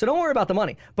there. So don't worry about the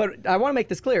money. But I want to make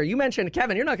this clear. You mentioned,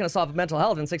 Kevin, you're not going to solve mental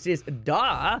health in 60 days.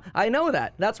 Duh. I know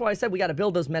that. That's why I said we got to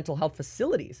build those mental health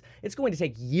facilities. It's going to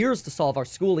take years to solve our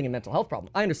schooling and mental health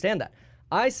problem. I understand that.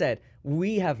 I said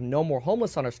we have no more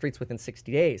homeless on our streets within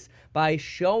 60 days by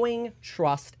showing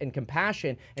trust and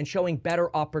compassion and showing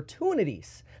better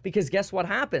opportunities. Because guess what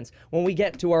happens? When we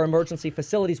get to our emergency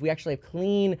facilities, we actually have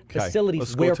clean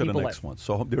facilities where people live. Let's go to the next one.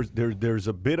 So there's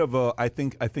a bit of a I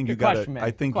think you got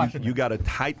to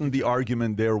tighten the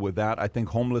argument there with that. I think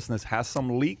homelessness has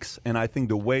some leaks, and I think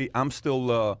the way I'm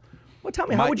still Well, tell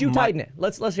me, how would you tighten it?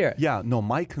 Let's hear it. Yeah, no,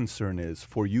 my concern is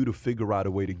for you to figure out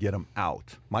a way to get them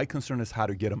out. My concern is how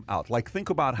to get them out. Like, think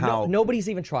about how... nobody's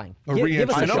even trying. A Give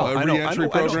us a shot. a re-entry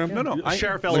program? No.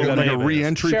 Sheriff Like a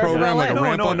re-entry Sheriff of program, LA. like a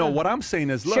ramp up? No. What I'm saying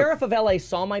is, look... Sheriff of LA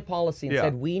saw my policy and Yeah.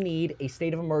 said we need a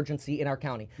state of emergency in our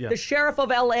county. Yeah. The Sheriff of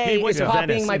LA He went is to copying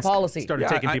Venice my and policy. started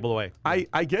taking people away.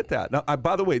 I get that. Now,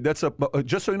 by the way, that's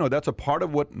just so you know, that's a part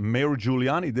of what Mayor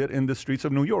Giuliani did in the streets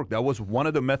of New York. That was one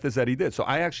of the methods that he did. So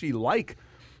I actually like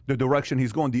the direction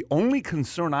he's going. The only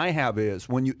concern I have is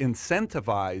when you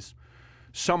incentivize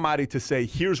somebody to say,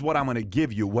 here's what I'm going to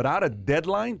give you without a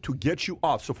deadline to get you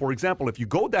off. So, for example, if you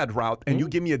go that route and you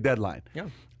give me a deadline,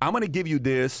 I'm going to give you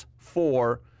this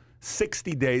for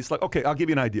 60 days. Like, okay, I'll give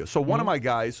you an idea. So one of my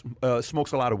guys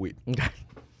smokes a lot of weed.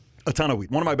 A ton of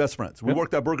weed. One of my best friends. We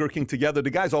worked at Burger King together. The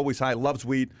guy's always high, loves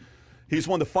weed. He's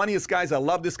one of the funniest guys. I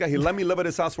love this guy. He let me live at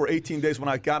his house for 18 days when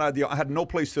I got out. I had no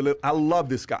place to live. I love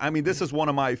this guy. I mean, this is one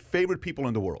of my favorite people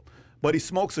in the world. But he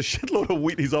smokes a shitload of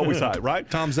weed. He's always high, right?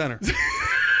 Tom Zenner.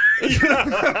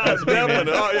 That's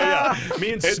oh, yeah.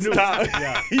 Me and It's Snoop. Tom.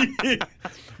 Yeah.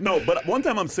 No, but one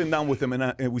time I'm sitting down with him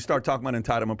and we start talking about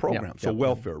entitlement program. So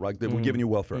welfare, right? We're giving you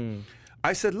welfare.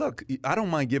 I said, look, I don't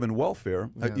mind giving welfare.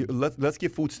 Let's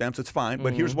give food stamps. It's fine.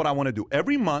 But here's what I want to do.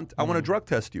 Every month, I want to drug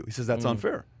test you. He says, that's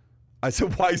unfair. I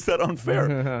said, why is that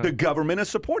unfair? The government is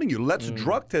supporting you. Let's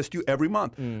drug test you every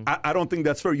month. I don't think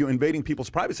that's fair. You're invading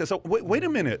people's privacy. So wait a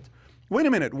minute. Wait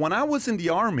a minute. When I was in the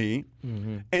Army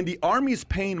and the Army is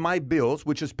paying my bills,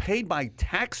 which is paid by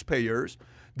taxpayers,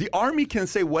 the Army can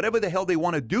say whatever the hell they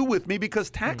want to do with me because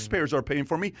taxpayers are paying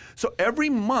for me. So every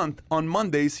month on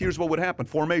Mondays, here's what would happen.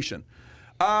 Formation.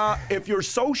 If your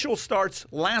social starts,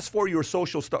 last four, your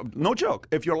social start, no joke.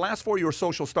 If your last four, your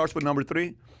social starts with number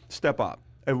 3, step up.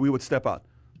 And we would step out.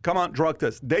 Come on, drug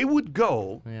test. They would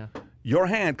go your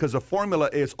hand, because the formula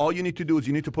is all you need to do is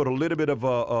you need to put a little bit of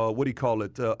what do you call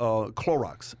it,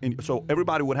 Clorox. So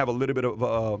everybody would have a little bit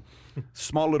of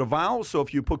small little vial. So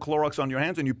if you put Clorox on your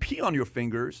hands and you pee on your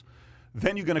fingers,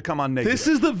 then you're going to come on negative. This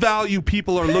is the value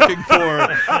people are looking for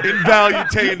in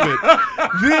valuetainment.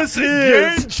 This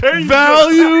is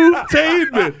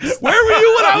valuetainment. Where were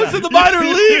you when I was in the minor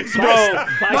leagues, bro?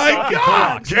 My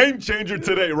God. Game changer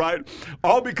today, right?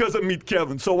 All because of Meet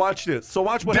Kevin. So watch this. So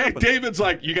watch what happens. David's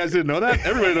like, you guys didn't know that?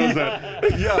 Everybody knows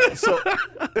that. Yeah, so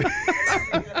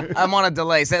I'm on a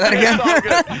delay. Say that again.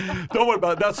 it's all good. Don't worry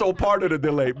about it. That's all part of the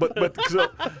delay. But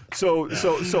so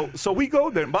we go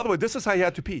there. And by the way, this is how you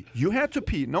had to pee. You had to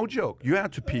pee, no joke. You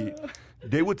had to pee.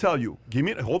 They would tell you,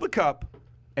 hold the cup,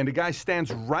 and the guy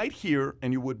stands right here,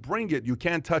 and you would bring it. You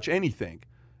can't touch anything,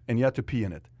 and you have to pee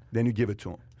in it. Then you give it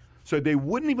to him. So they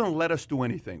wouldn't even let us do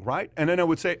anything, right? And then I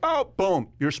would say, oh, boom,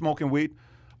 you're smoking weed.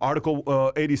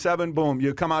 Article 87, boom,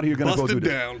 you come out here, you're going to go do this.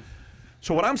 Down.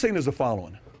 So what I'm saying is the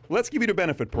following. Let's give you the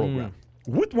benefit program.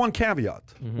 With one caveat.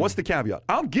 What's the caveat?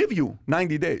 I'll give you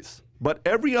 90 days. But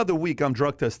every other week, I'm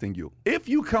drug testing you. If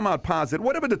you come out positive,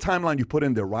 whatever the timeline you put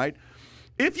in there, right?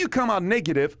 If you come out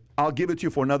negative, I'll give it to you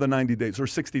for another 90 days or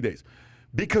 60 days.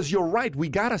 Because you're right, we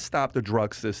got to stop the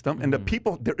drug system. And the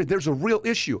people, there's a real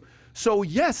issue. So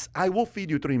yes, I will feed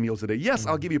you 3 meals a day. Yes,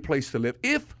 I'll give you a place to live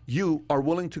if you are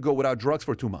willing to go without drugs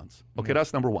for 2 months. Okay,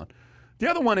 that's number one. The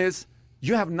other one is,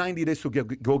 you have 90 days to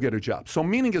go get a job. So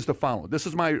meaning is the following. This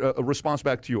is my response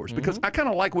back to yours. Because I kind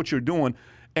of like what you're doing,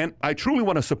 and I truly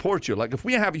want to support you. Like if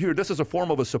we have you here, this is a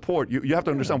form of a support. You have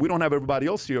to understand, we don't have everybody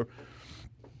else here.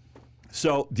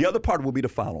 So the other part will be the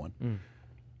following.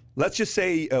 Let's just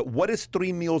say, what is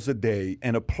 3 meals a day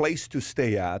and a place to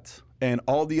stay at and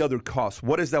all the other costs?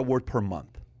 What is that worth per month?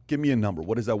 Give me a number.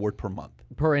 What is that worth per month?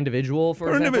 Per individual, for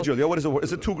example? individual. Yeah, what is it worth?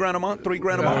 Is it $2,000 a month?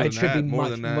 $3,000 a month? It should be more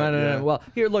much than that. No. Well,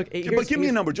 here, look. But give me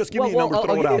a number. Just give me a number. I'll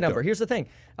Throw it give you out a number. there. Here's the thing.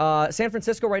 San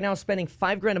Francisco right now is spending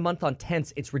 $5,000 a month on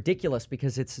tents. It's ridiculous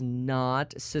because it's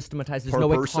not systematized. There's Per no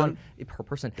person? per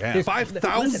person. Damn. There's-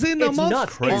 5,000 listen, a it's month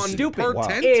nuts. on It's stupid. per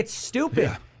tent? It's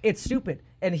stupid. It's stupid.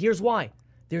 And here's why.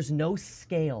 There's no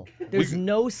scale. There's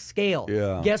no scale.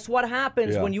 Yeah. Guess what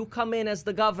happens Yeah. when you come in as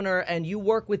the governor and you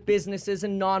work with businesses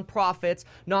and nonprofits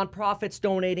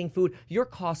donating food? Your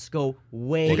costs go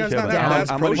way You guys Kevin, not have down.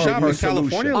 Bass I'm Pro gonna give Shop you a in California?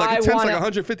 solution. Like a I tent's wanna- like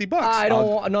 $150. I don't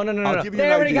want. No. I'll give you They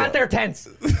an already idea. got their tents.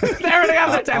 They already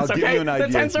got their tents. I'll give Okay, you an the idea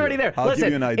tents are here. already there. I'll give Listen,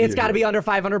 you an idea it's got to here. be under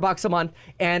 $500 a month,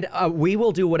 and we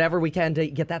will do whatever we can to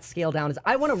get that scale down.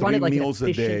 I want to run 3 it like an meals a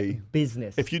efficient day.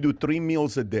 business. If you do 3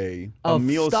 meals a day, of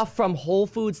meals, stuff from Whole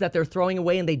Foods that they're throwing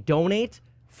away and they donate.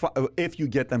 if you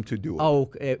get them to do it. Oh,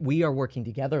 we are working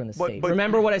together in the state. but-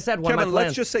 Remember what I said? One of Kevin, my let's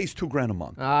plans. just say it's $2,000 a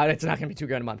month. It's not going to be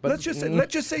 $2,000 a month. But Let's just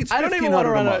say it's I don't even want to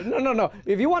 $1,500 a run month. No.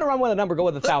 If you want to run with a number, go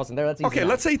with 1,000. There, that's easy. Okay, enough.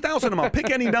 let's say 1,000 a month. Pick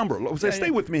any number. Stay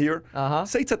with me here.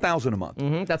 Say it's 1,000 a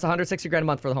month. That's $160,000 a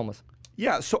month for the homeless.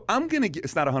 Yeah, so I'm gonna get.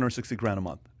 It's not $160,000 a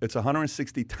month. It's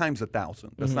 160 times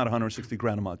 1,000. That's not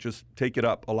 $160,000 a month. Just take it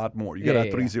up a lot more. You got to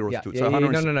add 3 zeros to it. So No. You're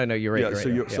right. Yeah, You're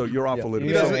right. so you're off a little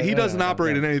He bit. doesn't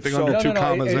operate in anything So- under No, 2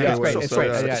 commas it's anyway. great. It's so, great.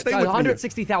 yeah. Stay with me.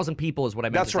 160,000 people is what I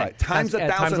meant That's to say. right. Times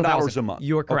Times $1,000 a month.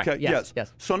 You are correct. Okay. Yes.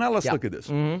 So now let's Yeah. look at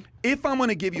this. If I'm going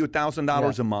to give you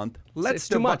 $1,000 a month, let's It's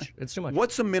too much. It's too much.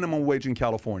 What's the minimum wage in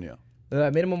California?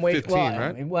 Minimum wage. 15,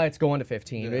 right? Well, it's going to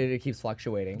 15. It keeps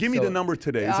fluctuating. Give me So- the number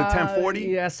today. Is it 1040?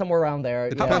 Yeah, somewhere around there.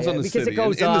 It depends on the because city. it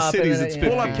goes In the up. cities, and it's then- 50.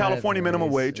 Pull up yeah, California it minimum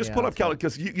varies. wage. Just pull up Yeah,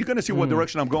 because you're going to see what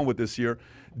direction I'm going with this year.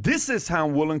 This is how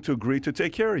I'm willing to agree to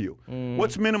take care of you.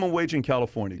 What's minimum wage in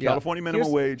California? Yeah. California minimum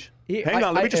Here's- wage. Here- Hang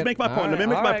on, let me just make my all point. Let me right,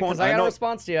 make all my right, point. 'cause I got a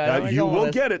response to you. I know where you're You going will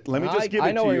with this. get it. Let me just give it to you.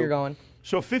 I know where you're going.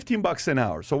 So $15 an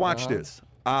hour. So watch this.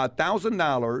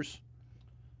 $1,000,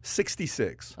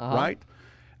 66, right?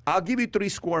 I'll give you 3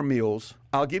 square meals.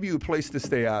 I'll give you a place to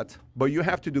stay at, but you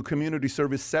have to do community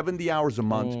service 70 hours a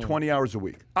month, 20 hours a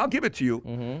week. I'll give it to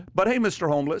you. But hey, Mr.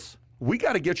 Homeless, we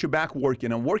got to get you back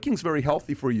working, and working's very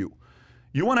healthy for you.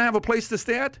 You want to have a place to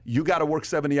stay at? You got to work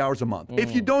 70 hours a month.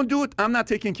 If you don't do it, I'm not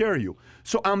taking care of you.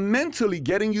 So I'm mentally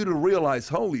getting you to realize,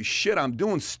 holy shit, I'm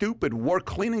doing stupid work,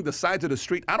 cleaning the sides of the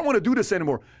street. I don't want to do this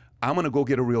anymore. I'm going to go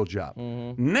get a real job.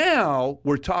 Now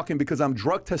we're talking because I'm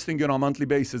drug testing you on a monthly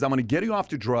basis. I'm going to get you off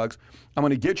to drugs. I'm going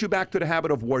to get you back to the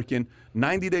habit of working.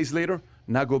 90 days later,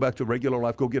 now go back to regular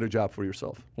life. Go get a job for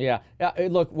yourself. Yeah.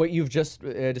 Look, what you've just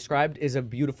described is a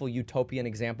beautiful utopian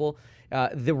example.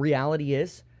 The reality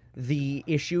is the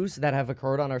issues that have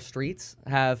occurred on our streets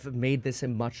have made this a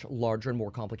much larger and more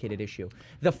complicated issue.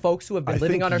 The folks who have been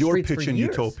living on our streets for years. You're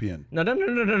pitching utopian. No.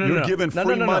 You're giving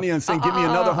free money and saying, give me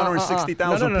another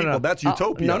 160,000 people. That's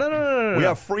utopia. No. We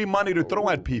have free money to throw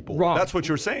at people. Wrong. That's what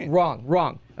you're saying.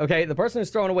 Wrong. Okay, the person who's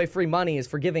throwing away free money is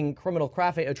for giving criminal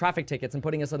traffic tickets and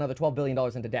putting us another $12 billion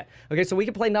into debt. Okay, so we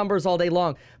can play numbers all day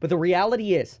long, but the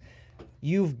reality is,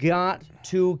 you've got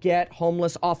to get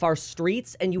homeless off our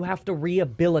streets, and you have to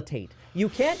rehabilitate. You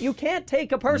can't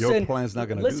take a person. Your plan's not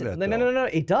going to do that. No.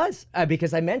 It does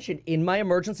because I mentioned in my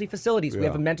emergency facilities, we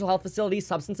have a mental health facility,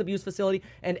 substance abuse facility,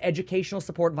 and educational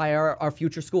support via our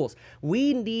future schools.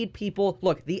 We need people.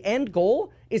 Look, the end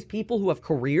goal is people who have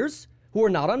careers, who are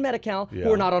not on Medi-Cal,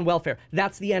 who are not on welfare.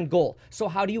 That's the end goal. So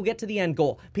how do you get to the end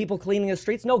goal? People cleaning the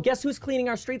streets? No, guess who's cleaning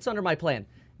our streets under my plan?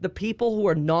 The people who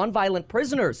are nonviolent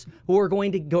prisoners who are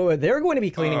going to go, they're going to be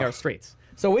cleaning our streets.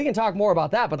 So we can talk more about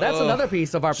that, but that's another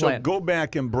piece of our plan. So go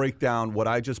back and break down what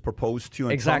I just proposed to you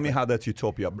and tell me how that's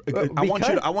utopia. I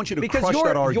want you to crush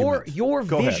that argument.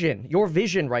 Your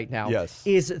vision right now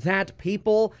is that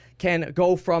people can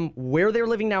go from where they're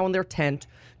living now in their tent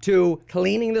to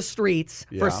cleaning the streets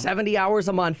for 70 hours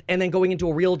a month and then going into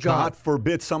a real job. God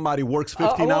forbid somebody works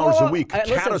 15 hours a week.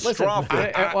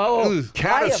 Catastrophic.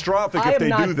 Catastrophic if they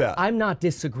do that. I'm not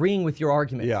disagreeing with your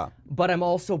argument. Yeah. But I'm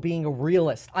also being a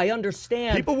realist. I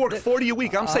understand. People work 40 a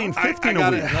week. I'm saying 15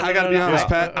 a week. I got to be honest,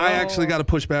 Pat. I actually got to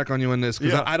push back on you on this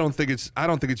because I don't think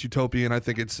it's utopian. I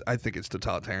think it's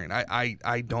totalitarian.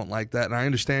 I don't like that, and I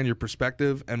understand your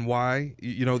perspective and why.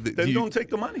 Then don't take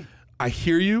the money. I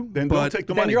hear you, then but don't take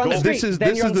the money. You're on the street. This is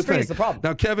then you're on the street. thing. It's the problem.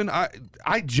 Now, Kevin,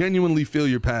 I genuinely feel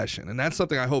your passion, and that's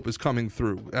something I hope is coming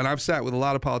through. And I've sat with a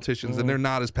lot of politicians, and they're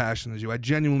not as passionate as you. I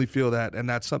genuinely feel that, and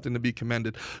that's something to be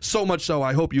commended. So much so,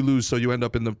 I hope you lose so you end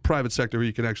up in the private sector where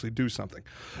you can actually do something.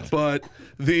 But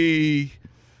the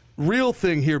real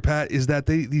thing here, Pat, is that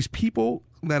these people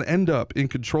that end up in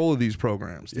control of these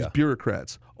programs, these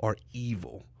bureaucrats, are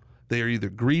evil. They are either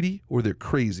greedy or they're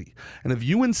crazy. And if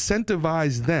you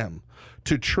incentivize them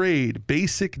to trade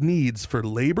basic needs for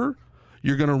labor,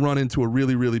 you're going to run into a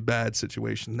really, really bad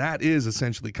situation. That is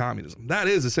essentially communism. That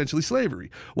is essentially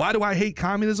slavery. Why do I hate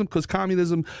communism? Because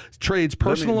communism trades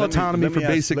personal autonomy for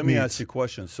basic needs. Let me ask you a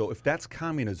question. So if that's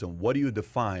communism, what do you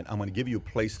define? I'm going to give you a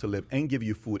place to live and give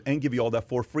you food and give you all that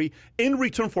for free in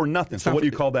return for nothing. So what do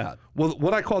you call that? Well,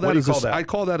 what I call that is I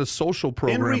call that a social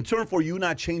program. In return for you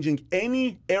not changing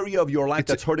any area of your life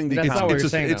that's hurting the economy.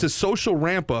 It's a social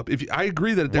ramp up. I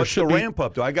agree that there should be. What's the ramp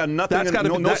up? I got nothing.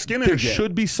 No skin in the game. There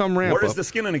should be some ramp up. Where is the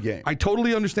skin in the game? I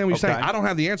totally understand what you're saying. I don't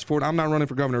have the answer for it. I'm not running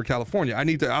for governor of California. I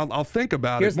need to. I'll think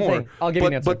about it more. Here's the thing. I'll give you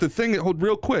an answer. But the thing,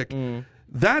 real quick.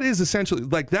 That is essentially,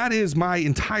 that is my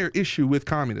entire issue with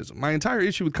communism. My entire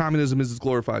issue with communism is it's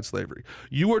glorified slavery.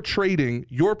 You are trading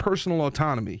your personal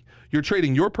autonomy. You're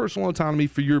trading your personal autonomy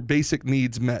for your basic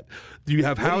needs met. You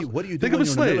have house. What do you do think when of a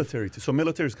you're slave. in the military? So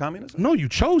military is communism? No, you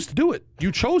chose to do it.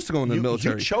 You chose to go into the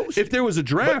military. You chose. If there was a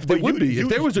draft, it would be. If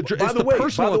there was a draft, it's the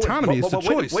personal autonomy. It's the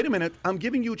choice. Wait a minute. I'm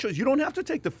giving you a choice. You don't have to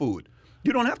take the food.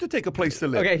 You don't have to take a place to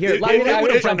live. Okay, here.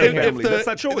 That's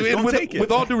not choice. Don't take it.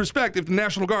 With all due respect, if the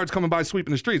National Guard's coming by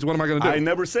sweeping the streets, what am I going to do? I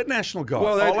never said National Guard.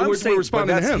 Well, all I'm saying, we're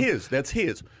responding that's to him. his. That's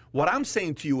his. What I'm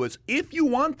saying to you is, if you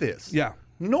want this,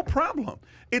 no problem.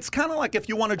 It's kind of like if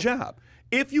you want a job.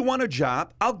 If you want a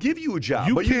job, I'll give you a job.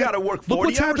 But you got to work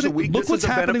 40 hours a week. This is a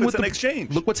benefits in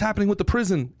exchange. Look what's happening with the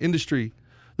prison industry.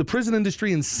 The prison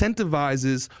industry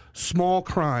incentivizes small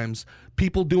crimes,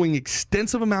 people doing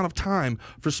extensive amount of time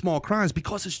for small crimes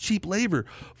because it's cheap labor.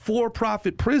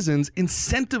 For-profit prisons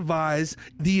incentivize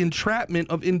the entrapment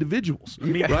of individuals,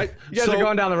 right? You guys are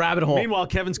going down the rabbit hole. Meanwhile,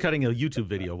 Kevin's cutting a YouTube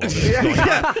video while this is going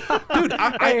on. Dude,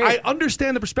 I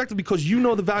understand the perspective because you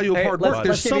know the value of hard work.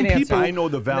 There's some people. I know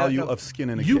the value of skin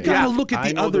in the game. You got to look at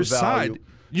the other side.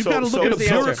 You've got to look at a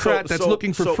bureaucrat that's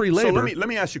looking for free labor. So let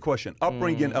me ask you a question.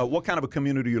 Upbringing, what kind of a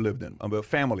community you lived in? A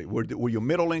family? Were you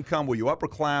middle income? Were you upper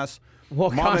class? Well,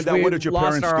 Mom and Dad, what did your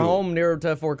parents do? We lost our home near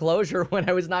to foreclosure when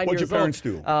I was 9 years old. What did your parents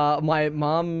do? My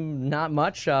mom, not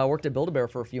much. Worked at Build-A-Bear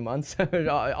for a few months.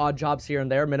 Odd jobs here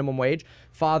and there, minimum wage.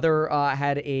 Father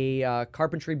had a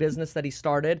carpentry business that he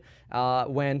started.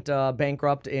 Went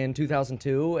bankrupt in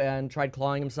 2002 and tried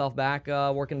clawing himself back,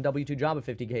 working a W-2 job at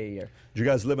 $50K a year. Did you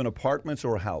guys live in apartments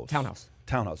or a house? Townhouse.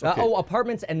 Townhouse, okay.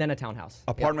 Apartments and then a townhouse.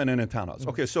 Apartment and a townhouse.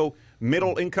 Okay, so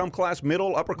middle income class,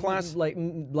 middle, upper class? Like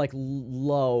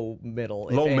low middle.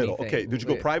 Low middle. Okay, did you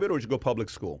go private or did you go public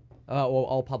school?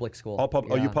 All public school.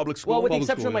 Are you public school? Well, with the Public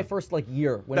exception school, of my yeah. first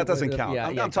year. That doesn't count. Yeah,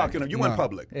 I'm talking. You went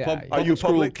public. Yeah, Are you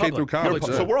school, public? K through college.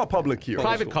 So we're all public here.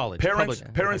 Private college. Parents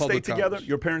Public stay together. college.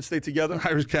 Your parents stay together.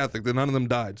 Irish Catholic. None of them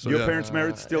died. So Your yeah. parents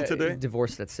married still today?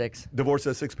 Divorced at 6. Divorced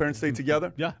at 6, parents stay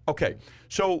together? Yeah. Okay.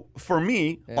 So for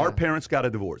me, our parents got a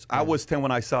divorce. I was 10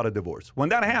 when I saw the divorce. When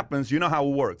that happens, you know how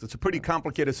it works. It's a pretty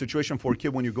complicated situation for a kid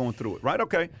when you're going through it, right?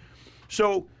 Okay.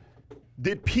 So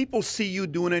did people see you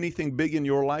doing anything big in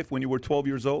your life when you were 12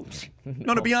 years old?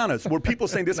 No, to be honest. Were people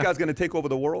saying this guy's going to take over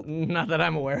the world? Not that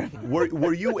I'm aware of.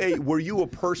 Were you a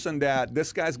person that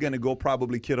this guy's going to go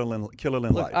probably kill in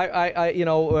life?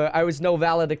 I was no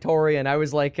valedictorian. I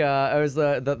was like, I was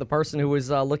the person who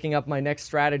was looking up my next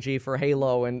strategy for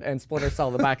Halo and Splinter Cell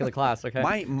in the back of the class. Okay.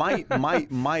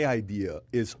 My idea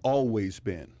is always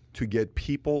been to get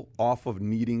people off of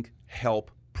needing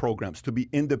help programs, to be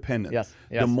independent. Yes.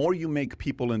 The more you make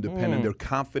people independent, their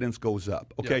confidence goes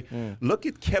up. Okay. Look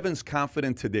at Kevin's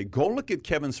confidence today. Go look at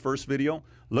Kevin's first video.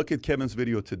 Look at Kevin's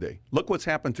video today. Look what's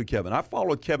happened to Kevin. I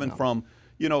followed Kevin from,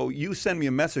 you sent me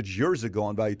a message years ago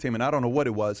on Valuetainment. I don't know what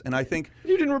it was. And I think.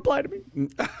 You didn't reply to me.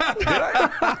 Did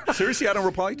I? Seriously, I don't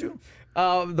reply to you?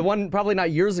 The one probably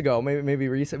not years ago, maybe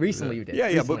recently you did. Yeah,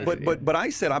 Recently you did. but I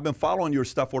said I've been following your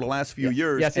stuff for the last few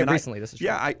years. Yes, and recently, this is true.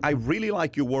 Yeah, I really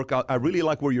like your work. I really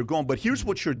like where you're going. But here's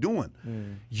what you're doing.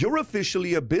 You're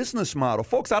officially a business model.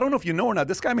 Folks, I don't know if you know or not,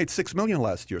 this guy made $6 million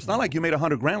last year. It's not like you made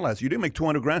 $100 grand last year. You didn't make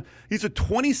 $200 grand. He's a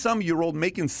 20-some-year-old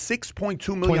making $6.2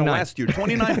 million 29. last year.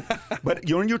 29. But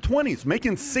you're in your 20s,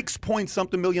 making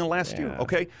 $6-point-something million last year,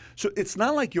 okay? So it's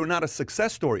not like you're not a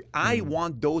success story. I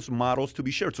want those models to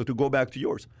be shared. So to go back to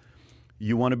yours,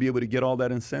 you want to be able to get all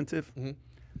that incentive?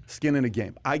 Skin in the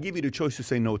game. I give you the choice to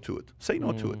say no to it. Say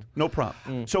no to it. No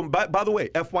problem. So, by the way,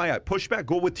 FYI, pushback,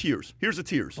 go with tiers. Here's the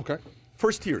tiers. Okay.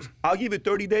 First tiers. I'll give you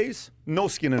 30 days, no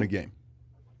skin in the game.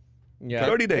 Yeah.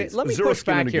 30 days. Let me zero push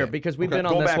skin in back the here game. because we've Okay. been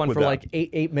Go on this back one with for that. like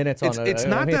eight minutes. It's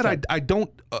not that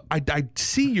I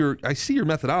see your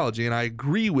I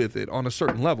agree with it on a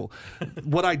certain level.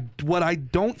 What I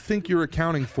don't think you're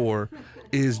accounting for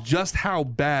is just how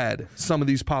bad some of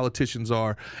these politicians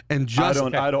are, and just I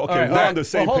don't. Okay, All right, we're all on the right.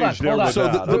 same Well, hold page on, there. hold on. with so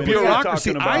that. the I mean, we're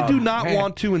bureaucracy. talking I about- do not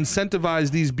want to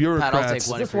incentivize these Pat, I'll take bureaucrats.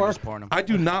 one Does if you're this just pouring 'em. I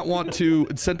do not want to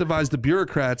incentivize the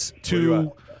bureaucrats Where you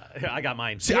to. I got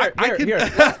mine. See, Here, I here, can,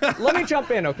 here. Let me jump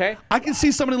in, okay? I can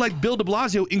see somebody like Bill de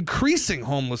Blasio increasing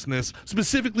homelessness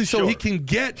specifically so Sure. he can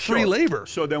get free Sure. labor.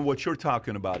 So then what you're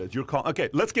talking about is you're calling. Okay,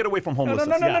 let's get away from No,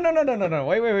 homelessness. no.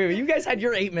 Wait. You guys had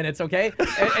your 8 minutes, okay?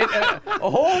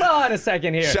 Hold on a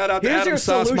second here. Shout out to Here's Adam your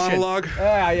Sauce solution. monologue.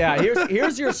 Yeah.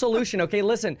 Here's your solution, okay?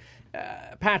 Listen,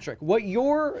 Patrick, what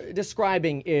you're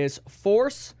describing is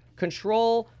force,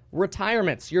 control,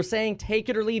 retirements. You're saying take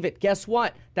it or leave it. Guess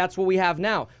what? That's what we have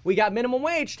now. We got minimum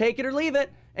wage, take it or leave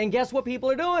it. And guess what people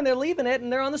are doing? They're leaving it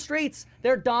and they're on the streets.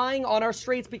 They're dying on our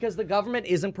streets because the government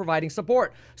isn't providing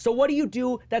support. So what do you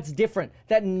do that's different,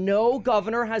 that no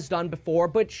governor has done before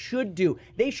but should do?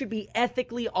 They should be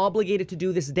ethically obligated to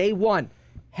do this day one.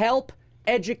 Help,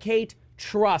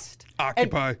 trust.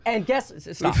 Occupy. And guess,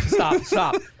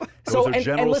 stop. Those are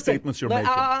general statements you're making.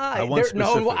 I want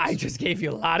specifics. I just gave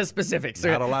you a lot of specifics.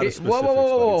 Not a lot of Whoa, specifics, whoa,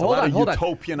 buddy. It's a hold lot on, of hold on.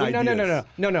 utopian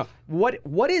No. ideas.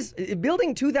 What is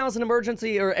building 2,000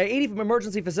 emergency or 80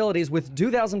 emergency facilities with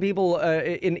 2,000 people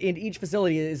in each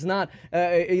facility is not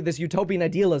this utopian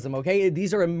idealism, okay?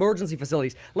 These are emergency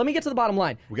facilities. Let me get to the bottom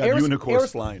line. We got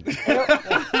unicorns flying.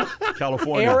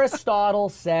 California. Aristotle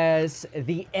says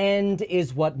the end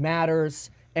is what matters,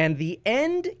 and the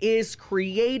end is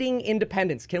creating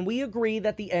independence. Can we agree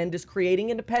that the end is creating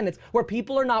independence where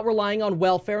people are not relying on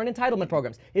welfare and entitlement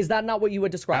programs? Is that not what you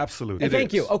would describe? Absolutely.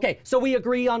 Thank you. Okay, so we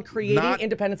agree on creating Not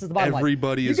independence is the bottom line.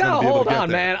 everybody is You gonna gotta be able hold to get on,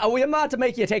 there. man. I'm about to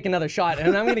make you take another shot,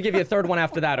 and I'm going to give you a third one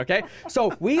after that, okay?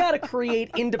 So we got to create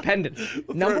independence.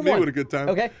 Number me one. with a good time.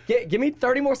 Okay, give me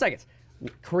 30 more seconds.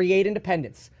 Create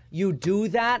independence. You do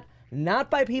that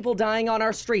not by people dying on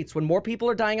our streets. When more people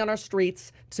are dying on our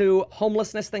streets to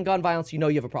homelessness than gun violence, you know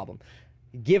you have a problem.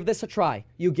 Give this a try.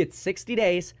 You get 60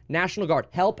 days, National Guard,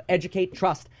 help, educate,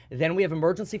 trust. Then we have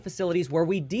emergency facilities where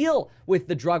we deal with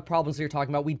the drug problems that you're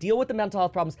talking about. We deal with the mental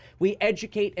health problems. We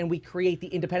educate and we create the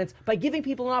independence by giving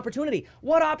people an opportunity.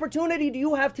 What opportunity do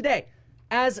you have today?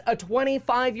 As a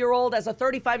 25-year-old, as a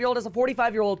 35-year-old, as a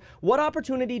 45-year-old, what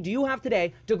opportunity do you have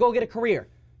today to go get a career?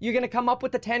 You're going to come up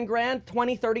with the 10 grand,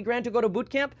 20, 30 grand to go to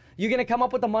boot camp? You're going to come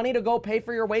up with the money to go pay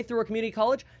for your way through a community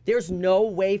college? There's no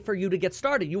way for you to get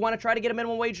started. You want to try to get a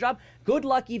minimum wage job? Good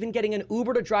luck even getting an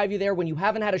Uber to drive you there when you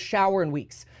haven't had a shower in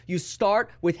weeks. You start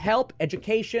with help,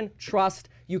 education, trust.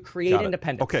 You create Got it.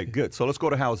 independence. Okay, good. So let's go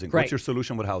to housing. Great. What's your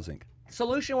solution with housing?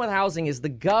 solution with housing is the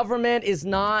government is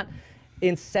not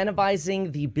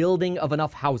incentivizing the building of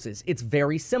enough houses. It's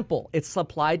very simple. It's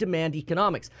supply-demand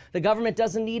economics. The government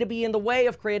doesn't need to be in the way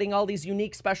of creating all these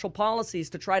unique special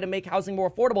policies to try to make housing more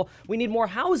affordable. We need more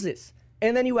houses.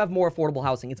 And then you have more affordable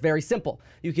housing. It's very simple.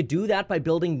 You could do that by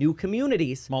building new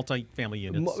communities. Multi-family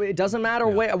units. It doesn't matter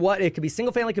what. It could be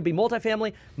single family, it could be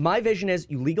multifamily. My vision is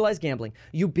you legalize gambling.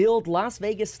 You build Las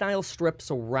Vegas-style strips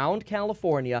around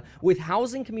California with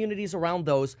housing communities around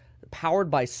those, powered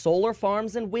by solar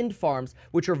farms and wind farms,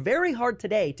 which are very hard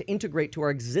today to integrate to our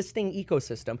existing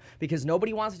ecosystem because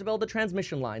nobody wants to build the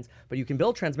transmission lines. But you can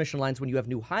build transmission lines when you have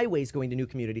new highways going to new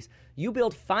communities. You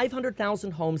build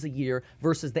 500,000 homes a year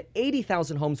versus the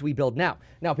 80,000 homes we build now.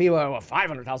 Now, people are, well,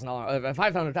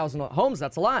 500,000 homes,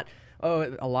 that's a lot.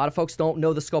 A lot of folks don't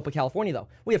know the scope of California, though.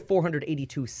 We have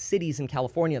 482 cities in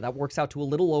California. That works out to a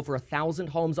little over 1,000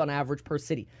 homes on average per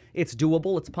city. It's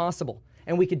doable. It's possible.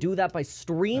 And we could do that by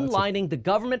streamlining the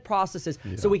government processes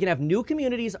so we can have new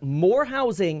communities, more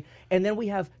housing, and then we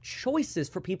have choices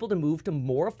for people to move to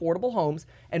more affordable homes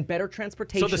and better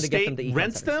transportation So the to get them state to econ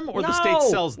rents centers. them or the state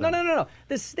sells them? No.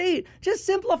 The state just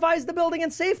simplifies the building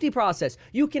and safety process.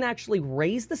 You can actually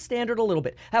raise the standard a little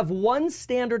bit, have one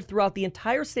standard throughout the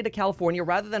entire state of California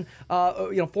rather than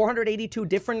 482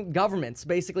 different governments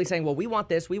basically saying, well, we want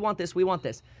this, we want this, we want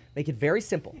this. Make it very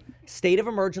simple. State of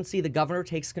emergency, the governor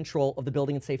takes control of the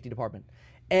building and safety department.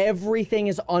 Everything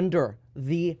is under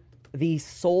the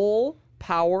sole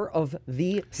power of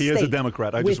the state. He is a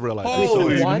Democrat. I just realized.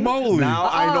 Holy moly. Now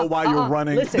I know why you're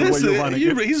running the way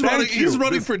you're running. He's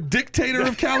running for dictator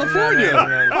of California.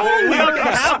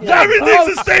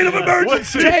 Everything's a state of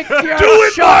emergency. Take your Do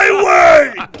it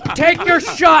my way. Take your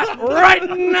shot right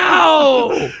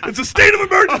now. It's a state of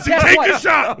emergency. Guess Take what? your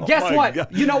shot. Guess Oh my what? God.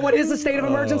 You know what is a state of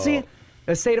emergency?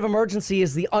 A state of emergency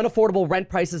is the unaffordable rent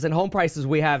prices and home prices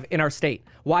we have in our state.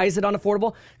 Why is it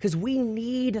unaffordable? Because we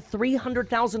need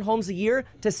 300,000 homes a year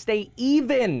to stay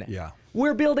even. Yeah.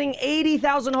 We're building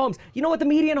 80,000 homes. You know what the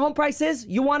median home price is?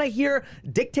 You want to hear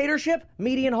dictatorship?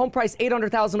 Median home price,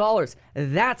 $800,000.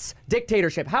 That's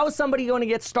dictatorship. How is somebody going to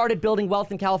get started building wealth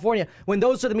in California when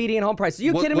those are the median home prices? Are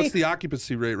you kidding me? What's the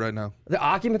occupancy rate right now? The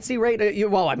occupancy rate,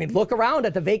 look around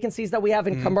at the vacancies that we have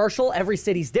in commercial. Every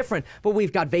city's different, but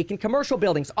we've got vacant commercial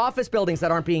buildings, office buildings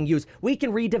that aren't being used. We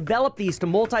can redevelop these to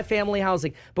multifamily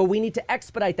housing, but we need to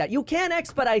expedite that. You can't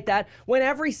expedite that when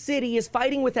every city is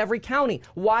fighting with every county.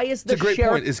 Why is the It's a great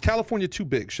sheriff... point. Is California too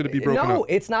big? Should it be broken up? No,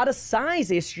 it's not a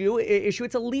size issue.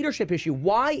 It's a leadership issue.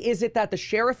 Why is it that the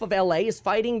sheriff of LA is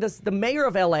fighting the mayor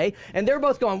of LA, and they're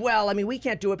both going, well, I mean, we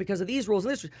can't do it because of these rules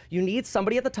and this. You need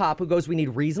somebody at the top who goes, we need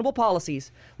reasonable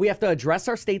policies. We have to address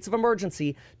our states of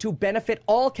emergency to benefit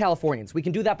all Californians. We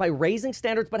can do that by raising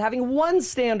standards, but having one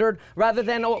standard rather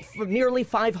than nearly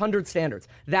 500 standards.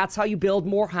 That's how you build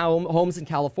more homes in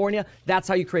California. That's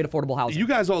how you create affordable housing. You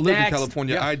guys all live in Next.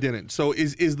 California. Yeah. I didn't. So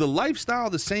is the lifestyle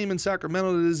the same in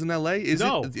Sacramento as it is in LA?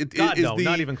 No. God, no,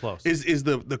 not even close. Is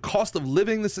the cost of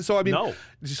living this? So I mean, No.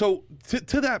 So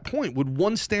to that point, would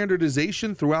one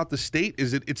standardization throughout the state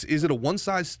is it a one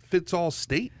size fits all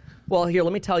state? Well, here,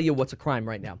 let me tell you what's a crime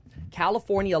right now.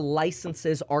 California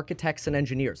licenses architects and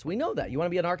engineers. We know that. You want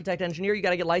to be an architect engineer, you got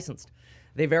to get licensed.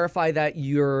 They verify that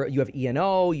you have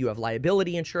E&O, you have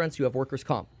liability insurance, you have workers'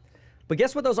 comp. But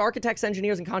guess what those architects,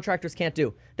 engineers, and contractors can't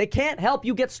do? They can't help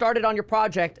you get started on your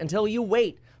project until you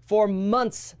wait for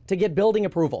months to get building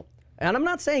approval. And I'm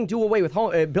not saying do away with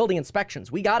building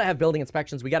inspections. We got to have building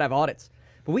inspections. We got to have audits.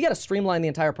 But we got to streamline the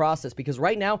entire process because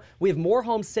right now we have more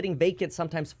homes sitting vacant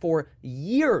sometimes for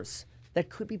years that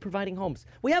could be providing homes.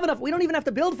 We have enough. We don't even have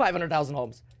to build 500,000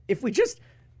 homes if we just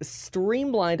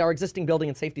streamlined our existing building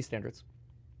and safety standards.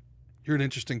 You're an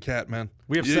interesting cat, man.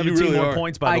 We have You 17 really more are.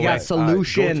 points, by I the got way.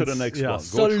 solutions. Go to the next Yeah. one.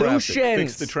 Go traffic. Solutions.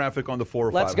 Fix the traffic on the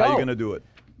 405. Let's How are go. you going to do it?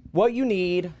 What you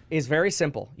need is very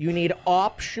simple. You need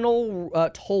optional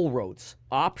toll roads.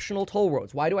 Optional toll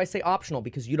roads. Why do I say optional?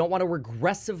 Because you don't want to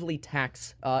regressively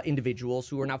tax individuals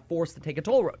who are now forced to take a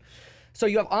toll road. So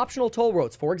you have optional toll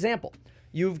roads. For example,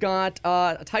 you've got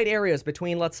tight areas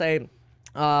between, let's say,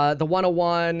 the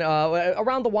 101,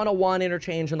 around the 101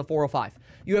 interchange and the 405.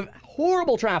 You have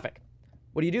horrible traffic.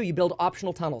 What do? You build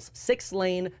optional tunnels,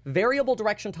 6-lane, variable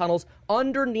direction tunnels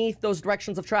underneath those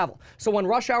directions of travel. So when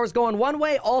rush hour is going one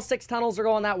way, all 6 tunnels are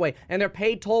going that way, and they're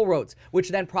paid toll roads, which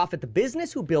then profit the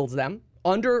business who builds them,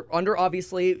 under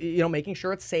obviously, making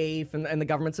sure it's safe, and the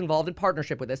government's involved in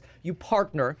partnership with this. You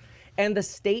partner, and the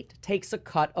state takes a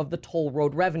cut of the toll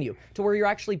road revenue to where you're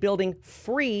actually building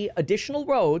free additional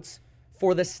roads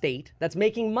for the state, that's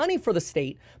making money for the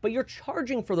state, but you're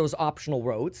charging for those optional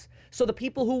roads. So the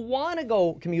people who want to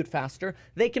go commute faster,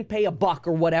 they can pay $1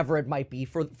 or whatever it might be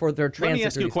for their transit. Let me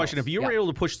ask you a question. tolls. If you were able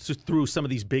to push through some of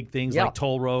these big things like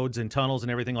toll roads and tunnels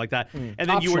and everything like that, and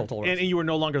then you were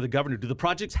no longer the governor, do the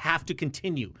projects have to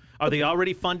continue? Are they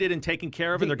already funded and taken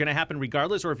care of, and they're going to happen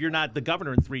regardless? Or if you're not the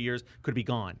governor in 3 years, could it be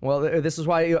gone? Well, this is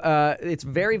why it's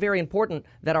very, very important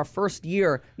that our first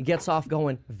year gets off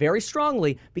going very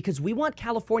strongly, because we want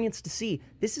Californians to see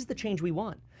this is the change we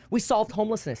want. We solved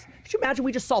homelessness. Could you imagine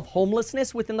we just solved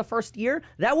homelessness within the first year?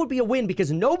 That would be a win,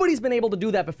 because nobody's been able to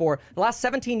do that before. The last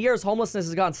 17 years, homelessness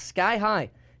has gone sky high.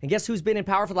 And guess who's been in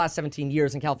power for the last 17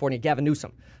 years in California? Gavin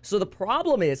Newsom. So the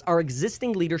problem is our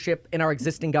existing leadership and our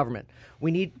existing government.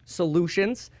 We need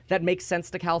solutions that make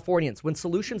sense to Californians. When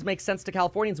solutions make sense to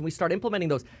Californians and we start implementing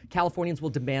those, Californians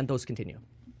will demand those continue.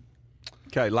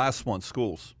 Okay, last one,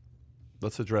 schools.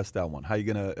 Let's address that one. How are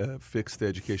you going to fix the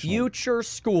education? Future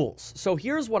schools. So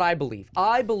here's what I believe.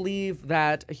 I believe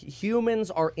that humans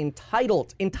are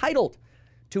entitled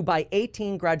to by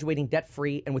 18 graduating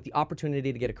debt-free and with the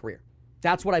opportunity to get a career.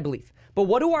 That's what I believe. But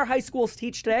what do our high schools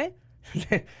teach today?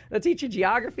 They teach you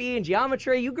geography and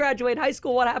geometry. You graduate high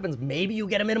school, what happens? Maybe you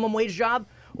get a minimum wage job,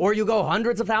 or you go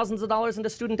hundreds of thousands of dollars into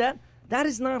student debt. That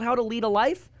is not how to lead a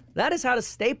life. That is how to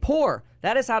stay poor.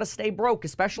 That is how to stay broke,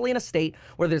 especially in a state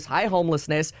where there's high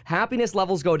homelessness, happiness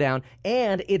levels go down,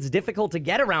 and it's difficult to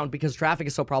get around because traffic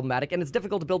is so problematic, and it's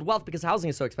difficult to build wealth because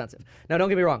housing is so expensive. Now, don't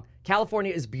get me wrong.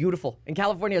 California is beautiful, and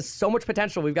California has so much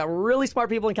potential. We've got really smart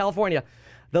people in California.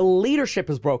 The leadership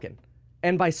is broken.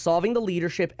 And by solving the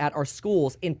leadership at our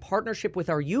schools in partnership with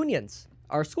our unions,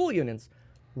 our school unions,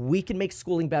 we can make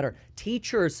schooling better.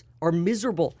 Teachers are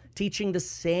miserable teaching the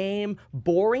same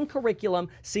boring curriculum,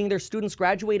 seeing their students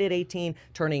graduate at 18,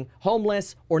 turning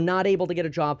homeless or not able to get a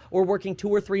job or working 2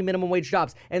 or 3 minimum wage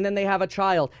jobs. And then they have a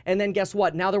child. And then guess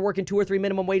what? Now they're working 2 or 3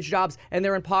 minimum wage jobs and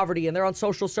they're in poverty and they're on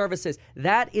social services.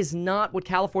 That is not what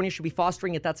California should be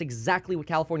fostering. That's exactly what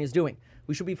California is doing.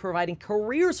 We should be providing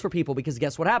careers for people, because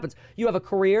guess what happens? You have a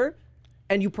career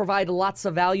and you provide lots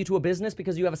of value to a business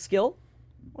because you have a skill.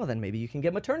 Well, then maybe you can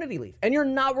get maternity leave. And you're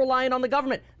not reliant on the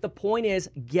government. The point is,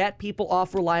 get people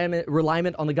off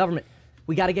reliance on the government.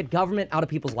 We got to get government out of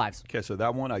people's lives. Okay, so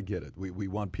that one, I get it. We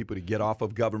want people to get off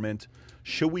of government.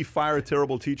 Should we fire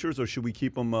terrible teachers, or should we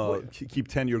keep them keep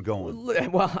tenure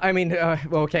going? Well, I mean,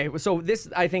 okay. So this,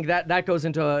 I think that goes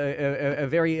into a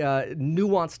very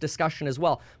nuanced discussion as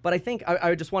well. But I think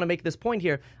I just want to make this point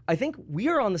here. I think we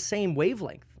are on the same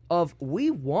wavelength of we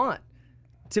want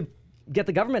to get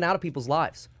the government out of people's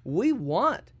lives. We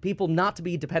want people not to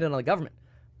be dependent on the government.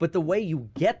 But the way you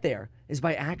get there is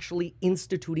by actually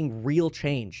instituting real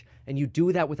change. And you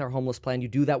do that with our homeless plan. You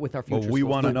do that with our future Well, we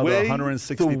schools. want another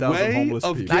 160,000 homeless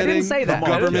people. I didn't say that.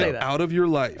 Government out of your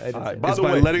life is By the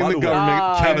by way, letting the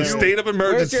government have a state of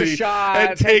emergency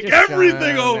and take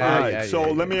everything over. All right,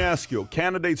 so let me ask you,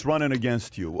 candidates running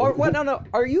against you. No.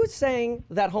 Are you saying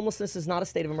that homelessness is not a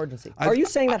state of emergency? Are you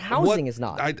saying that housing is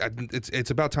not?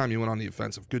 It's about time you went on the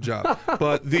offensive. Good job.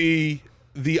 But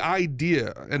the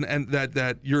idea and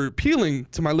that you're appealing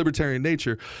to my libertarian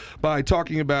nature by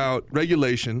talking about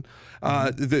regulation,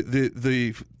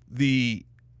 the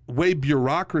way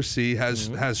bureaucracy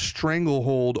has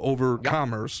stranglehold over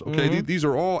commerce. Okay, these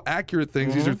are all accurate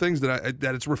things. These are things that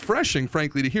it's refreshing,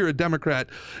 frankly, to hear a Democrat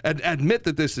admit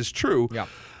that this is true. Yeah.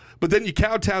 But then you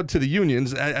kowtow to the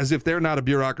unions as if they're not a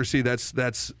bureaucracy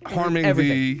that's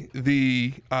harming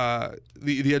the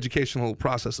educational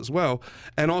process as well.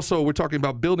 And also, we're talking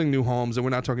about building new homes, and we're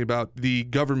not talking about the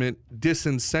government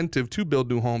disincentive to build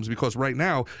new homes, because right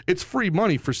now it's free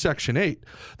money for Section 8.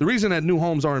 The reason that new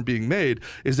homes aren't being made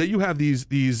is that you have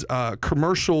these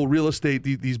commercial real estate,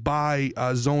 these buy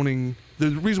zoning. The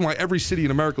reason why every city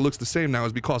in America looks the same now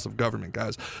is because of government,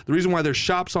 guys. The reason why there's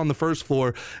shops on the first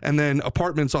floor and then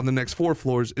apartments on the next 4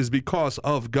 floors is because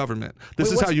of government.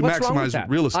 This is how you maximize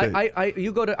real estate.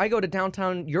 I go to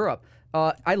downtown Europe.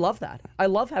 I love that. I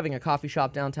love having a coffee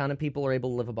shop downtown and people are able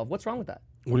to live above. What's wrong with that?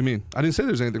 What do you mean? I didn't say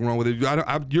there's anything wrong with it.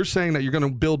 you're saying that you're going to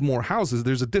build more houses.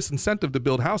 There's a disincentive to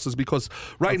build houses because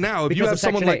now, if you have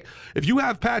someone like, if you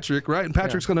have Patrick, right, and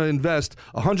Patrick's going to invest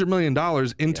 $100 million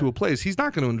into a place, he's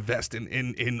not going to invest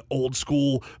in old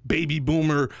school baby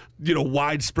boomer,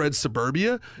 widespread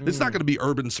suburbia. It's not going to be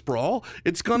urban sprawl.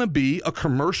 It's going to be a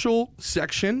commercial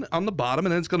section on the bottom,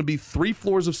 and then it's going to be 3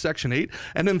 floors of Section 8,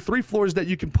 and then 3 floors that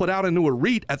you can put out into a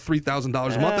REIT at $3,000 a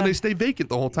month, and they stay vacant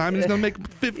the whole time, and he's going to make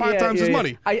 5 times his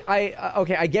money.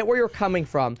 Okay, I get where you're coming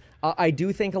from. I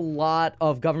do think a lot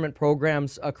of government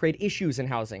programs create issues in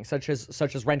housing, such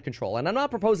as rent control. And I'm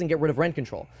not proposing get rid of rent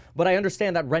control, but I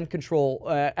understand that rent control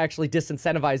actually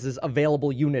disincentivizes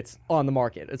available units on the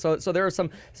market. And so there are some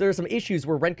issues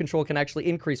where rent control can actually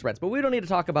increase rents. But we don't need to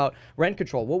talk about rent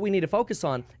control. What we need to focus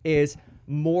on is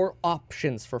more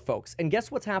options for folks. And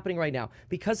guess what's happening right now?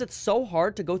 Because it's so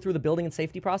hard to go through the building and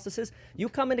safety processes, you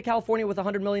come into California with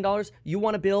 $100 million, you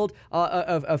want to build,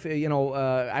 I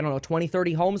don't know, 20,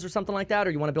 30 homes or something like that,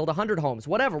 or you want to build 100 homes,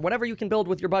 whatever you can build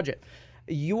with your budget.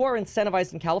 You are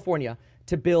incentivized in California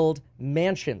to build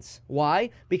mansions. Why?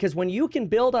 Because when you can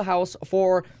build a house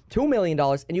for $2 million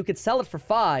and you could sell it for $5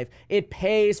 million, it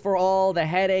pays for all the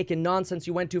headache and nonsense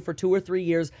you went to for 2 or 3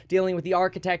 years dealing with the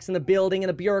architects and the building and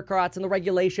the bureaucrats and the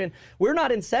regulation. We're not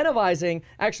incentivizing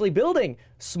actually building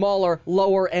smaller,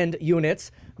 lower end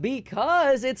units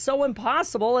because it's so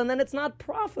impossible and then it's not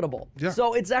profitable. Yeah.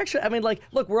 So it's actually,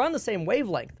 look, we're on the same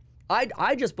wavelength.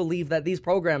 I just believe that these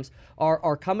programs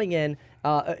are coming in,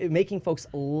 making folks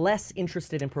less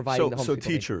interested in providing the homes. So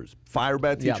people need. teachers, fire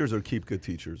bad teachers or keep good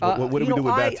teachers? What do we do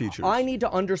with bad teachers? I need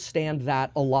to understand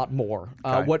that a lot more,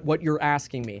 Okay. what you're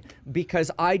asking me,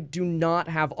 because I do not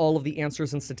have all of the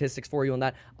answers and statistics for you on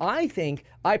that.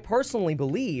 I personally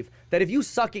believe that if you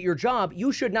suck at your job,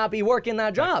 you should not be working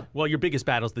that job. Well, your biggest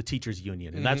battle is the teachers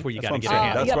union, and that's where you got to what get I'm a saying.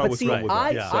 hand. That's yeah, where I but was see, going with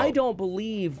that. Yeah. I don't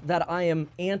believe that I am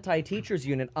anti-teachers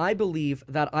union. I believe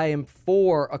that I am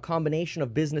for a combination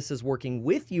of businesses working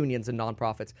with unions and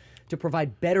nonprofits to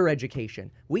provide better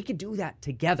education. We could do that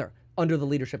together under the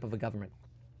leadership of a government.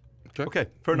 Okay,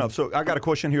 fair enough. So I got a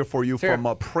question here for you Sure.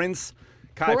 from Prince.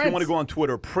 Kai, if you Prince. want to go on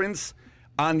Twitter, Prince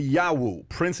on Yahoo.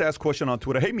 Prince asked question on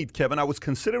Twitter. Hey, Meet Kevin. I was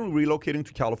considering relocating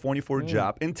to California for a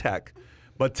job in tech,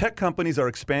 but tech companies are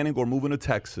expanding or moving to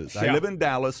Texas. I Yeah. live in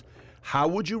Dallas. How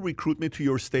would you recruit me to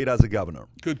your state as a governor?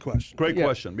 Good question. Great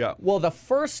question. Yeah. Well, the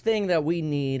first thing that we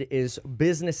need is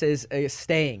businesses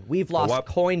staying. We've lost what?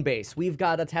 Coinbase. We've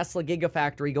got a Tesla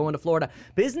Gigafactory going to Florida.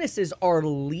 Businesses are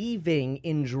leaving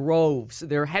in droves.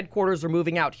 Their headquarters are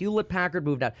moving out. Hewlett Packard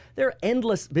moved out. There are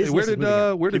endless Hey, businesses moving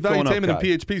out. where did Keep going up, Valuetainment and Kai.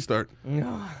 PHP start?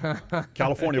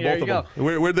 California, There both you of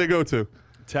them. Where'd they go to?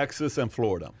 Texas and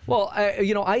Florida. Well,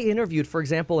 I interviewed, for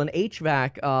example, an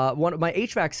HVAC, my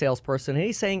HVAC salesperson, and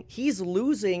he's saying he's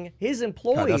losing his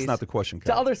employees God, that's not the question, Kai.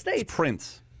 to other It's states.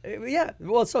 Prince. Yeah.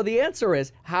 Well, so the answer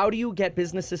is, how do you get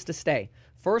businesses to stay?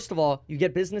 First of all, you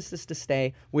get businesses to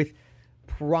stay with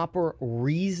proper,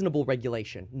 reasonable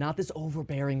regulation, not this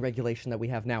overbearing regulation that we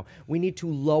have now. We need to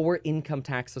lower income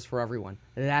taxes for everyone.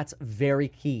 That's very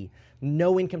key.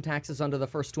 No income taxes under the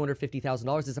first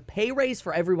 $250,000 is a pay raise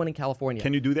for everyone in California.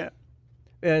 Can you do that?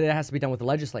 It has to be done with the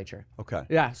legislature. Okay.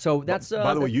 Yeah. So that's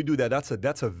By the way, you do that.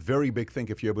 That's a very big thing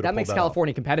if you're able to that pull makes that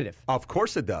California competitive. off. Of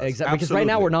course it does. Exactly, because right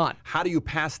now Absolutely. we're not. How do you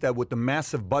pass that with the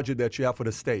massive budget that you have for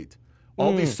the state?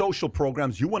 All these social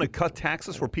programs, you want to cut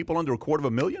taxes for people under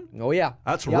 $250,000? Oh yeah.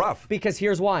 That's Yep. rough. Because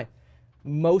here's why.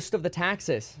 Most of the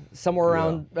taxes, somewhere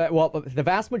around, the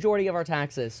vast majority of our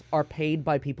taxes are paid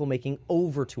by people making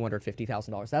over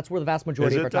 $250,000. That's where the vast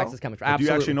majority Is of it, our taxes though? come from. Do you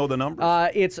Absolutely. actually know the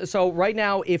numbers? It's so right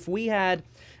now. If we had,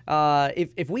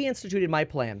 if we instituted my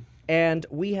plan and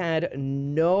we had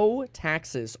no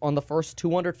taxes on the first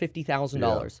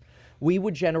 $250,000. We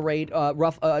would generate a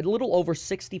little over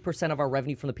 60% of our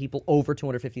revenue from the people over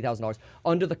 $250,000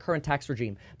 under the current tax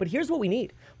regime. But here's what we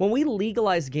need. When we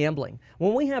legalize gambling,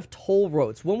 when we have toll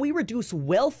roads, when we reduce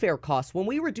welfare costs, when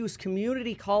we reduce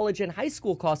community college and high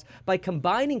school costs by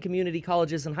combining community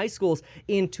colleges and high schools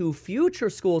into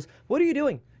future schools, what are you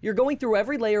doing? You're going through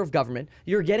every layer of government.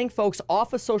 You're getting folks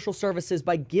off of social services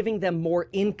by giving them more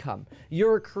income.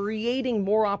 You're creating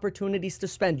more opportunities to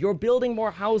spend. You're building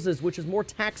more houses, which is more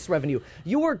tax revenue.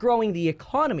 You are growing the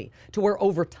economy to where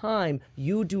over time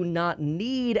you do not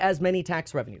need as many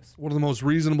tax revenues. One of the most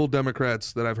reasonable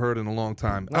Democrats that I've heard in a long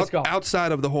time. Let's go.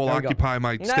 Outside of the whole There we go. Occupy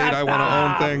My Nah, State, I Want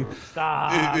to Own thing.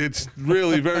 Stop. It's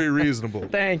really very reasonable.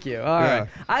 Thank you. All right.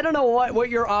 I don't know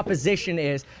what your opposition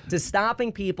is to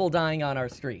stopping people dying on our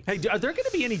streets. Hey, are there going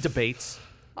to be any debates?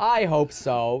 I hope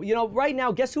so. You know, right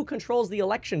now, guess who controls the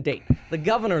election date? The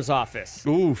governor's office.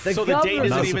 Oof. So the date governor's isn't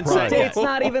Not even surprised. set yet. Date's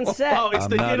not even set. Oh,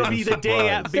 it'll be the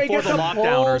day They before get the to lockdown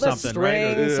pull or the something,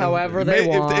 right? strings however they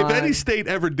want. If any state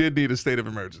ever did need a state of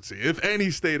emergency, if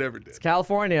any state ever did.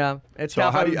 California. It's So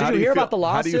California. Did you hear about the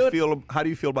lawsuit? How do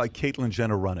you feel about Caitlyn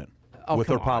Jenner running with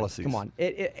her Come on, policies? Come on.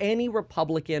 Any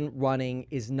Republican running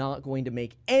is not going to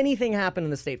make anything happen in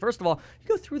the state. First of all, you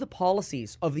go through the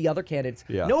policies of the other candidates.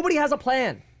 Yeah. Nobody has a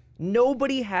plan.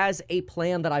 Nobody has a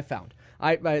plan that I found.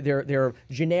 They're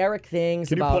generic things.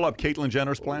 Can you about pull up Caitlyn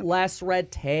Jenner's plan? less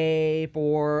red tape,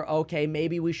 or okay,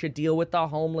 maybe we should deal with the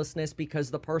homelessness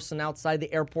because the person outside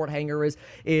the airport hangar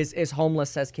is homeless,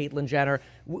 says Caitlyn Jenner.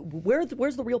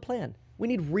 Where's the real plan? We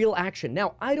need real action.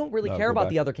 Now, I don't really care about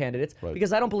the other candidates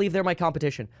because I don't believe they're my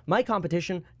competition. My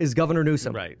competition is Governor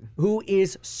Newsom, who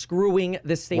is screwing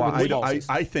this state with his policies.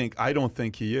 I don't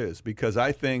think he is, because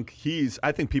I think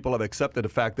people have accepted the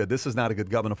fact that this is not a good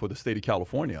governor for the state of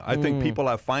California. I think people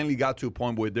have finally got to a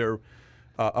point where they're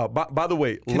by the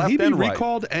way, can left he be and right.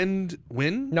 recalled and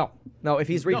win? No. If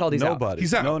he's recalled, he's out.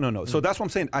 He's out. No. So that's what I'm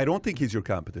saying. I don't think he's your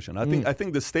competition. I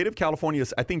think the state of California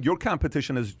I think your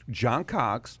competition is John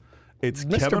Cox. It's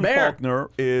Mr. Kevin Bear. Faulconer.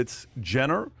 It's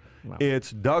Jenner. Wow. It's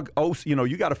Doug Ost.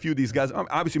 You got a few of these guys.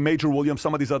 Obviously, Major Williams,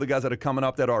 some of these other guys that are coming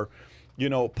up that are,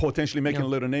 potentially making a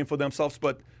little name for themselves.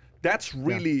 But that's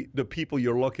really the people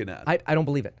you're looking at. I don't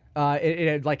believe it. I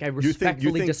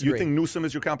respectfully disagree. You think Newsom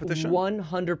is your competition?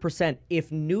 100%.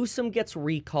 If Newsom gets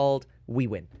recalled, we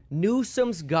win.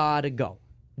 Newsom's got to go.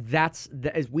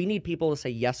 We need people to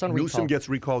say yes on recall. Newsom gets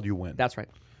recalled, you win. That's right.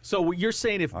 So you're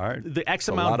saying if the X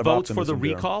amount of votes for the optimism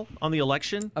recall on the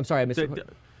election? I'm sorry, I missed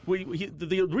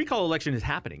the recall election is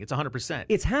happening. It's 100%.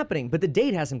 It's happening, but the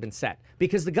date hasn't been set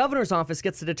because the governor's office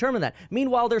gets to determine that.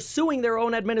 Meanwhile, they're suing their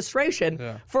own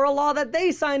administration for a law that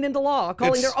they signed into law,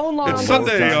 calling their own law. It's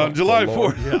Sunday on July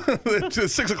 4th.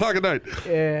 It's 6 o'clock at night.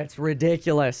 It's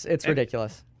ridiculous. It's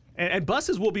ridiculous. And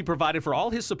buses will be provided for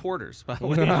all his supporters. By the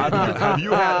way. have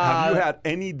you had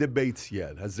any debates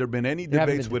yet? Has there been any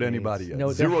debates with anybody yet?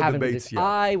 No, Zero there haven't debates been. yet.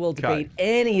 I will debate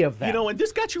any of them. And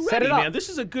this got you Set ready, it up. man. This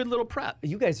is a good little prep.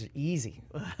 You guys are easy.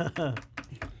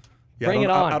 Bring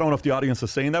it on. I don't know if the audience is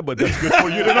saying that, but that's good for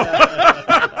you to know.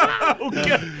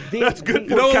 That's good.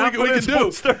 You know what we can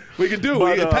do? We can do.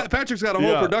 But, Patrick's got a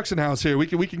whole production house here. We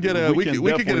can get an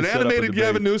animated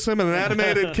Gavin Newsom and an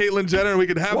animated Caitlyn Jenner, and we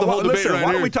can have the whole debate right why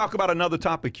here. don't we talk about another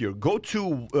topic here? Go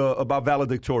to about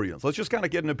valedictorians. Let's just kind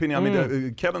of get an opinion. I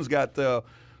mean, Kevin's got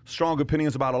strong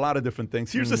opinions about a lot of different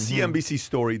things. Here's a CNBC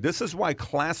story. This is why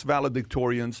class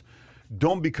valedictorians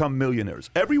don't become millionaires.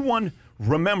 Everyone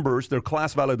remembers their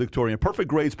class valedictorian. Perfect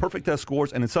grades, perfect test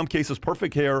scores, and in some cases,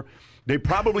 perfect hair. They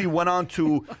probably went on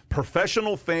to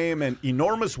professional fame and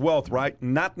enormous wealth, right?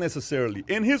 Not necessarily.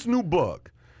 In his new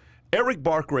book, Eric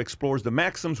Barker explores the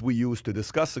maxims we use to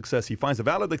discuss success. He finds the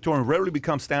valedictorian rarely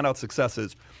becomes standout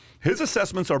successes. His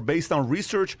assessments are based on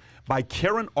research by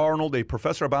Karen Arnold, a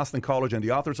professor at Boston College and the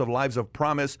authors of Lives of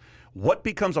Promise. What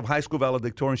becomes of high school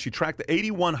valedictorians? She tracked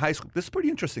 81 high school. This is pretty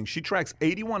interesting. She tracks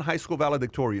 81 high school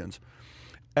valedictorians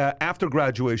after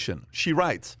graduation. He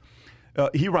writes,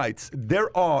 there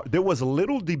was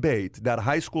little debate that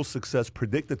high school success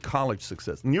predicted college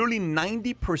success. Nearly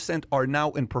 90% are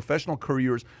now in professional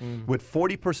careers with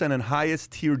 40% in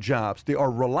highest tier jobs. They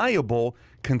are reliable,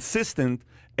 consistent,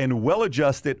 and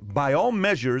well-adjusted. By all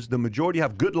measures, the majority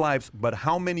have good lives, but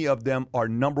how many of them are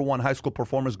number one high school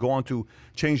performers go on to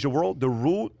change the world,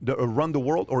 run the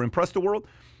world, or impress the world?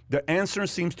 The answer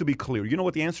seems to be clear. You know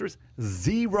what the answer is?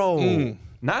 Zero.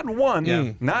 Not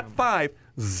one, not five,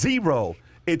 zero.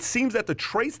 It seems that the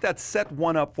traits that set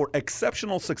one up for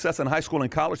exceptional success in high school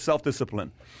and college,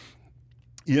 self-discipline,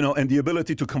 and the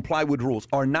ability to comply with rules,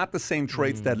 are not the same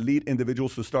traits that lead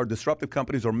individuals to start disruptive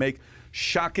companies or make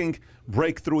shocking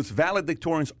breakthroughs.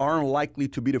 Valedictorians aren't likely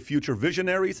to be the future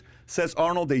visionaries, says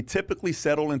Arnold. They typically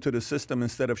settle into the system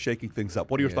instead of shaking things up.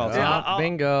 What are your thoughts on that?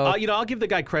 Bingo. I'll give the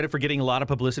guy credit for getting a lot of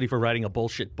publicity for writing a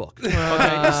bullshit book.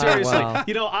 Okay, seriously. Wow.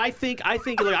 I think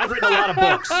look, I've written a lot of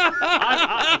books.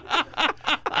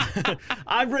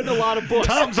 I've written a lot of books.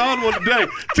 Tom's on one today.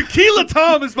 Tequila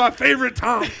Tom is my favorite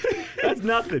Tom. That's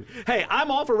nothing. Hey, I'm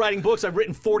all for writing books. I've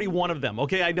written 41 of them.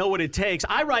 Okay, I know what it takes.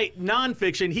 I write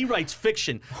nonfiction. He writes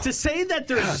fiction. To say that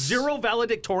there's zero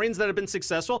valedictorians that have been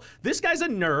successful, this guy's a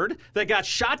nerd that got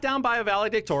shot down by a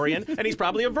valedictorian, and he's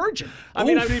probably a virgin. I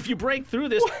mean, if you break through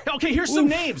this, okay, here's some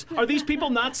names. Are these people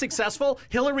not successful?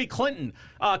 Hillary Clinton,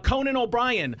 Conan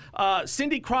O'Brien,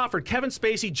 Cindy Crawford, Kevin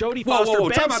Spacey, Jodie Foster,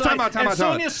 Time out.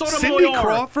 Sonia Sotomayor. Cindy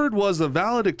Crawford was a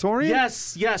valedictorian?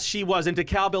 Yes, she was in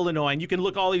DeKalb, Illinois, and you can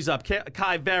look all these up.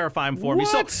 Kai, verify them for me.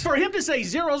 So for him to say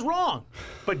zero's wrong,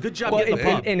 but good job getting the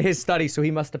pub. In his study, so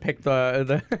he must have picked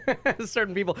the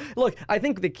certain people. Look, I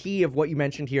think the key of what you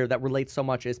mentioned here that relates so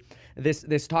much is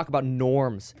this talk about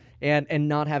norms and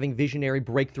not having visionary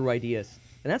breakthrough ideas.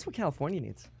 And that's what California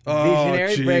needs.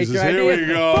 Visionary breakthrough ideas. Here we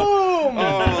go. Boom!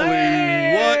 Holy,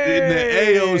 what in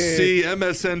the AOC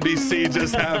MSNBC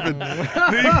just happened?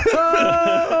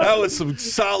 That was some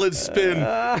solid spin.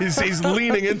 He's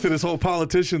leaning into this whole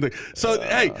politician thing. So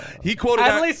hey, he quoted.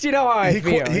 At least you know how I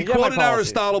feel. He quoted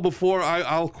Aristotle before.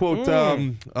 I'll quote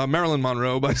Marilyn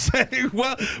Monroe by saying,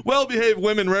 "Well-behaved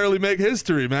women rarely make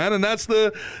history, man." And that's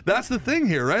the thing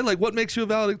here, right? Like, what makes you a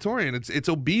valedictorian? It's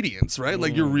obedience, right?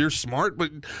 Like you're smart,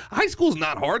 but high school's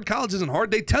not hard. College isn't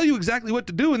hard. They tell you exactly what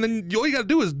to do, and then all you got to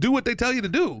do is do what they tell you to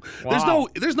do. Wow.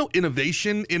 There's no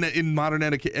innovation in modern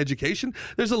education.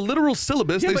 There's a literal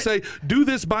syllabus. They say do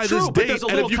this by this but date, there's a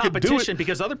and little if you could do competition it,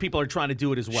 because other people are trying to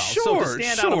do it as well. Sure, so to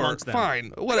stand out amongst them,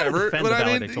 fine, whatever. defend But the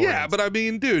I mean, valedictorians. but I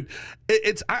mean, dude,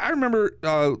 I remember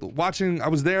watching. I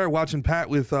was there watching Pat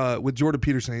with Jordan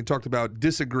Peterson. He talked about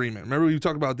disagreement. Remember, you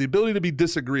talked about the ability to be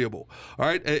disagreeable. All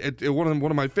right, at one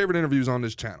of my favorite interviews on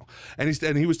this channel, and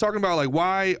he was talking about like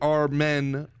why are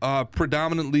men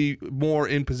predominantly more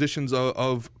in positions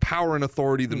of power and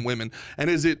authority than women, and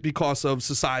is it because of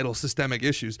societal systemic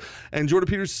issues? And Jordan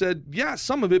Peterson said, yeah,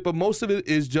 some of it, but most of it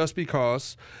is just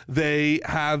because men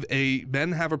have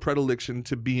a predilection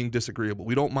to being disagreeable.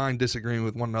 We don't mind disagreeing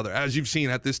with one another, as you've seen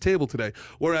at this table today.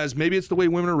 Whereas maybe it's the way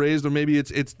women are raised, or maybe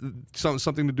it's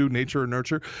something to do with nature or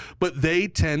nurture, but they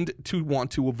tend to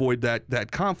want to avoid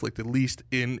that conflict, at least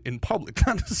in public,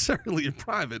 not necessarily in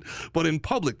private, but in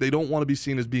public. They don't want to be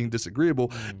seen as being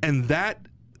disagreeable, and that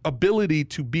ability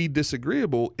to be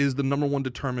disagreeable is the number one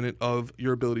determinant of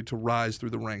your ability to rise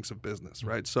through the ranks of business,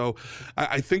 right? So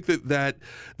I think that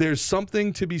there's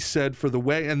something to be said for the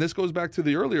way, and this goes back to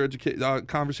the earlier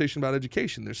conversation about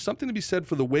education, there's something to be said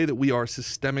for the way that we are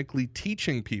systemically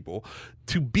teaching people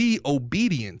to be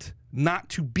obedient, not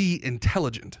to be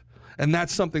intelligent. And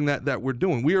that's something that we're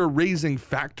doing. We are raising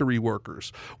factory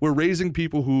workers. We're raising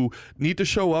people who need to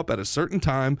show up at a certain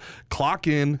time, clock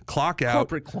in, clock out.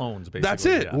 Corporate clones, basically. That's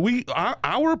it. Yeah.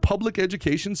 Our public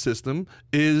education system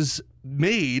is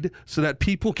made so that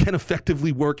people can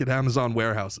effectively work at Amazon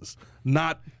warehouses,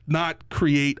 not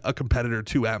create a competitor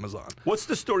to Amazon. What's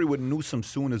the story with Newsom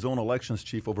suing his own elections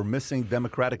chief over missing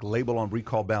Democratic label on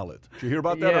recall ballot? Did you hear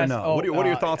about that or no? What are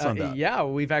your thoughts on that? Yeah,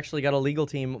 we've actually got a legal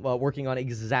team working on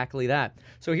exactly that.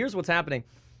 So here's what's happening.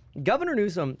 Governor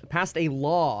Newsom passed a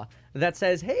law that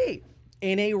says, hey,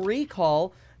 in a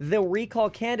recall, the recall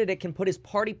candidate can put his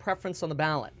party preference on the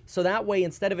ballot. So that way,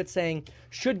 instead of it saying,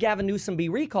 should Gavin Newsom be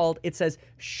recalled, it says,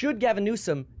 should Gavin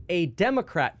Newsom, a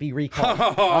Democrat, be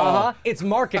recalled? It's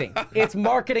marketing. It's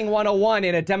marketing 101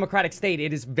 in a Democratic state.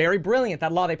 It is very brilliant,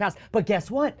 that law they passed. But guess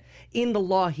what? In the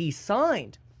law he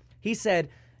signed, he said,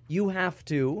 you have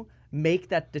to make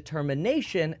that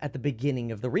determination at the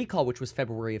beginning of the recall, which was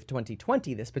February of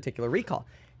 2020, this particular recall.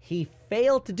 He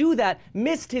failed to do that,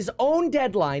 missed his own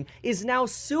deadline, is now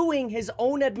suing his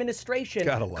own administration,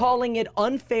 calling it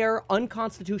unfair,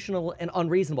 unconstitutional, and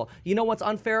unreasonable. You know what's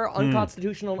unfair,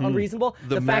 unconstitutional, and unreasonable?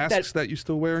 The masks that you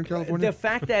still wear in California? The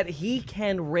fact that he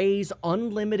can raise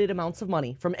unlimited amounts of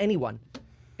money from anyone,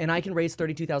 and I can raise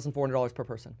 $32,400 per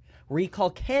person. Recall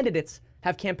candidates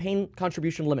have campaign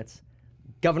contribution limits.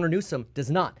 Governor Newsom does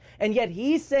not. And yet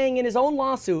he's saying in his own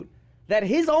lawsuit that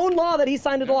his own law that he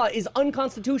signed into law is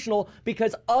unconstitutional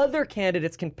because other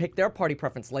candidates can pick their party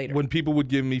preference later. When people would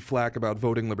give me flack about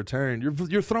voting libertarian,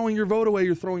 you're throwing your vote away,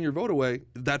 you're throwing your vote away.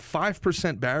 That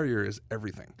 5% barrier is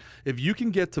everything. If you can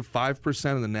get to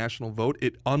 5% of the national vote,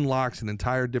 it unlocks an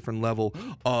entire different level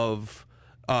of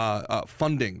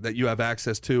funding that you have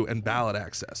access to and ballot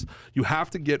access. You have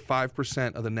to get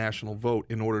 5% of the national vote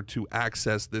in order to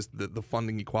access the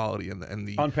funding equality and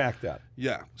the Unpack that.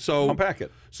 Yeah. So unpack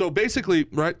it. So basically,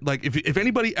 right, like if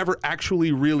anybody ever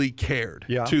actually really cared,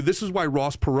 this is why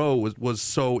Ross Perot was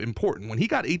so important. When he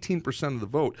got 18% of the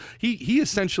vote, he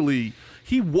essentially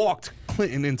walked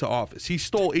Clinton into office. He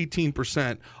stole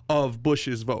 18% of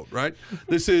Bush's vote, right?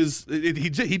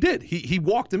 He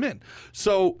walked him in.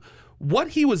 So what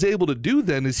he was able to do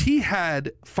then is he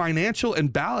had financial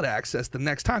and ballot access the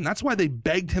next time. That's why they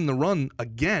begged him to run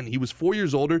again. He was 4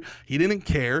 years older. He didn't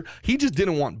care. He just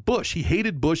didn't want Bush. He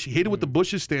hated Bush. He hated what the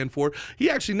Bushes stand for.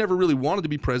 He actually never really wanted to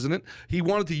be president. He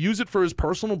wanted to use it for his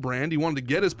personal brand. He wanted to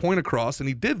get his point across, and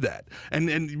he did that. And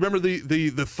remember the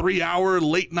 3-hour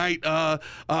late night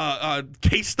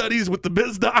case studies with the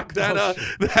biz doc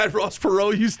that Ross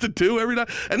Perot used to do every night.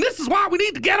 And this is why we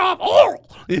need to get off oil.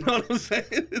 You know what I'm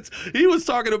saying? He was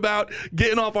talking about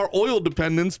getting off our oil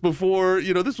dependence before,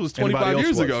 this was 25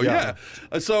 years ago. Yeah.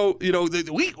 So,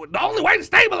 the only way to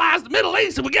stabilize the Middle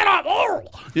East is we get off oil.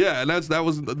 Yeah, and that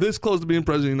was this close to being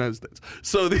president of the United States.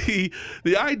 So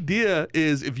the idea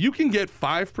is if you can get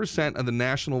 5% of the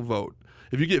national vote,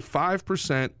 if you get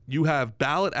 5%, you have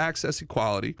ballot access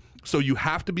equality. So you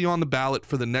have to be on the ballot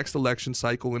for the next election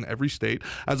cycle in every state,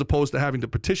 as opposed to having to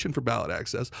petition for ballot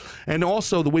access. And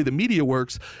also, the way the media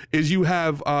works is you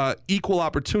have equal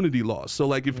opportunity laws. So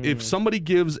like if somebody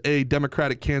gives a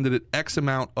Democratic candidate X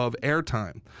amount of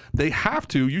airtime, they have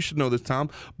to, you should know this, Tom,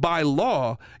 by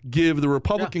law, give the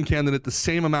Republican candidate the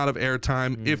same amount of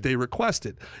airtime if they request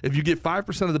it. If you get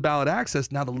 5% of the ballot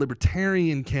access, now the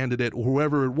Libertarian candidate or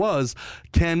whoever it was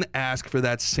can ask for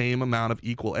that same amount of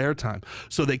equal airtime.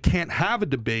 So they can't have a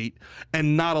debate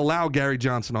and not allow Gary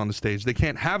Johnson on the stage. They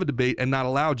can't have a debate and not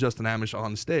allow Justin Amash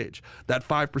on the stage. That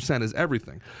 5% is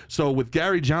everything. So with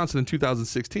Gary Johnson in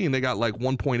 2016, they got like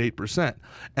 1.8%.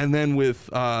 And then with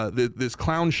this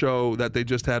clown show that they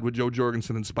just had with Joe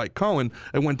Jorgensen and Spike Cohen,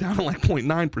 it went down to like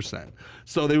 0.9%.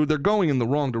 So they're going in the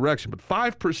wrong direction. But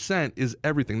 5% is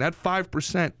everything. That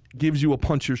 5% gives you a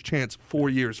puncher's chance 4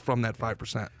 years from that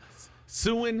 5%.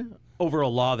 Suing over a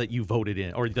law that you voted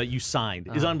in or that you signed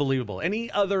is unbelievable. Any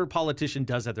other politician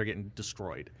does that, they're getting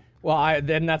destroyed. Well,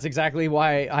 then that's exactly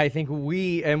why I think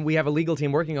we have a legal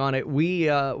team working on it. We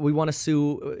want to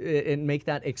sue and make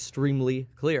that extremely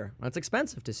clear. It's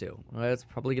expensive to sue. It's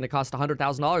probably going to cost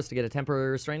 $100,000 to get a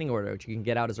temporary restraining order, which you can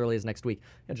get out as early as next week,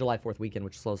 July 4th weekend,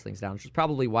 which slows things down, which is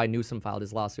probably why Newsom filed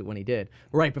his lawsuit when he did,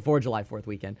 right before July 4th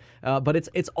weekend. But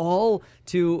it's all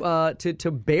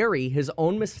to bury his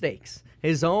own mistakes,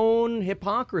 his own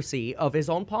hypocrisy of his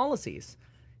own policies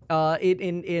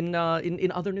in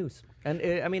other news. And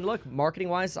I mean, look,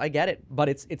 marketing-wise, I get it, but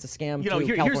it's a scam.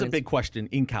 Here's a big question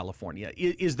in California: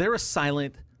 is there a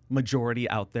silent majority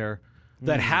out there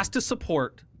that has to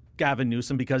support Gavin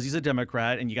Newsom because he's a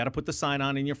Democrat, and you got to put the sign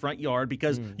on in your front yard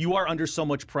because you are under so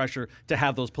much pressure to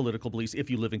have those political beliefs?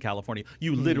 If you live in California,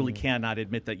 you literally cannot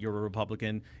admit that you're a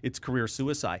Republican. It's career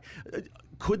suicide.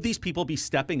 Could these people be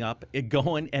stepping up and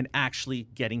going and actually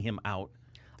getting him out?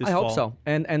 I hope so,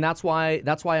 and that's why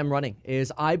I'm running.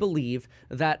 Is I believe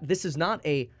that this is not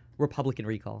a Republican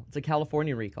recall; it's a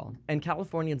Californian recall, and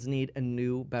Californians need a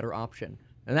new, better option,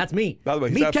 and that's me. By the way,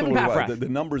 he's Meet absolutely Kevin right. Paffrath. The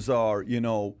numbers are,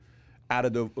 out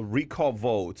of the recall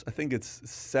votes, I think it's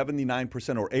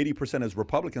 79% or 80% is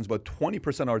Republicans, but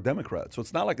 20% are Democrats. So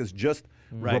it's not like it's just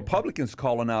Republicans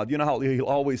calling out. You know how he'll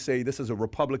always say this is a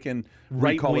Republican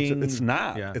recall. It's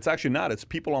not. Yeah. It's actually not. It's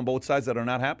people on both sides that are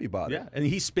not happy about it. Yeah, and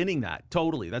he's spinning that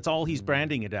totally. That's all he's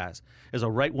branding it as a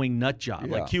right-wing nut job,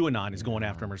 like QAnon is going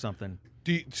after him or something.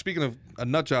 Speaking of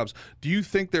nut jobs, do you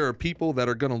think there are people that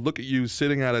are going to look at you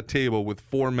sitting at a table with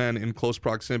four men in close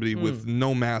proximity with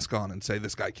no mask on and say,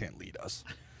 this guy can't lead us?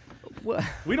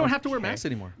 We don't have to wear masks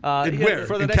anymore. Where?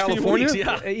 For the in next California? few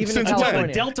weeks, Even Since in when? California.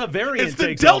 The Delta variant It's the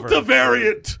takes Delta over.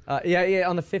 variant! Yeah.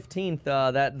 On the 15th,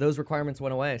 that those requirements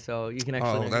went away, so you can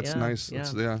actually. Oh, that's nice.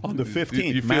 Yeah. On the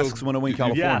 15th, you feel- masks went away in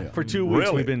California. Yeah, for 2 weeks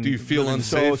Really? we've been. Do you feel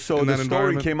unsafe So in the that story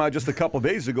environment? came out just a couple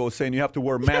days ago saying you have to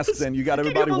wear masks and you got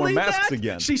everybody wearing masks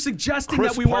again. She's suggesting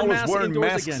Chris that we wear Paul was masks wearing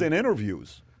indoors masks again. in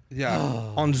interviews. Yeah,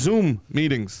 on Zoom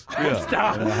meetings.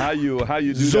 Stop. How you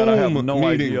do Zoom that? I have no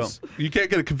meetings. idea. You can't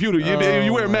get a computer.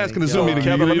 You wear a mask in a Zoom God. meeting.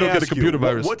 Kevin, you let me don't get a ask you, computer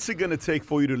virus. What's it going to take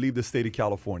for you to leave the state of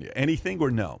California? Anything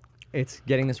or no? It's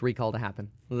getting this recall to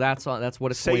happen. That's what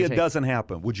it's Say going it to take. doesn't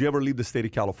happen. Would you ever leave the state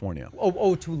of California?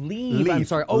 Oh, to leave. I'm Leave.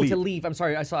 sorry. Leave. To leave. I'm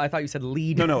sorry. I thought you said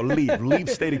lead. No, leave. Leave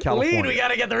state of California. Lead. We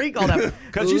gotta get the recall down.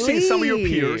 Because you see some of your Leave.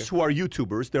 peers who are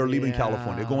YouTubers, they're leaving Yeah.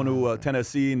 California, going to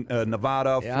Tennessee,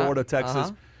 Nevada, Yeah. Florida, Texas.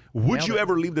 Uh-huh. Would Nailed you it.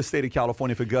 ever leave the state of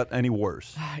California if it got any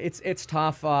worse? It's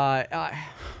tough.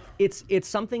 It's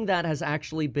something that has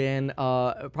actually been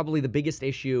probably the biggest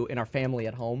issue in our family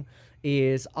at home.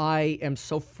 Is I am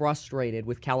so frustrated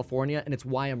with California, and it's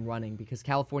why I'm running, because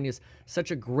California is such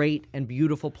a great and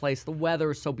beautiful place. The weather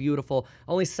is so beautiful.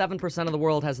 Only 7% of the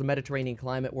world has the Mediterranean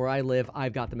climate. Where I live,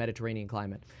 I've got the Mediterranean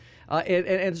climate.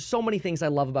 And so many things I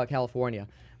love about California.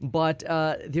 But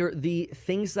the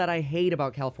things that I hate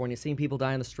about California, seeing people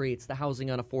die on the streets, the housing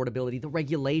unaffordability, the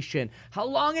regulation, how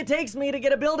long it takes me to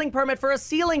get a building permit for a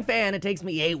ceiling fan. It takes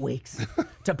me 8 weeks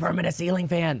to permit a ceiling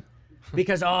fan.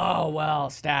 Because,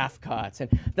 staff cuts.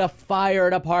 And the fire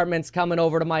department's coming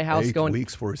over to my house 8 going,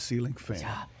 weeks for a ceiling fan.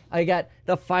 I got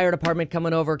the fire department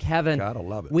coming over, Kevin. Gotta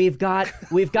love it. We've got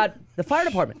the fire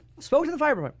department. Spoke to the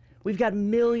fire department. We've got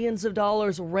millions of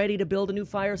dollars ready to build a new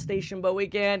fire station, but we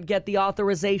can't get the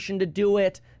authorization to do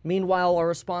it. Meanwhile, our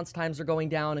response times are going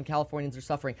down and Californians are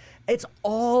suffering. It's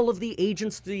all of the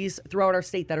agencies throughout our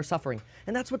state that are suffering.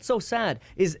 And that's what's so sad,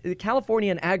 is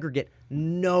California in aggregate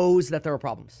knows that there are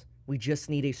problems. We just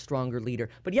need a stronger leader.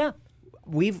 But yeah,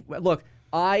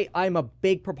 I'm a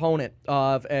big proponent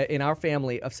of, in our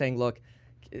family, of saying, look,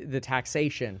 the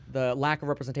taxation, the lack of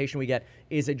representation we get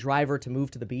is a driver to move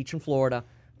to the beach in Florida,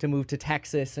 to move to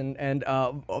Texas and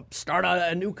start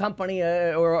a new company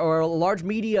or a large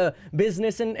media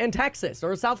business in Texas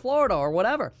or South Florida or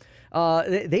whatever.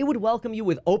 They would welcome you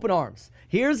with open arms.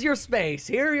 Here's your space.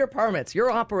 Here are your permits.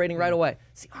 You're operating right away.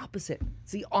 It's the opposite.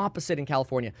 It's the opposite in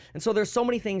California. And so there's so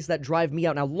many things that drive me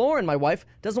out. Now, Lauren, my wife,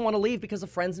 doesn't want to leave because of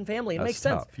friends and family. It makes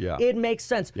sense. Yeah. It makes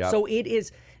sense. Yeah. So it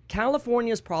is.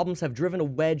 California's problems have driven a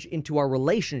wedge into our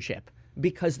relationship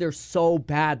because they're so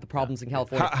bad, the problems in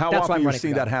California. How That's why often I'm are you running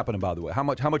seeing for that governor. happen, by the way? How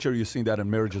much are you seeing that in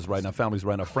marriages right now, families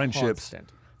right now, friendships?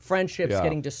 Constant. Friendships Yeah.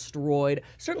 getting destroyed.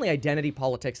 Certainly, identity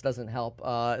politics doesn't help.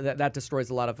 That destroys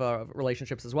a lot of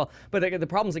relationships as well. But the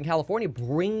problems in California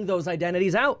bring those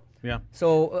identities out. Yeah.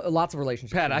 So lots of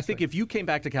relationships. Pat, I think if you came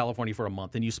back to California for a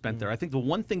month and you spent there, I think the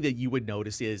one thing that you would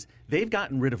notice is they've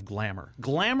gotten rid of glamour.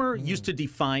 Glamour used to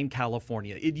define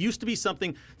California. It used to be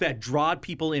something that drawed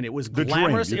people in. It was The dream.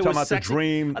 glamorous. You're it talking was about the sexy.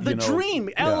 dream, The you know. dream.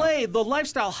 Yeah. L.A., the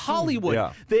lifestyle, Hollywood.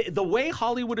 Yeah. The way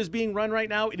Hollywood is being run right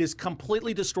now, it is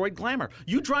completely destroyed glamour.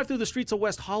 You drive through the streets of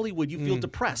West Hollywood, you feel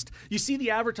depressed. You see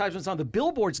the advertisements on the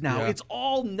billboards now. Yeah. It's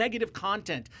all negative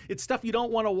content. It's stuff you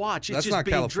don't want to watch. It's That's just not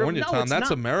being California, driven. No, Tom. it's That's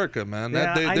not. America, man.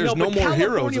 Yeah, I There's know, no but more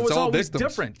heroes. California It's was all always victims.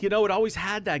 different. You know, it always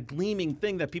had that gleaming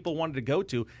thing that people wanted to go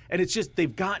to, and it's just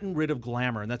they've gotten rid of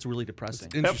glamour, and that's really depressing.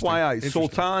 Interesting. FYI, Interesting.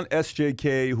 Sultan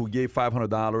SJK, who gave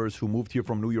 $500, who moved here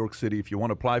from New York City. If you want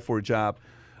to apply for a job,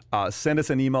 send us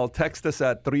an email. Text us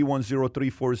at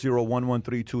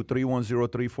 310-340-1132,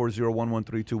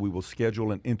 310-340-1132. We will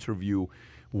schedule an interview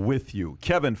with you.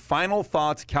 Kevin, final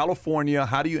thoughts. California,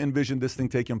 how do you envision this thing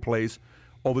taking place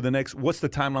over the next, what's the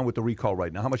timeline with the recall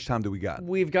right now? How much time do we got?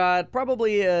 We've got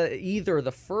probably either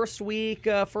the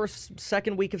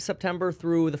second week of September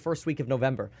through the first week of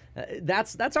November.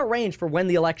 That's our range for when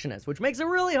the election is, which makes it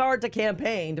really hard to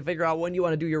campaign to figure out when you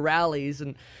want to do your rallies.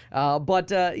 And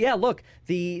but look,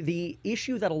 the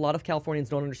issue that a lot of Californians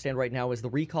don't understand right now is the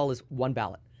recall is one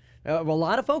ballot. A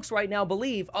lot of folks right now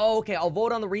believe, okay, I'll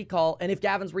vote on the recall, and if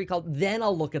Gavin's recalled, then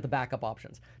I'll look at the backup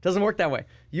options. Doesn't work that way.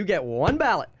 You get one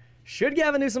ballot. Should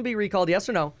Gavin Newsom be recalled, yes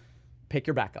or no? Pick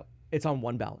your backup. It's on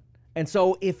one ballot. And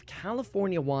so if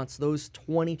California wants those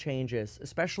 20 changes,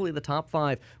 especially the top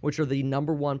 5, which are the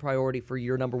number one priority for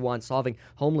year number 1, solving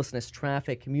homelessness,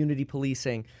 traffic, community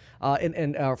policing,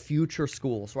 and our future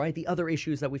schools, right? The other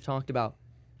issues that we've talked about,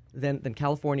 then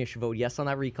California should vote yes on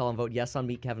that recall and vote yes on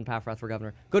Meet Kevin Paffrath for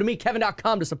governor. Go to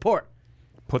meetkevin.com to support.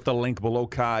 Put the link below,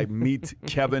 Kai.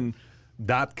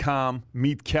 Meetkevin.com.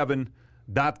 Meetkevin.com.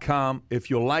 If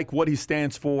you like what he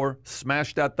stands for,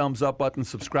 smash that thumbs up button,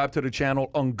 subscribe to the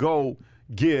channel, and go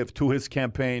give to his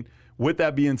campaign. With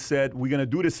that being said, we're going to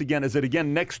do this again. Is it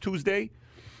again next Tuesday?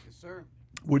 Yes, sir.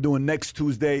 We're doing next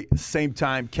Tuesday, same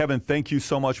time. Kevin, thank you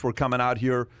so much for coming out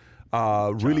here.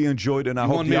 Really enjoyed it, and I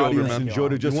hope won the me over, audience man.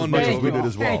 enjoed it just You as won much me as over. we did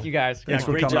as well. Thank you, guys. Thanks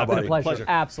for great coming job, out, It's been buddy. a pleasure.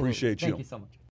 Absolutely. Appreciate you. Thank you so much.